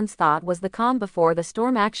Serples once thought was the calm before the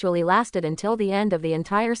storm actually lasted until the end of the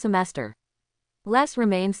entire semester. Les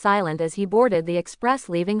remained silent as he boarded the express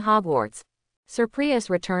leaving Hogwarts. Surprius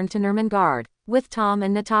returned to Nermangard, with Tom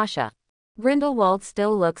and Natasha. Grindelwald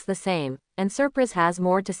still looks the same, and Surprius has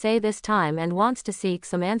more to say this time and wants to seek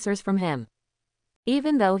some answers from him.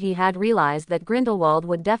 Even though he had realized that Grindelwald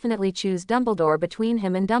would definitely choose Dumbledore between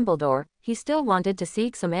him and Dumbledore, he still wanted to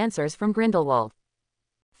seek some answers from Grindelwald.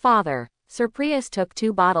 Father, Surprius took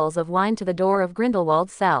 2 bottles of wine to the door of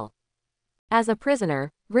Grindelwald's cell. As a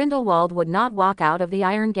prisoner, Grindelwald would not walk out of the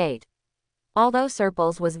Iron Gate. Although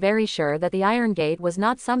Serples was very sure that the Iron Gate was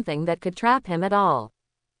not something that could trap him at all.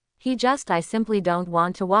 I simply don't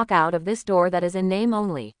want to walk out of this door that is in name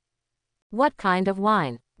only. What kind of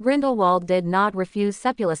wine? Grindelwald did not refuse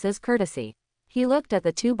Sepulus's courtesy. He looked at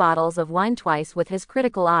the 2 bottles of wine twice with his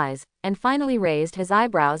critical eyes, and finally raised his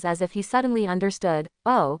eyebrows as if he suddenly understood.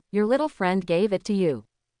 Oh, your little friend gave it to you.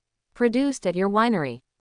 Produced at your winery.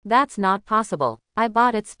 That's not possible. I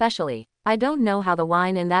bought it specially. I don't know how the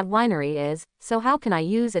wine in that winery is, so how can I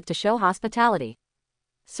use it to show hospitality?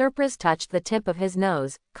 Surprius touched the tip of his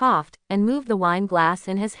nose, coughed, and moved the wine glass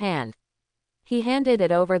in his hand. He handed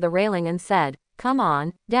it over the railing and said, "Come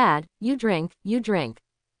on, Dad, you drink, you drink."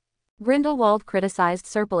 Grindelwald criticized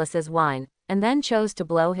Serpulus's wine, and then chose to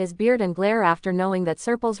blow his beard and glare after knowing that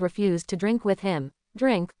Serples refused to drink with him.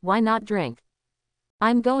 Drink, why not drink?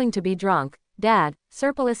 I'm going to be drunk, Dad.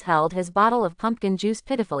 Serpulus held his bottle of pumpkin juice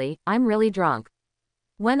pitifully. I'm really drunk.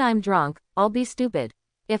 When I'm drunk, I'll be stupid.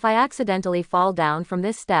 If I accidentally fall down from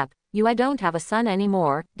this step, I don't have a son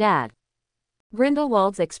anymore, Dad.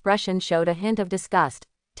 Grindelwald's expression showed a hint of disgust.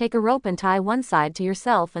 Take a rope and tie one side to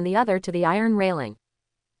yourself and the other to the iron railing.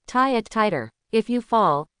 Tie it tighter. If you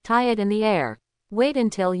fall, tie it in the air. Wait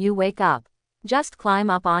until you wake up. Just climb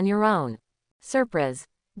up on your own. Surprius.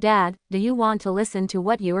 Dad, do you want to listen to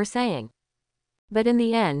what you are saying? But in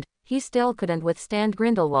the end, he still couldn't withstand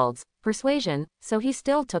Grindelwald's persuasion, so he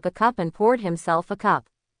still took a cup and poured himself a cup.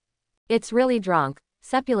 It's really drunk,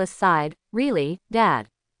 Sepulus sighed. Really, Dad?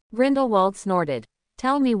 Grindelwald snorted.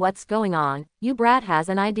 Tell me what's going on, you brat has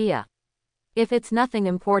an idea. If it's nothing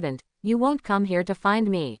important, you won't come here to find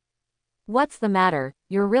me. What's the matter,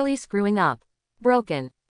 you're really screwing up.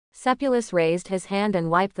 Broken. Sepulus raised his hand and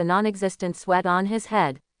wiped the non-existent sweat on his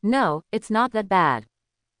head. No, it's not that bad.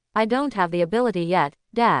 I don't have the ability yet,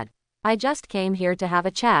 Dad. I just came here to have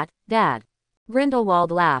a chat, Dad.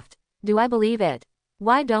 Grindelwald laughed. Do I believe it?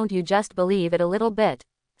 Why don't you just believe it a little bit?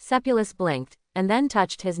 Sepulus blinked, and then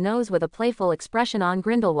touched his nose with a playful expression on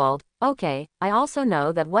Grindelwald. Okay, I also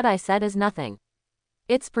know that what I said is nothing.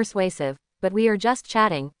 It's persuasive, but we are just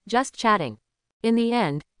chatting, just chatting. In the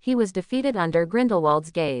end, he was defeated under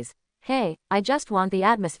Grindelwald's gaze. Hey, I just want the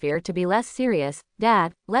atmosphere to be less serious,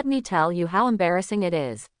 Dad, let me tell you how embarrassing it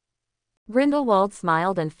is. Grindelwald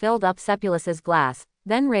smiled and filled up Sepulus's glass,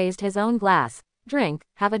 then raised his own glass. Drink,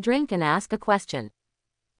 have a drink and ask a question.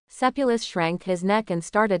 Sepulus shrank his neck and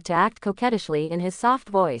started to act coquettishly in his soft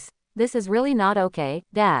voice. This is really not okay,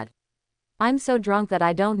 Dad. I'm so drunk that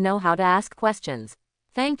I don't know how to ask questions.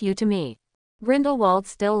 Thank you to me. Grindelwald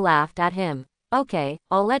still laughed at him. Okay,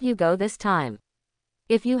 I'll let you go this time.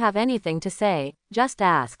 If you have anything to say, just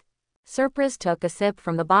ask. Surprise took a sip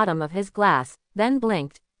from the bottom of his glass, then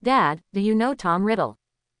blinked. Dad, do you know Tom Riddle?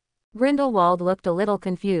 Grindelwald looked a little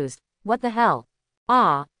confused. What the hell?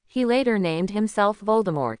 Ah, he later named himself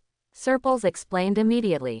Voldemort. Surprise explained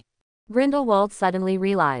immediately. Grindelwald suddenly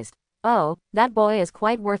realized. Oh, that boy is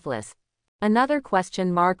quite worthless. Another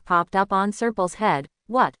question mark popped up on Surpris's head.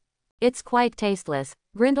 What? It's quite tasteless,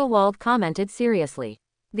 Grindelwald commented seriously.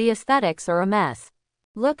 The aesthetics are a mess.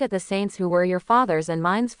 Look at the saints who were your father's and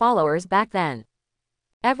mine's followers back then.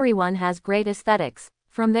 Everyone has great aesthetics.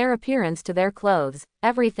 From their appearance to their clothes,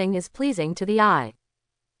 everything is pleasing to the eye.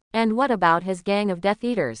 And what about his gang of Death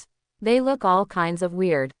Eaters? They look all kinds of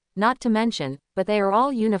weird, not to mention, but they are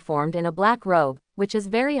all uniformed in a black robe, which is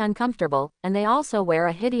very uncomfortable, and they also wear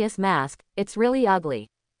a hideous mask. It's really ugly.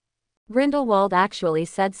 Grindelwald actually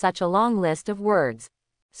said such a long list of words.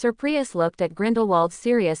 Surprise looked at Grindelwald's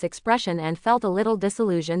serious expression and felt a little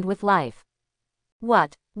disillusioned with life.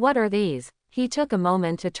 What are these? He took a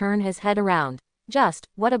moment to turn his head around. Just,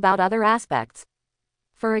 what about other aspects?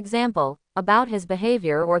 For example, about his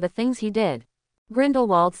behavior or the things he did.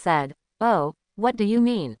 Grindelwald said, Oh, what do you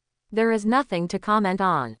mean? There is nothing to comment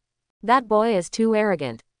on. That boy is too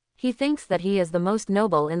arrogant. He thinks that he is the most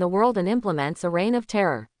noble in the world and implements a reign of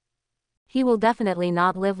terror. He will definitely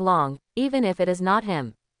not live long, even if it is not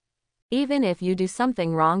him. Even if you do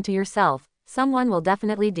something wrong to yourself, someone will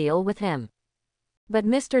definitely deal with him. But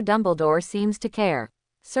Mr. Dumbledore seems to care.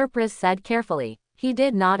 Surprise said carefully. He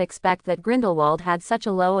did not expect that Grindelwald had such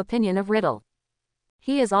a low opinion of Riddle.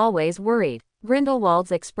 He is always worried.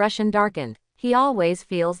 Grindelwald's expression darkened. He always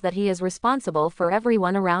feels that he is responsible for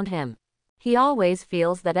everyone around him. He always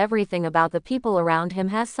feels that everything about the people around him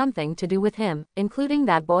has something to do with him, including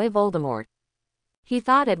that boy Voldemort. He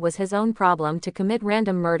thought it was his own problem to commit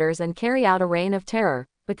random murders and carry out a reign of terror,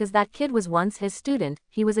 because that kid was once his student.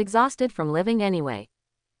 He was exhausted from living anyway.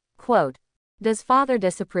 Quote, Does father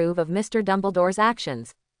disapprove of Mr. Dumbledore's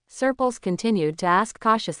actions? Surprise continued to ask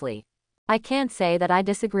cautiously. I can't say that I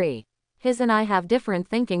disagree. His and I have different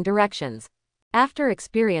thinking directions. After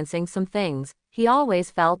experiencing some things, he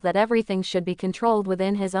always felt that everything should be controlled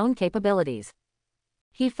within his own capabilities.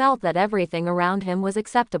 He felt that everything around him was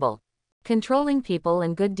acceptable. Controlling people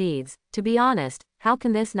and good deeds, to be honest, how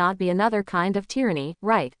can this not be another kind of tyranny,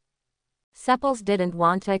 right? Sepulus didn't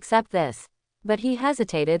want to accept this. But he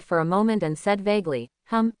hesitated for a moment and said vaguely,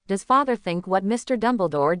 does father think what Mr.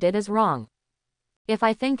 Dumbledore did is wrong? If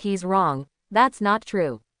I think he's wrong, that's not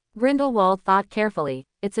true. Grindelwald thought carefully,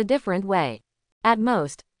 it's a different way. At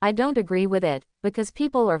most, I don't agree with it, because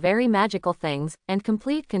people are very magical things, and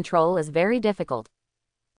complete control is very difficult.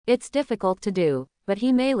 It's difficult to do, but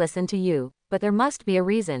he may listen to you, but there must be a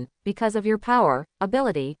reason, because of your power,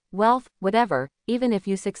 ability, wealth, whatever. Even if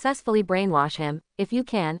you successfully brainwash him, if you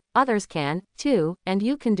can, others can, too, and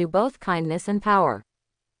you can do both kindness and power.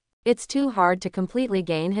 It's too hard to completely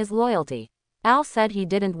gain his loyalty. Al said he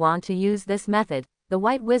didn't want to use this method. The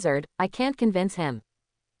White Wizard, I can't convince him.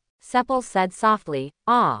 Sepulus said softly,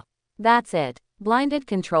 that's it. Blinded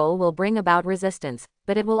control will bring about resistance,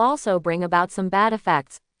 but it will also bring about some bad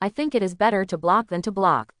effects. I think it is better to block than to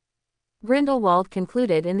block. Grindelwald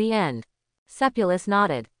concluded in the end. Sepulus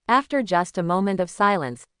nodded. After just a moment of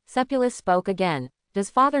silence, Sepulus spoke again. Does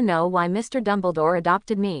father know why Mr. Dumbledore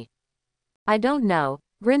adopted me? I don't know,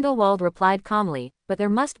 Grindelwald replied calmly, but there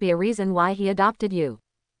must be a reason why he adopted you.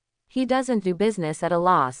 He doesn't do business at a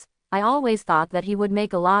loss. I always thought that he would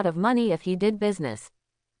make a lot of money if he did business.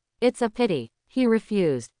 It's a pity. He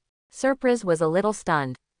refused. Surprise was a little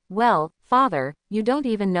stunned. Well, Father, you don't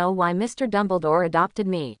even know why Mr. Dumbledore adopted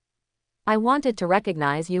me. I wanted to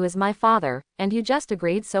recognize you as my father, and you just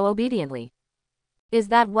agreed so obediently. Is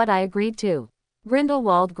that what I agreed to?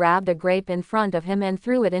 Grindelwald grabbed a grape in front of him and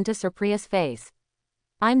threw it into Surpria's face.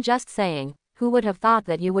 I'm just saying, who would have thought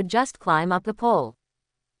that you would just climb up the pole?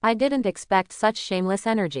 I didn't expect such shameless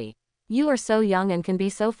energy. You are so young and can be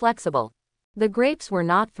so flexible. The grapes were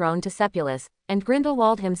not thrown to Sepulus, and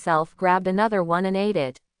Grindelwald himself grabbed another one and ate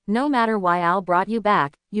it. No matter why Al brought you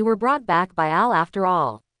back, you were brought back by Al after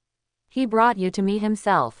all. He brought you to me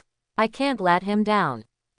himself. I can't let him down.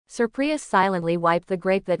 Surprius silently wiped the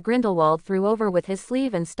grape that Grindelwald threw over with his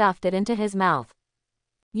sleeve and stuffed it into his mouth.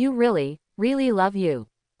 You really, really love you.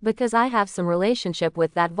 Because I have some relationship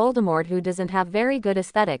with that Voldemort who doesn't have very good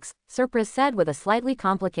aesthetics, Surprius said with a slightly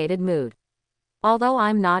complicated mood. Although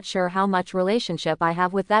I'm not sure how much relationship I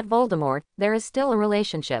have with that Voldemort, there is still a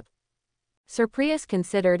relationship. Surprius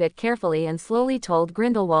considered it carefully and slowly told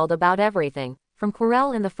Grindelwald about everything, from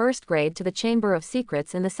Quirrell in the first grade to the Chamber of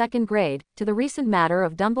Secrets in the second grade, to the recent matter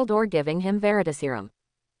of Dumbledore giving him Veritaserum.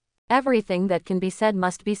 Everything that can be said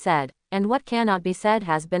must be said, and what cannot be said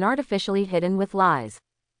has been artificially hidden with lies.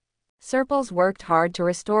 Surples worked hard to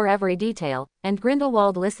restore every detail, and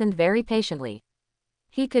Grindelwald listened very patiently.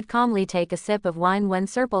 He could calmly take a sip of wine when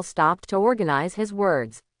Surples stopped to organize his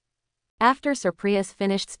words. After Surprius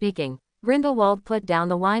finished speaking, Grindelwald put down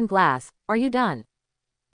the wine glass. Are you done?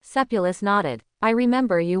 Sepulus nodded. I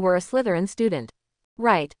remember you were a Slytherin student.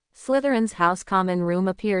 Right. Slytherin's house common room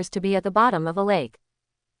appears to be at the bottom of a lake.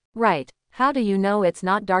 Right. How do you know it's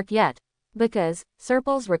not dark yet? Because,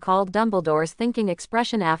 Surples recalled Dumbledore's thinking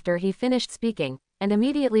expression after he finished speaking, and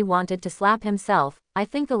immediately wanted to slap himself. I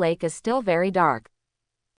think the lake is still very dark.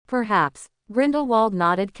 Perhaps. Grindelwald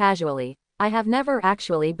nodded casually. I have never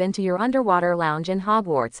actually been to your underwater lounge in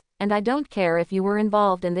Hogwarts, and I don't care if you were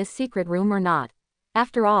involved in this secret room or not.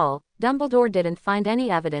 After all, Dumbledore didn't find any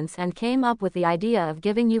evidence and came up with the idea of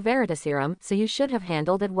giving you Veritaserum, so you should have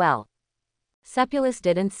handled it well. Sepulus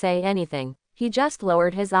didn't say anything. He just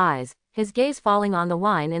lowered his eyes, his gaze falling on the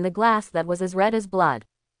wine in the glass that was as red as blood.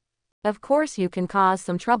 Of course you can cause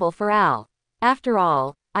some trouble for Al. After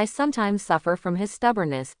all, I sometimes suffer from his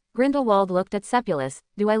stubbornness. Grindelwald looked at Sepulus.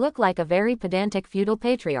 Do I look like a very pedantic feudal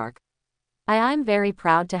patriarch? I'm very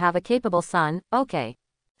proud to have a capable son, okay.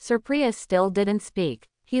 Surprius still didn't speak.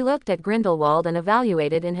 He looked at Grindelwald and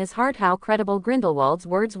evaluated in his heart how credible Grindelwald's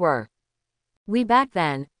words were. We back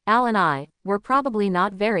then, Al and I, were probably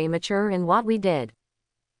not very mature in what we did.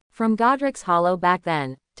 From Godric's Hollow back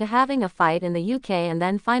then, to having a fight in the UK and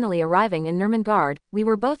then finally arriving in Nurmengard, we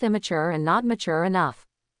were both immature and not mature enough.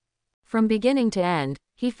 From beginning to end,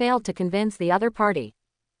 he failed to convince the other party.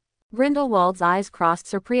 Grindelwald's eyes crossed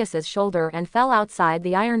Surprius's shoulder and fell outside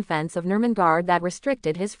the iron fence of Nurmengard that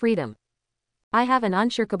restricted his freedom. I have an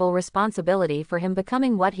unshakable responsibility for him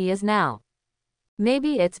becoming what he is now.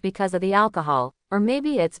 Maybe it's because of the alcohol, or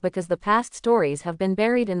maybe it's because the past stories have been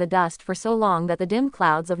buried in the dust for so long that the dim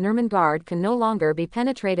clouds of Nurmengard can no longer be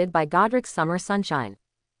penetrated by Godric's summer sunshine.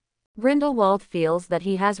 Grindelwald feels that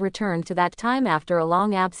he has returned to that time after a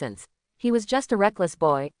long absence. He was just a reckless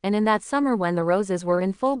boy, and in that summer when the roses were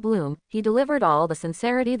in full bloom, he delivered all the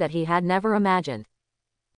sincerity that he had never imagined.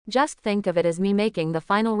 Just think of it as me making the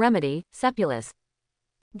final remedy, Sepulus.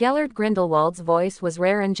 Gellert Grindelwald's voice was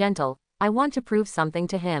rare and gentle. I want to prove something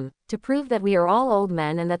to him, to prove that we are all old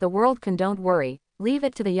men and that the world can. Don't worry, leave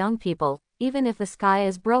it to the young people, even if the sky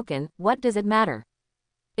is broken, what does it matter?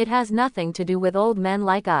 It has nothing to do with old men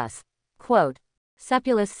like us. Quote.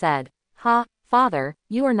 Sepulus said. Ha, Father,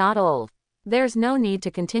 you are not old. There's no need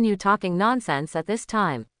to continue talking nonsense at this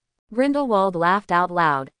time. Grindelwald laughed out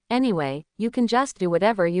loud. Anyway, you can just do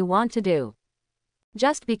whatever you want to do.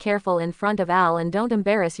 Just be careful in front of Al and don't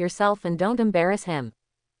embarrass yourself and don't embarrass him.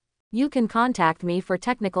 You can contact me for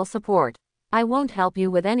technical support. I won't help you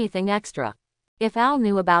with anything extra. If Al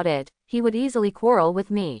knew about it, he would easily quarrel with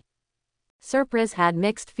me. Surprise had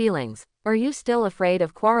mixed feelings. Are you still afraid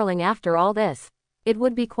of quarreling after all this? It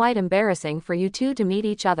would be quite embarrassing for you two to meet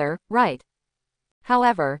each other, right?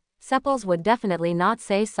 However, Sepulus would definitely not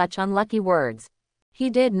say such unlucky words. He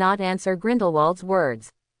did not answer Grindelwald's words.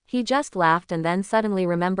 He just laughed and then suddenly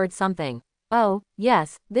remembered something. Oh,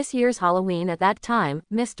 yes, this year's Halloween at that time,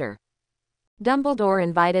 Mr. Dumbledore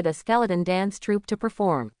invited a skeleton dance troupe to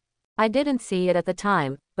perform. I didn't see it at the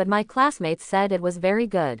time, but my classmates said it was very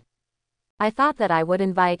good. I thought that I would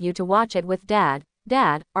invite you to watch it with Dad.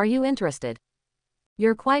 Dad, are you interested?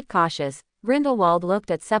 You're quite cautious. Grindelwald looked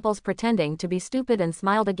at Seppels pretending to be stupid and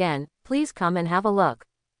smiled again. Please come and have a look.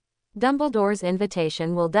 Dumbledore's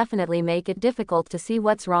invitation will definitely make it difficult to see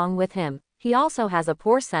what's wrong with him. He also has a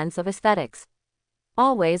poor sense of aesthetics.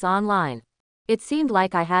 Always online. It seemed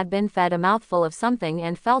like I had been fed a mouthful of something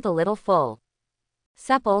and felt a little full.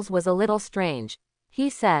 Seppels was a little strange. He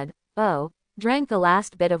said, "Oh," drank the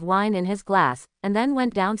last bit of wine in his glass, and then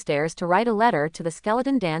went downstairs to write a letter to the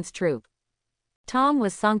skeleton dance troupe. Tom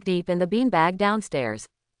was sunk deep in the beanbag downstairs.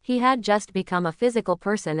 He had just become a physical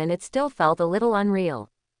person and it still felt a little unreal.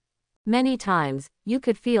 Many times, you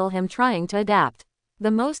could feel him trying to adapt.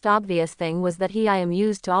 The most obvious thing was that I am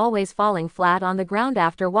used to always falling flat on the ground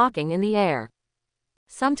after walking in the air.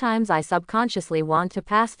 Sometimes I subconsciously want to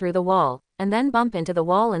pass through the wall, and then bump into the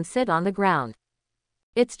wall and sit on the ground.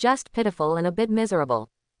 It's just pitiful and a bit miserable.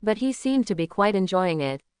 But he seemed to be quite enjoying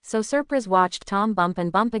it, so Surprise watched Tom bump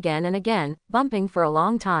and bump again and again, bumping for a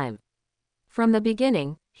long time. From the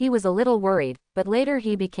beginning, he was a little worried, but later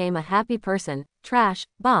he became a happy person. Trash,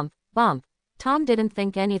 bump, bump. Tom didn't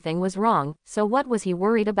think anything was wrong, so what was he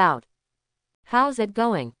worried about? How's it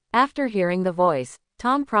going? After hearing the voice,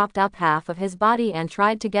 Tom propped up half of his body and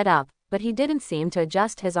tried to get up, but he didn't seem to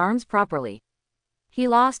adjust his arms properly. He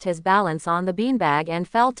lost his balance on the beanbag and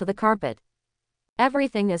fell to the carpet.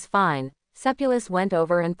 Everything is fine. Seppulus went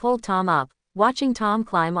over and pulled Tom up, watching Tom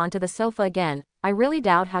climb onto the sofa again. I really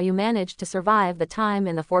doubt how you managed to survive the time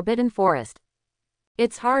in the Forbidden Forest.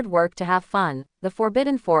 It's hard work to have fun. The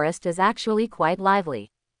Forbidden Forest is actually quite lively.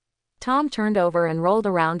 Tom turned over and rolled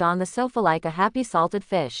around on the sofa like a happy salted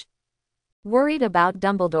fish. Worried about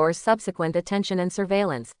Dumbledore's subsequent attention and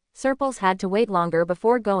surveillance, Surples had to wait longer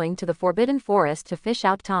before going to the Forbidden Forest to fish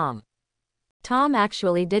out Tom. Tom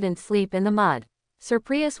actually didn't sleep in the mud.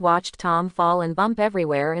 Surprise watched Tom fall and bump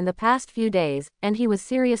everywhere in the past few days, and he was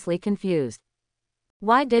seriously confused.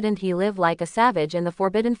 Why didn't he live like a savage in the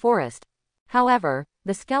Forbidden Forest? However,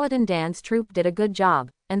 the skeleton dance troupe did a good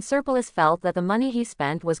job, and Surplis felt that the money he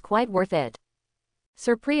spent was quite worth it.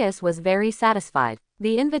 Surprise was very satisfied.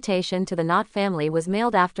 The invitation to the Knot family was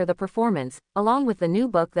mailed after the performance, along with the new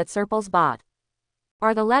book that Surples bought.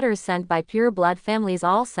 Are the letters sent by pure blood families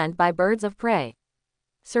all sent by birds of prey?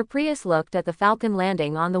 Surprise looked at the falcon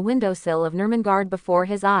landing on the windowsill of Nurmengard before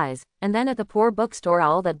his eyes, and then at the poor bookstore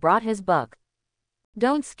owl that brought his book.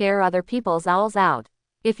 Don't scare other people's owls out.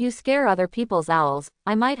 If you scare other people's owls,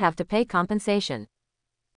 I might have to pay compensation.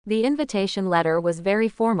 The invitation letter was very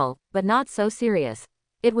formal, but not so serious.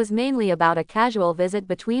 It was mainly about a casual visit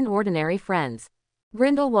between ordinary friends.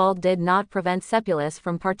 Grindelwald did not prevent Seppulus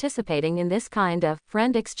from participating in this kind of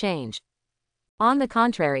friend exchange. On the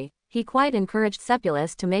contrary, he quite encouraged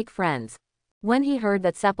Seppulus to make friends. When he heard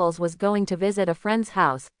that Sepples was going to visit a friend's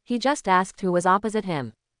house, he just asked who was opposite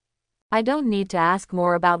him. I don't need to ask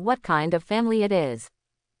more about what kind of family it is.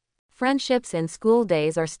 Friendships in school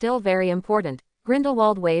days are still very important.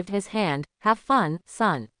 Grindelwald waved his hand. Have fun,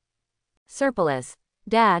 son. Surpulus.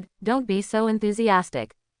 Dad, don't be so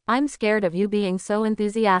enthusiastic. I'm scared of you being so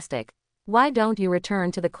enthusiastic. Why don't you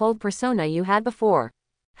return to the cold persona you had before?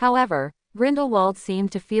 However, Grindelwald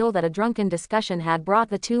seemed to feel that a drunken discussion had brought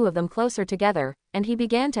the two of them closer together, and he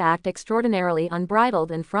began to act extraordinarily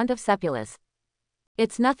unbridled in front of Seppulus.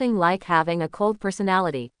 It's nothing like having a cold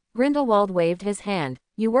personality. Grindelwald waved his hand.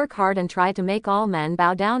 You work hard and try to make all men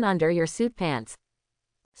bow down under your suit pants.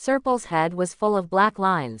 Surple's head was full of black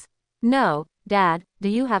lines. No, Dad, do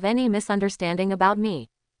you have any misunderstanding about me?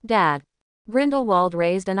 Dad. Grindelwald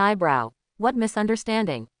raised an eyebrow. What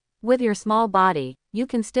misunderstanding? With your small body, you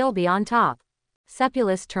can still be on top.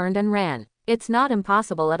 Seppulus turned and ran. It's not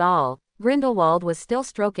impossible at all. Grindelwald was still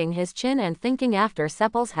stroking his chin and thinking after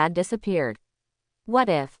Sepples had disappeared. What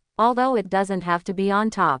if, although it doesn't have to be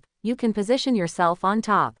on top, you can position yourself on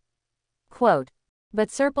top? Quote.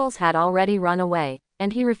 But Surples had already run away,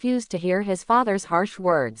 and he refused to hear his father's harsh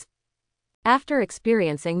words. After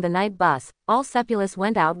experiencing the night bus, all Seppulus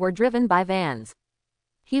went out were driven by vans.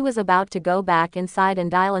 He was about to go back inside and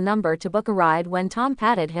dial a number to book a ride when Tom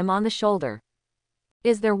patted him on the shoulder.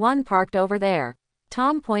 Is there one parked over there?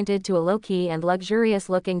 Tom pointed to a low-key and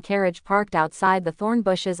luxurious-looking carriage parked outside the thorn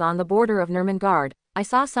bushes on the border of Nurmengard. I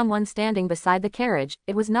saw someone standing beside the carriage.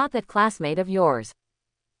 It was not that classmate of yours.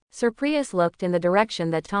 Surprise looked in the direction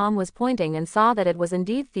that Tom was pointing and saw that it was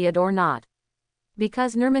indeed Theodore Knott.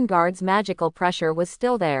 Because Nurmengard's magical pressure was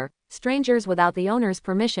still there, strangers without the owner's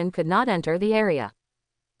permission could not enter the area.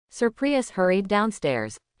 Surprise hurried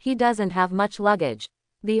downstairs. He doesn't have much luggage.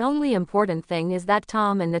 The only important thing is that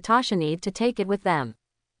Tom and Natasha need to take it with them.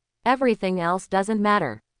 Everything else doesn't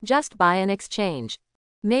matter. Just buy an exchange.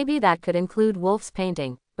 Maybe that could include Wolf's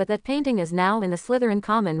painting, but that painting is now in the Slytherin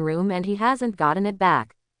common room and he hasn't gotten it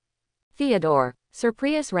back. Theodore. Sir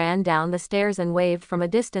Prius ran down the stairs and waved from a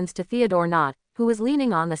distance to Theodore Nott, who was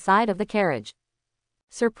leaning on the side of the carriage.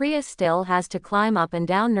 Sir Prius still has to climb up and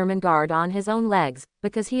down Nurmengard on his own legs,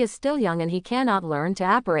 because he is still young and he cannot learn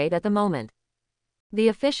to apparate at the moment. The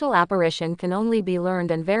official apparition can only be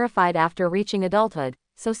learned and verified after reaching adulthood,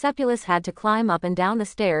 so Sepulus had to climb up and down the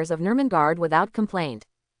stairs of Nurmengard without complaint.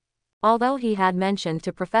 Although he had mentioned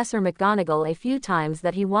to Professor McGonagall a few times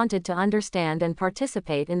that he wanted to understand and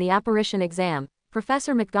participate in the apparition exam,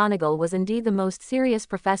 Professor McGonagall was indeed the most serious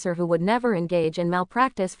professor who would never engage in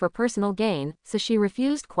malpractice for personal gain, so she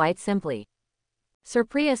refused quite simply. Sir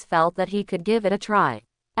Prius felt that he could give it a try.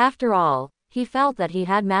 After all, he felt that he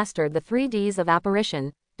had mastered the 3 Ds of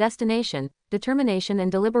apparition, destination, determination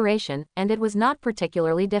and deliberation, and it was not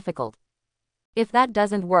particularly difficult. If that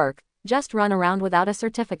doesn't work, just run around without a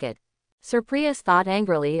certificate. Sir Prius thought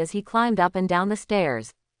angrily as he climbed up and down the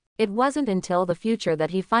stairs. It wasn't until the future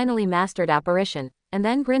that he finally mastered apparition, and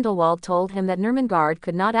then Grindelwald told him that Nurmengard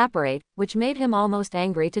could not apparate, which made him almost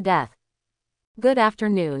angry to death. "Good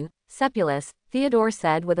afternoon, Sepulus," Theodore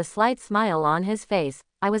said with a slight smile on his face.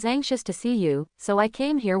 "I was anxious to see you, so I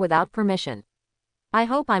came here without permission. I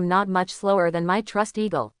hope I'm not much slower than my trust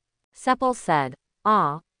eagle." Sepul said,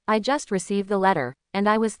 I just received the letter, and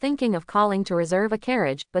I was thinking of calling to reserve a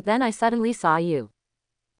carriage, but then I suddenly saw you."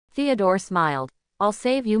 Theodore smiled. "I'll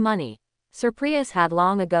save you money." Sir Prius had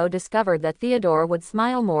long ago discovered that Theodore would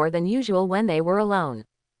smile more than usual when they were alone.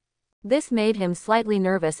 This made him slightly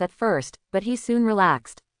nervous at first, but he soon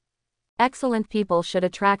relaxed. Excellent people should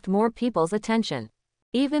attract more people's attention.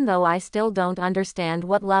 Even though I still don't understand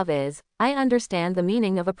what love is, I understand the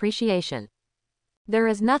meaning of appreciation. There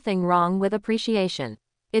is nothing wrong with appreciation.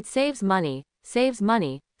 It saves money,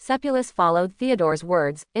 Sepulus followed Theodore's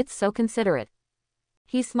words, "It's so considerate."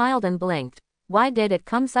 He smiled and blinked. Why did it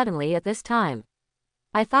come suddenly at this time?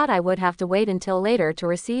 I thought I would have to wait until later to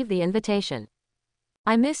receive the invitation.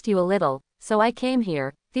 I missed you a little, so I came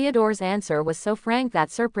here. Theodore's answer was so frank that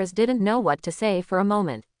Sir Prius didn't know what to say for a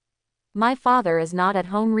moment. My father is not at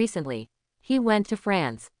home recently. He went to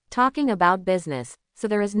France, talking about business, so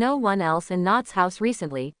there is no one else in Nott's house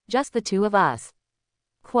recently, just the 2 of us.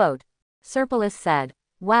 Quote. Sepulus said,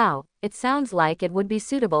 "Wow, it sounds like it would be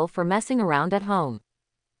suitable for messing around at home."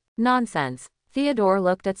 Nonsense. Theodore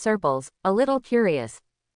looked at Sepulus, a little curious.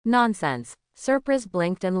 Nonsense. Sir Prius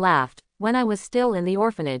blinked and laughed. "When I was still in the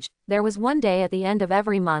orphanage, there was one day at the end of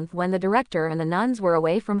every month when the director and the nuns were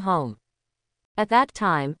away from home. At that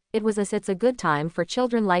time, it was it's a good time for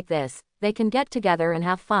children like this, they can get together and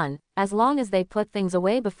have fun, as long as they put things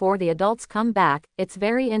away before the adults come back, it's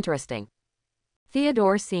very interesting."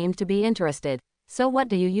 Theodore seemed to be interested. "So what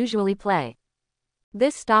do you usually play?"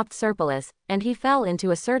 This stopped Sepulus, and he fell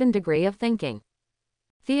into a certain degree of thinking.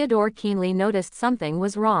 Theodore keenly noticed something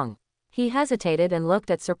was wrong. He hesitated and looked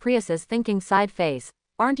at Sir Prius's thinking side face.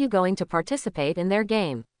 "Aren't you going to participate in their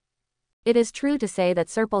game?" It is true to say that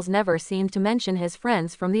Sepulus never seemed to mention his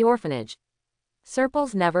friends from the orphanage.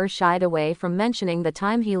 Sepulus never shied away from mentioning the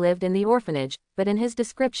time he lived in the orphanage, but in his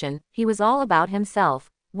description, he was all about himself,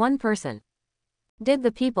 one person. Did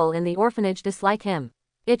the people in the orphanage dislike him?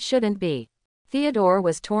 It shouldn't be. Theodore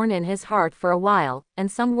was torn in his heart for a while,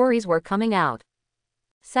 and some worries were coming out.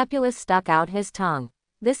 Sepulus stuck out his tongue.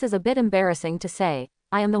 "This is a bit embarrassing to say.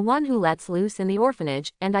 I am the one who lets loose in the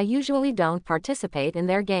orphanage, and I usually don't participate in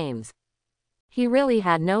their games." He really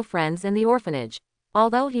had no friends in the orphanage.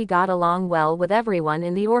 Although he got along well with everyone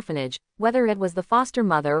in the orphanage, whether it was the foster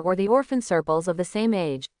mother or the orphan Sepulus of the same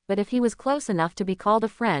age, but if he was close enough to be called a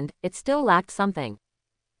friend, it still lacked something.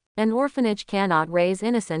 An orphanage cannot raise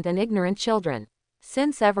innocent and ignorant children.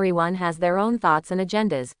 Since everyone has their own thoughts and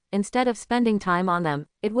agendas, instead of spending time on them,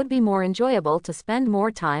 it would be more enjoyable to spend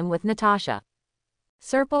more time with Natasha.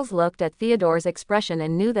 Sepulus looked at Theodore's expression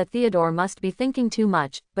and knew that Theodore must be thinking too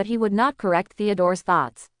much, but he would not correct Theodore's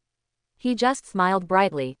thoughts. He just smiled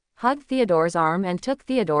brightly, hugged Theodore's arm and took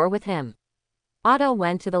Theodore with him. Otto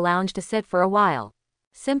went to the lounge to sit for a while.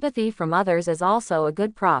 Sympathy from others is also a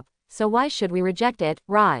good prop, so why should we reject it,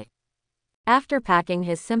 right? After packing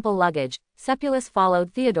his simple luggage, Sepulus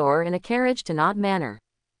followed Theodore in a carriage to Knott Manor.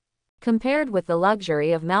 Compared with the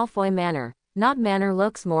luxury of Malfoy Manor, Knott Manor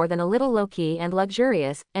looks more than a little low-key and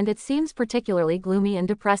luxurious, and it seems particularly gloomy and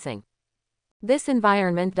depressing. This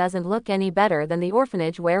environment doesn't look any better than the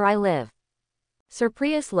orphanage where I live. Sir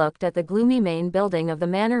Prius looked at the gloomy main building of the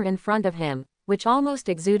manor in front of him, which almost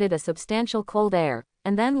exuded a substantial cold air,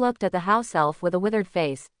 and then looked at the house elf with a withered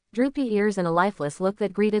face, droopy ears and a lifeless look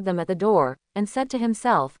that greeted them at the door, and said to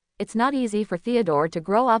himself, it's not easy for Theodore to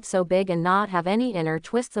grow up so big and not have any inner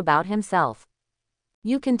twists about himself.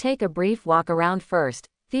 You can take a brief walk around first.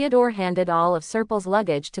 Theodore handed all of Serpil's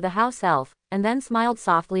luggage to the house elf, and then smiled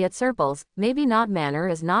softly at Serpil's. Maybe Not Manor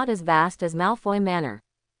is not as vast as Malfoy Manor.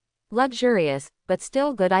 Luxurious, but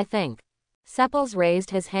still good, I think. Serpils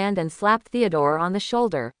raised his hand and slapped Theodore on the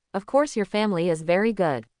shoulder. Of course your family is very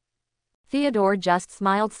good. Theodore just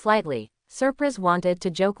smiled slightly. Serpris wanted to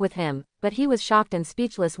joke with him, but he was shocked and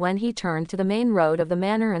speechless when he turned to the main road of the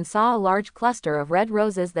manor and saw a large cluster of red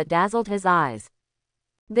roses that dazzled his eyes.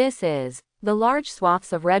 This is. The large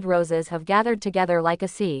swaths of red roses have gathered together like a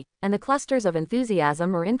sea, and the clusters of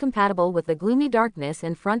enthusiasm are incompatible with the gloomy darkness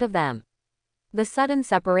in front of them. The sudden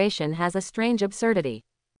separation has a strange absurdity.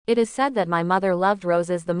 It is said that my mother loved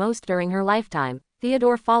roses the most during her lifetime.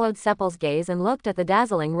 Theodore followed Serpil's gaze and looked at the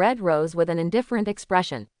dazzling red rose with an indifferent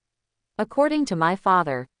expression. According to my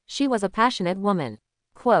father, she was a passionate woman.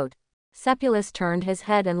 Quote. Serpilus turned his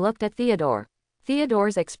head and looked at Theodore.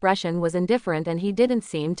 Theodore's expression was indifferent and he didn't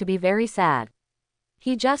seem to be very sad.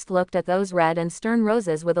 He just looked at those red and stern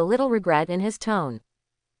roses with a little regret in his tone.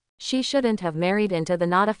 She shouldn't have married into the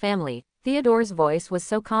Nota family. Theodore's voice was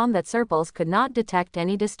so calm that Serpils could not detect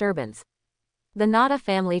any disturbance. The Nota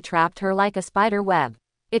family trapped her like a spider web.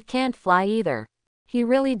 It can't fly either. He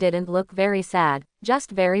really didn't look very sad,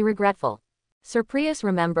 just very regretful. Serpris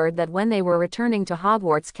remembered that when they were returning to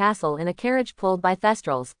Hogwarts Castle in a carriage pulled by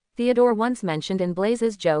Thestrals, Theodore once mentioned in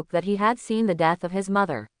Blaze's joke that he had seen the death of his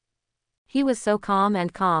mother. He was so calm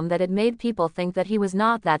that it made people think that he was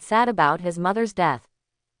not that sad about his mother's death.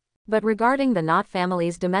 But regarding the Knott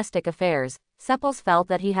family's domestic affairs, Serpils felt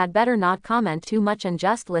that he had better not comment too much and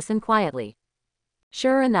just listen quietly.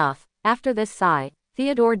 Sure enough, after this sigh,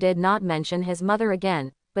 Theodore did not mention his mother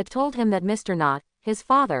again, but told him that Mr. Knott, his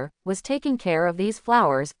father, was taking care of these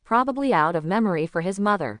flowers, probably out of memory for his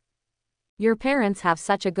mother. Your parents have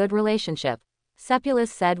such a good relationship,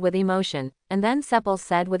 Serpilus said with emotion, and then Serpils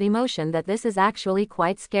said with emotion that this is actually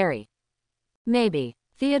quite scary. Maybe,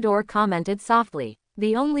 Theodore commented softly.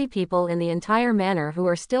 The only people in the entire manor who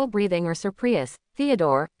are still breathing are Serpris,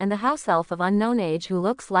 Theodore, and the house elf of unknown age who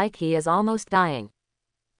looks like he is almost dying.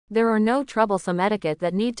 There are no troublesome etiquette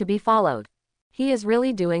that need to be followed. He is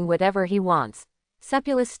really doing whatever he wants.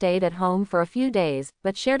 Serpilus stayed at home for a few days,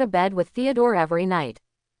 but shared a bed with Theodore every night.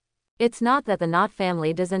 It's not that the Knott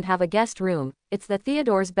family doesn't have a guest room, it's that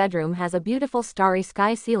Theodore's bedroom has a beautiful starry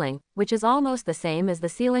sky ceiling, which is almost the same as the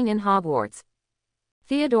ceiling in Hogwarts.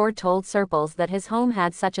 Theodore told Serpils that his home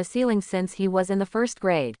had such a ceiling since he was in the first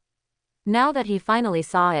grade. Now that he finally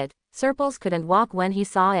saw it, Serpils couldn't walk when he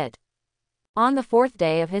saw it. On the fourth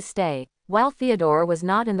day of his stay, while Theodore was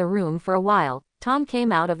not in the room for a while, Tom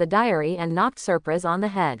came out of the diary and knocked Serpris on the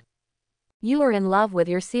head. You are in love with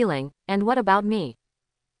your ceiling, and what about me?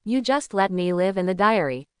 You just let me live in the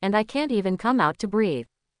diary, and I can't even come out to breathe.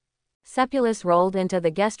 Serpilus rolled into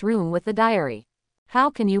the guest room with the diary. How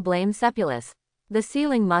can you blame Serpilus? The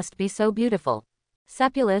ceiling must be so beautiful.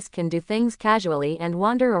 Serpilus can do things casually and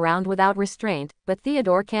wander around without restraint, but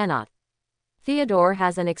Theodore cannot. Theodore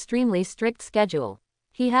has an extremely strict schedule.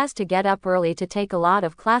 He has to get up early to take a lot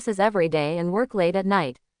of classes every day and work late at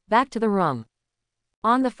night. Back to the room.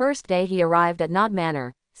 On the first day he arrived at Knott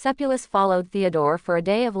Manor, Serpilus followed Theodore for a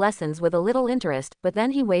day of lessons with a little interest, but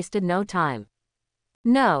then he wasted no time.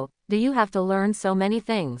 No, do you have to learn so many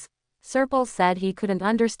things? Serpils said he couldn't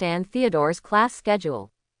understand Theodore's class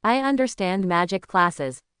schedule. I understand magic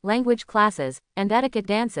classes, language classes, and etiquette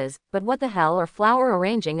dances, but what the hell are flower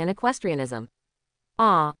arranging and equestrianism?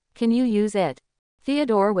 Can you use it?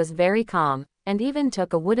 Theodore was very calm, and even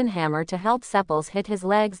took a wooden hammer to help Serpils hit his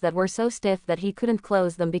legs that were so stiff that he couldn't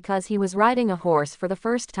close them because he was riding a horse for the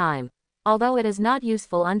first time. Although it is not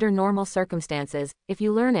useful under normal circumstances, if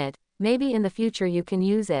you learn it, maybe in the future you can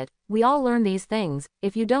use it. We all learn these things.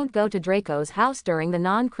 If you don't go to Draco's house during the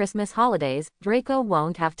non-Christmas holidays, Draco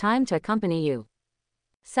won't have time to accompany you.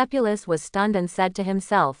 Serpilus was stunned and said to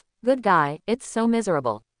himself, good guy, it's so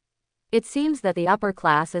miserable. It seems that the upper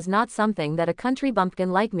class is not something that a country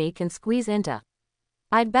bumpkin like me can squeeze into.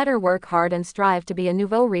 I'd better work hard and strive to be a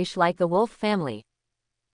nouveau riche like the Wolf family.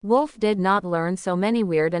 Wolf did not learn so many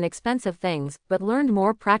weird and expensive things, but learned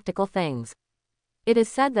more practical things. It is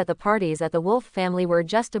said that the parties at the Wolf family were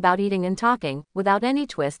just about eating and talking, without any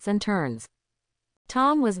twists and turns.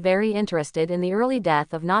 Tom was very interested in the early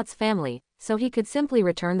death of Knott's family, so he could simply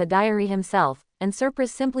return the diary himself, and Serpris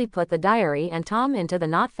simply put the diary and Tom into the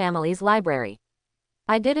Knott family's library.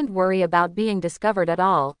 I didn't worry about being discovered at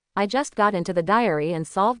all, I just got into the diary and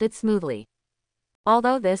solved it smoothly.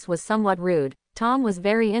 Although this was somewhat rude, Tom was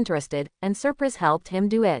very interested, and Serpris helped him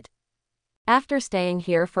do it. After staying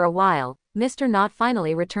here for a while, Mr. Knott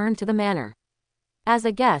finally returned to the manor. As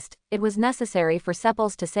a guest, it was necessary for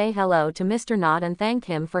Seppels to say hello to Mr. Knott and thank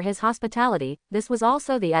him for his hospitality. This was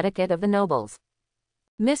also the etiquette of the nobles.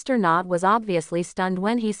 Mr. Knott was obviously stunned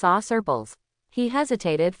when he saw Seppels. He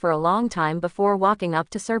hesitated for a long time before walking up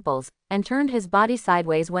to Seppels, and turned his body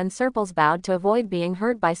sideways when Seppels bowed to avoid being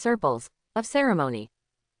hurt by Seppels, of ceremony.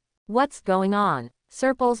 What's going on?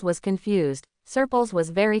 Seppels was confused. Seppels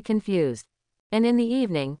was very confused. And in the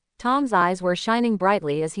evening, Tom's eyes were shining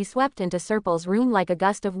brightly as he swept into Seppels' room like a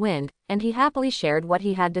gust of wind, and he happily shared what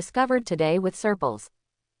he had discovered today with Seppels.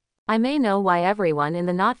 I may know why everyone in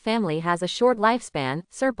the Knott family has a short lifespan,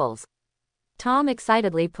 Seppels. Tom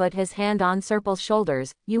excitedly put his hand on Seppels'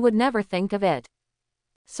 shoulders. You would never think of it.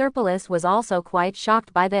 Seppels was also quite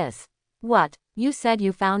shocked by this. What? You said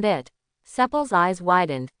you found it? Seppels' eyes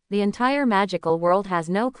widened. The entire magical world has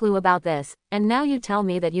no clue about this, and now you tell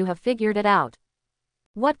me that you have figured it out.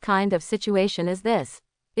 What kind of situation is this?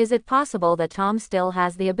 Is it possible that Tom still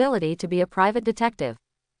has the ability to be a private detective?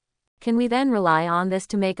 Can we then rely on this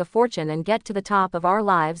to make a fortune and get to the top of our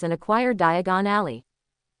lives and acquire Diagon Alley?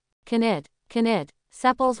 Can it?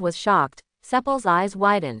 Seppels was shocked. Seppels' eyes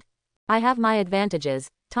widened. I have my advantages.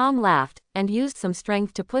 Tom laughed, and used some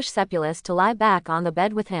strength to push Seppulus to lie back on the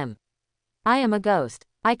bed with him. I am a ghost.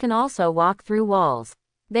 I can also walk through walls.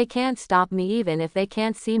 They can't stop me even if they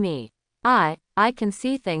can't see me. I can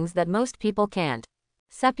see things that most people can't.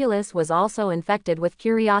 Seppulus was also infected with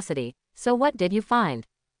curiosity. So what did you find?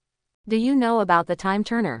 Do you know about the time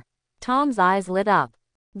turner? Tom's eyes lit up.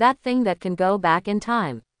 That thing that can go back in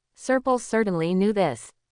time. Seppels certainly knew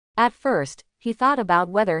this. At first, he thought about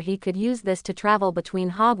whether he could use this to travel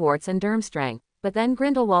between Hogwarts and Durmstrang, but then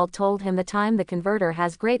Grindelwald told him the converter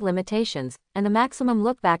has great limitations, and the maximum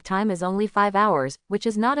look-back time is only 5 hours, which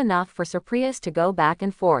is not enough for Sir Prius to go back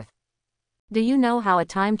and forth. Do you know how a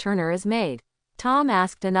time turner is made? Tom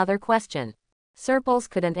asked another question. Seppels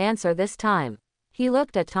couldn't answer this time. He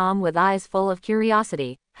looked at Tom with eyes full of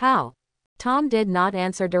curiosity. How? Tom did not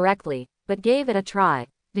answer directly, but gave it a try.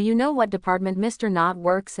 Do you know what department Mr. Knott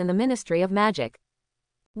works in the Ministry of Magic?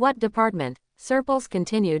 What department? Seppels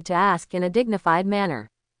continued to ask in a dignified manner.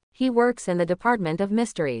 He works in the Department of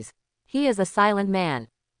Mysteries. He is a silent man.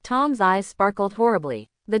 Tom's eyes sparkled horribly.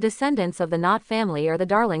 The descendants of the Knott family are the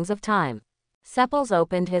darlings of time. Seppels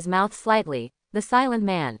opened his mouth slightly. The silent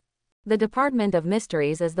man. The Department of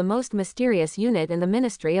Mysteries is the most mysterious unit in the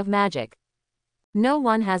Ministry of Magic. No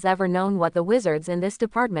one has ever known what the wizards in this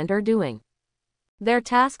department are doing. Their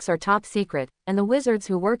tasks are top secret, and the wizards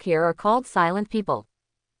who work here are called silent people.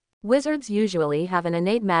 Wizards usually have an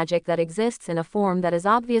innate magic that exists in a form that is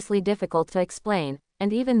obviously difficult to explain,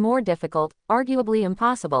 and even more difficult, arguably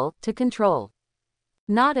impossible, to control.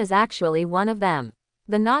 Knott is actually one of them.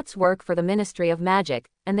 The Knotts work for the Ministry of Magic,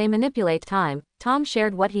 and they manipulate time. Tom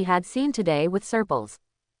shared what he had seen today with Seppels.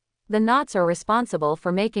 The Knotts are responsible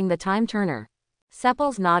for making the time turner.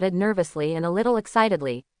 Seppels nodded nervously and a little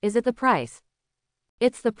excitedly. Is it the price?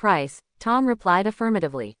 It's the price, Tom replied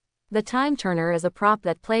affirmatively. The time turner is a prop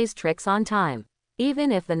that plays tricks on time.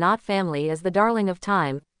 Even if the Knott family is the darling of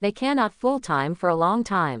time, they cannot fool time for a long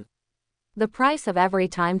time. The price of every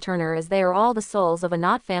time turner is they are all the souls of a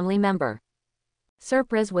Knott family member.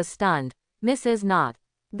 Surprise was stunned. Mrs. Knott.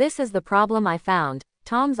 This is the problem I found.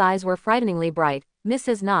 Tom's eyes were frighteningly bright.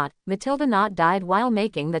 Mrs. Knott, Matilda Knott died while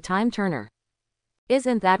making the time turner.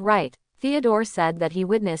 Isn't that right? Theodore said that he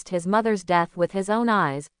witnessed his mother's death with his own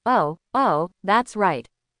eyes. Oh, that's right.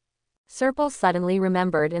 Seppels suddenly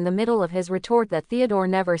remembered in the middle of his retort that Theodore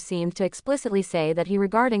never seemed to explicitly say that he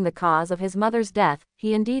regarding the cause of his mother's death.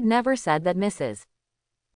 He indeed never said that Mrs.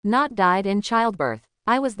 Knott died in childbirth.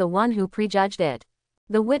 I was the one who prejudged it.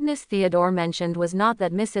 The witness Theodore mentioned was not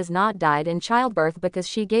that Mrs. Knott died in childbirth because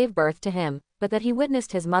she gave birth to him, but that he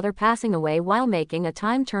witnessed his mother passing away while making a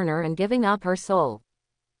time turner and giving up her soul.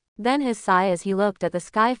 Then his sigh as he looked at the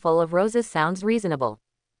sky full of roses sounds reasonable.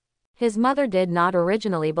 His mother did not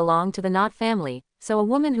originally belong to the Knott family, so a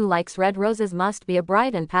woman who likes red roses must be a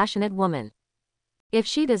bright and passionate woman. If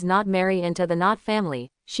she does not marry into the Knott family,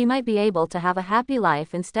 she might be able to have a happy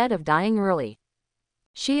life instead of dying early.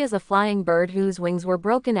 She is a flying bird whose wings were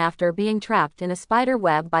broken after being trapped in a spider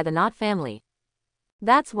web by the Knott family.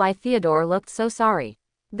 That's why Theodore looked so sorry.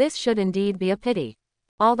 This should indeed be a pity.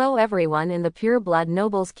 Although everyone in the pure-blood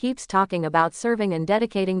nobles keeps talking about serving and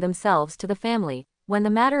dedicating themselves to the family, when the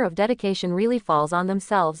matter of dedication really falls on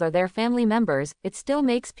themselves or their family members, it still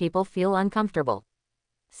makes people feel uncomfortable.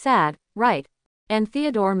 Sad, right? And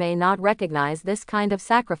Theodore may not recognize this kind of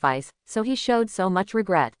sacrifice, so he showed so much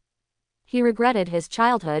regret. He regretted his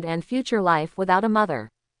childhood and future life without a mother.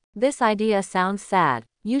 This idea sounds sad.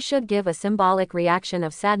 You should give a symbolic reaction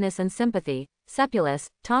of sadness and sympathy. Sepulus,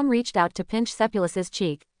 Tom reached out to pinch Sepulus's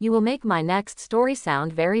cheek. You will make my next story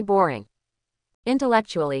sound very boring.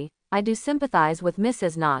 Intellectually, I do sympathize with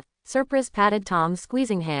Mrs. Knott. Surprise patted Tom's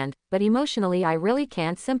squeezing hand, but emotionally I really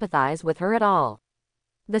can't sympathize with her at all.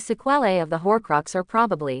 The sequelae of the Horcrux are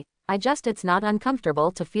probably, it's not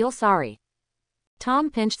uncomfortable to feel sorry. Tom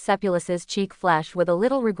pinched Sepulus's cheek flesh with a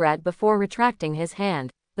little regret before retracting his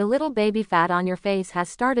hand. The little baby fat on your face has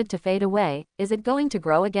started to fade away, is it going to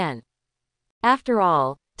grow again? After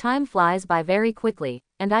all, time flies by very quickly,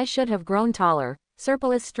 and I should have grown taller.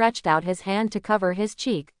 Serpulus stretched out his hand to cover his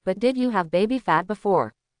cheek, but did you have baby fat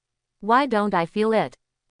before? Why don't I feel it?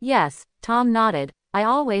 Yes, Tom nodded, I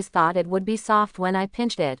always thought it would be soft when I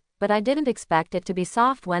pinched it, but I didn't expect it to be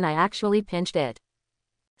soft when I actually pinched it.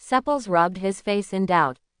 Sepulus rubbed his face in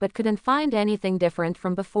doubt, but couldn't find anything different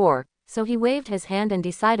from before, so he waved his hand and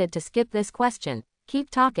decided to skip this question. Keep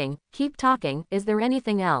talking, is there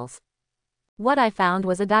anything else? What I found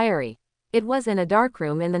was a diary. It was in a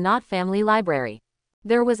darkroom in the Knott family library.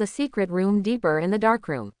 There was a secret room deeper in the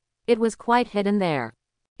darkroom. It was quite hidden there.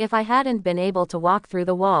 If I hadn't been able to walk through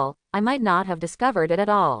the wall, I might not have discovered it at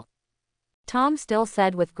all. Tom still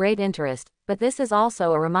said with great interest, but this is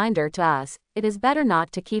also a reminder to us, it is better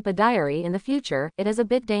not to keep a diary in the future, it is a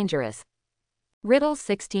bit dangerous. Riddle's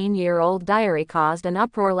 16-year-old diary caused an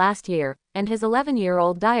uproar last year, and his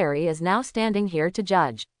 11-year-old diary is now standing here to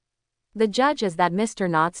judge. The judge is that Mr.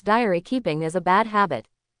 Knott's diary keeping is a bad habit.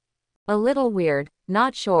 A little weird,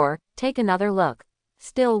 not sure, take another look.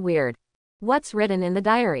 Still weird. What's written in the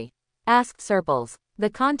diary? Asked Serpulus. The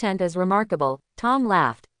content is remarkable, Tom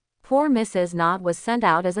laughed. Poor Mrs. Knott was sent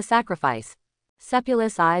out as a sacrifice.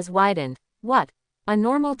 Sepulus' eyes widened. What? A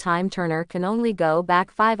normal time turner can only go back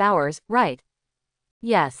 5 hours, right?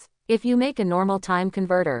 Yes. If you make a normal time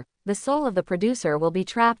converter, the soul of the producer will be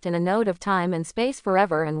trapped in a node of time and space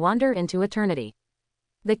forever and wander into eternity.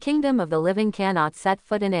 The kingdom of the living cannot set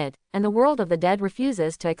foot in it, and the world of the dead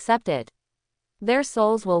refuses to accept it. Their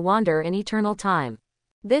souls will wander in eternal time.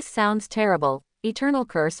 This sounds terrible, eternal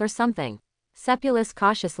curse or something. Sepulus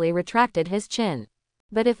cautiously retracted his chin.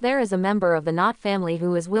 But if there is a member of the Knott family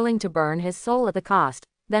who is willing to burn his soul at the cost,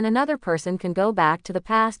 then another person can go back to the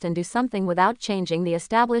past and do something without changing the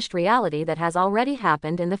established reality that has already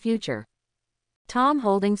happened in the future. Tom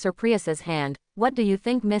holding Surprius's hand, what do you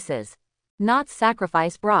think Mrs. Knott's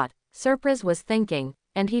sacrifice brought? Surprise was thinking,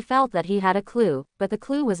 and he felt that he had a clue, but the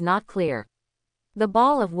clue was not clear. The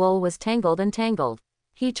ball of wool was tangled and tangled.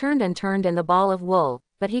 He turned and turned in the ball of wool,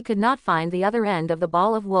 but he could not find the other end of the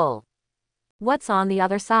ball of wool. What's on the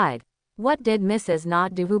other side? What did Mrs.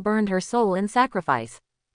 Knott do who burned her soul in sacrifice?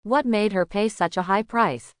 What made her pay such a high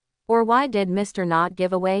price? Or why did Mr. Knott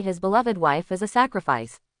give away his beloved wife as a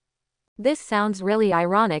sacrifice? This sounds really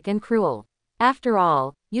ironic and cruel. After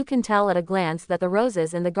all, you can tell at a glance that the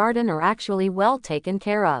roses in the garden are actually well taken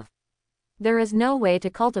care of. There is no way to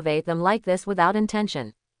cultivate them like this without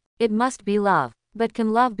intention. It must be love. But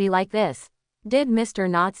can love be like this? Did Mr.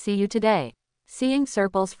 Knott see you today? Seeing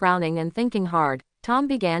Serpulus frowning and thinking hard, Tom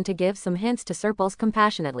began to give some hints to Serpulus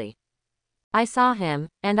compassionately. I saw him,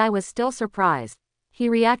 and I was still surprised. He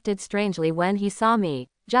reacted strangely when he saw me,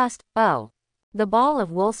 oh. The ball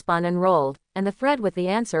of wool spun and rolled, and the thread with the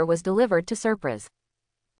answer was delivered to Surprise.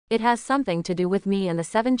 It has something to do with me and the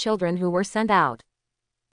 7 children who were sent out.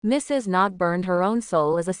 Mrs. Knott burned her own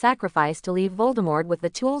soul as a sacrifice to leave Voldemort with the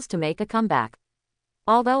tools to make a comeback.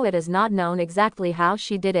 Although it is not known exactly how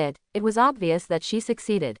she did it, it was obvious that she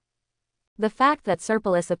succeeded. The fact that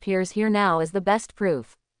Serpulus appears here now is the best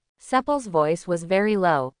proof. Sepul's voice was very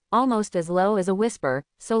low, almost as low as a whisper,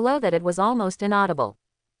 so low that it was almost inaudible.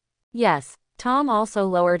 Yes, Tom also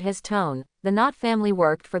lowered his tone, the Knott family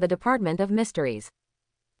worked for the Department of Mysteries.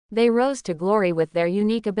 They rose to glory with their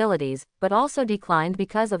unique abilities, but also declined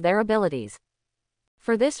because of their abilities.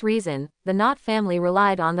 For this reason, the Knott family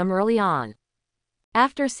relied on them early on.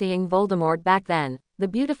 After seeing Voldemort back then, the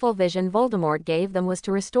beautiful vision Voldemort gave them was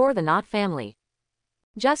to restore the Knott family.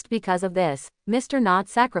 Just because of this, Mr. Knott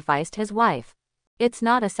sacrificed his wife. It's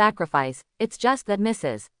not a sacrifice, it's just that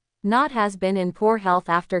Mrs. Knott has been in poor health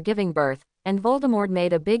after giving birth, and Voldemort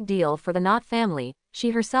made a big deal for the Knott family.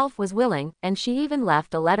 She herself was willing, and she even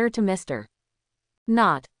left a letter to Mr.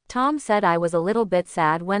 Knott. Tom said I was a little bit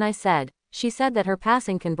sad when I said, she said that her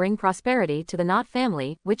passing can bring prosperity to the Knott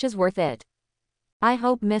family, which is worth it. I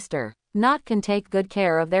hope Mr. Knott can take good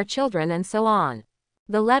care of their children and so on.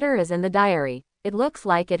 The letter is in the diary. It looks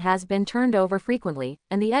like it has been turned over frequently,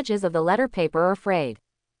 and the edges of the letter paper are frayed.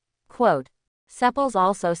 Quote. Sepulus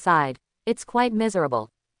also sighed. It's quite miserable.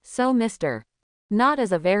 So Mr. Not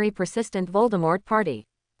as a very persistent Voldemort party.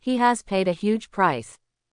 He has paid a huge price.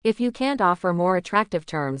 If you can't offer more attractive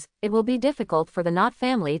terms, it will be difficult for the Knott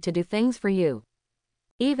family to do things for you.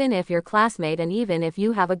 Even if you're classmate and even if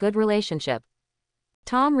you have a good relationship.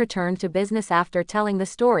 Tom returned to business after telling the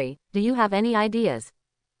story. Do you have any ideas?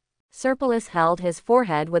 Serpulus held his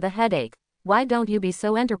forehead with a headache. Why don't you be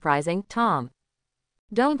so enterprising, Tom?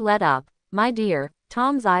 Don't let up, my dear.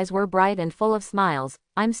 Tom's eyes were bright and full of smiles.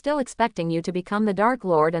 I'm still expecting you to become the Dark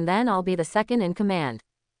Lord and then I'll be the second in command.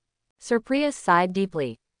 Serpulus sighed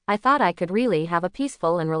deeply. I thought I could really have a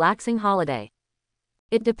peaceful and relaxing holiday.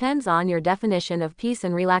 It depends on your definition of peace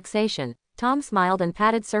and relaxation. Tom smiled and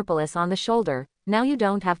patted Serpulus on the shoulder. Now you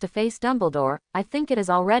don't have to face Dumbledore. I think it is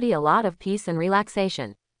already a lot of peace and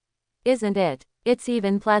relaxation. Isn't it? It's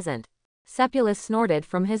even pleasant. Serpulus snorted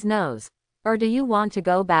from his nose. Or do you want to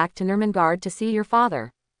go back to Nurmengard to see your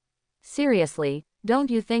father? Seriously, don't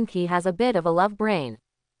you think he has a bit of a love brain?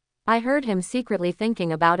 I heard him secretly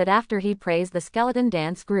thinking about it after he praised the skeleton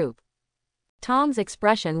dance group. Tom's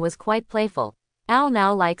expression was quite playful. Al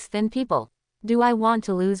now likes thin people. Do I want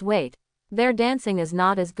to lose weight? Their dancing is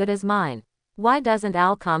not as good as mine. Why doesn't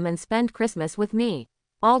Al come and spend Christmas with me?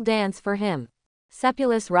 I'll dance for him.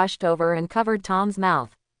 Serpulus rushed over and covered Tom's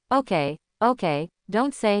mouth. Okay,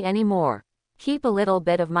 don't say any more. Keep a little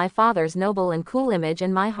bit of my father's noble and cool image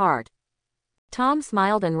in my heart. Tom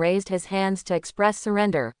smiled and raised his hands to express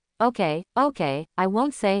surrender. Okay, I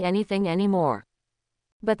won't say anything anymore.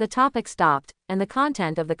 But the topic stopped, and the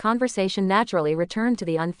content of the conversation naturally returned to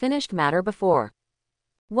the unfinished matter before.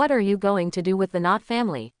 What are you going to do with the Knott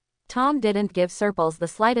family? Tom didn't give Serpulus the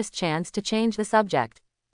slightest chance to change the subject.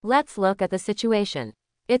 Let's look at the situation.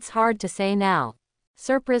 It's hard to say now.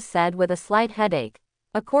 Serpulus said with a slight headache.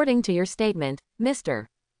 According to your statement, Mr.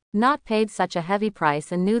 Knott paid such a heavy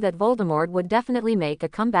price and knew that Voldemort would definitely make a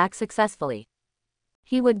comeback successfully.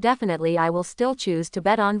 He would definitely. I will still choose to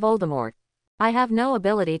bet on Voldemort. I have no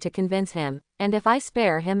ability to convince him, and if I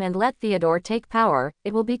spare him and let Theodore take power,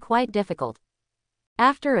 it will be quite difficult.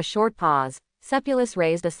 After a short pause, Serpulus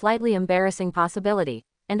raised a slightly embarrassing possibility,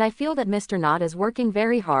 and I feel that Mr. Knott is working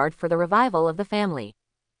very hard for the revival of the family.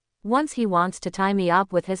 Once he wants to tie me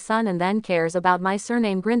up with his son and then cares about my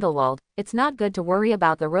surname Grindelwald, it's not good to worry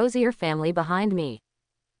about the Rosier family behind me.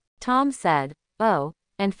 Tom said, oh,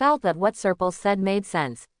 and felt that what Serpulus said made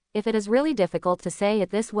sense. If it is really difficult to say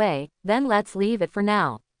it this way, then let's leave it for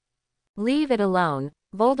now. Leave it alone.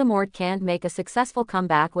 Voldemort can't make a successful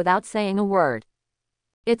comeback without saying a word.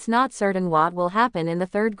 It's not certain what will happen in the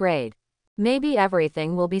third grade. Maybe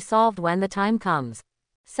everything will be solved when the time comes.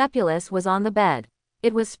 Serpulus was on the bed.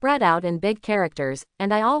 It was spread out in big characters,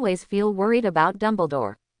 and I always feel worried about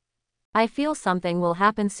Dumbledore. I feel something will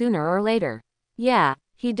happen sooner or later. Yeah,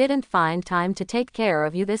 he didn't find time to take care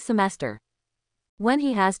of you this semester. When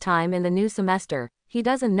he has time in the new semester, he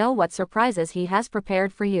doesn't know what surprises he has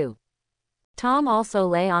prepared for you. Tom also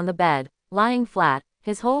lay on the bed, lying flat,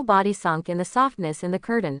 his whole body sunk in the softness in the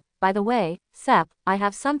curtain. By the way, Sep, I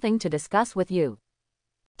have something to discuss with you.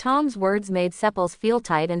 Tom's words made Serpulus feel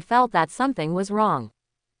tight and felt that something was wrong.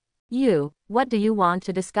 What do you want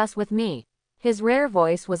to discuss with me? His rare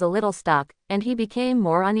voice was a little stuck, and he became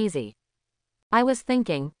more uneasy. I was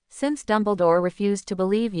thinking, since Dumbledore refused to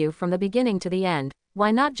believe you from the beginning to the end, why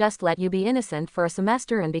not just let you be innocent for a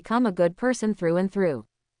semester and become a good person through and through?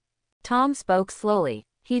 Tom spoke slowly.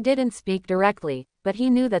 He didn't speak directly, but he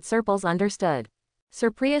knew that Serpulus understood.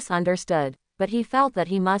 Serpulus understood, but he felt that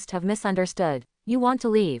he must have misunderstood. You want to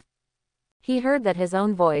leave? He heard that his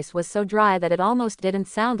own voice was so dry that it almost didn't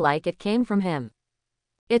sound like it came from him.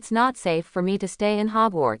 It's not safe for me to stay in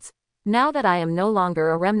Hogwarts. Now that I am no longer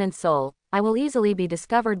a remnant soul, I will easily be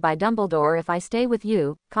discovered by Dumbledore if I stay with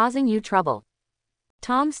you, causing you trouble.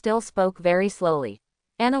 Tom still spoke very slowly,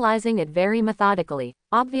 analyzing it very methodically.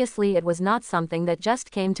 Obviously it was not something that just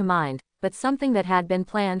came to mind, but something that had been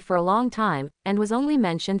planned for a long time, and was only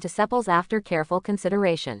mentioned to Serpulus after careful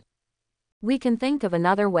consideration. We can think of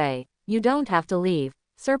another way. You don't have to leave.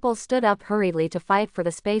 Serpulus stood up hurriedly to fight for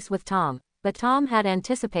the space with Tom, but Tom had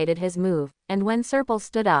anticipated his move, and when Serpulus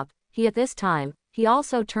stood up, he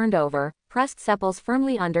also turned over, pressed Serpulus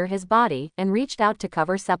firmly under his body, and reached out to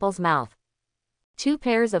cover Serpulus' mouth. Two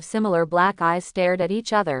pairs of similar black eyes stared at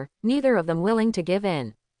each other, neither of them willing to give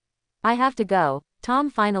in. I have to go.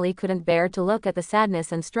 Tom finally couldn't bear to look at the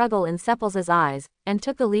sadness and struggle in Serpulus' eyes, and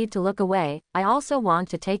took the lead to look away. I also want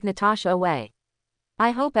to take Natasha away.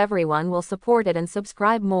 I hope everyone will support it and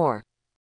subscribe more.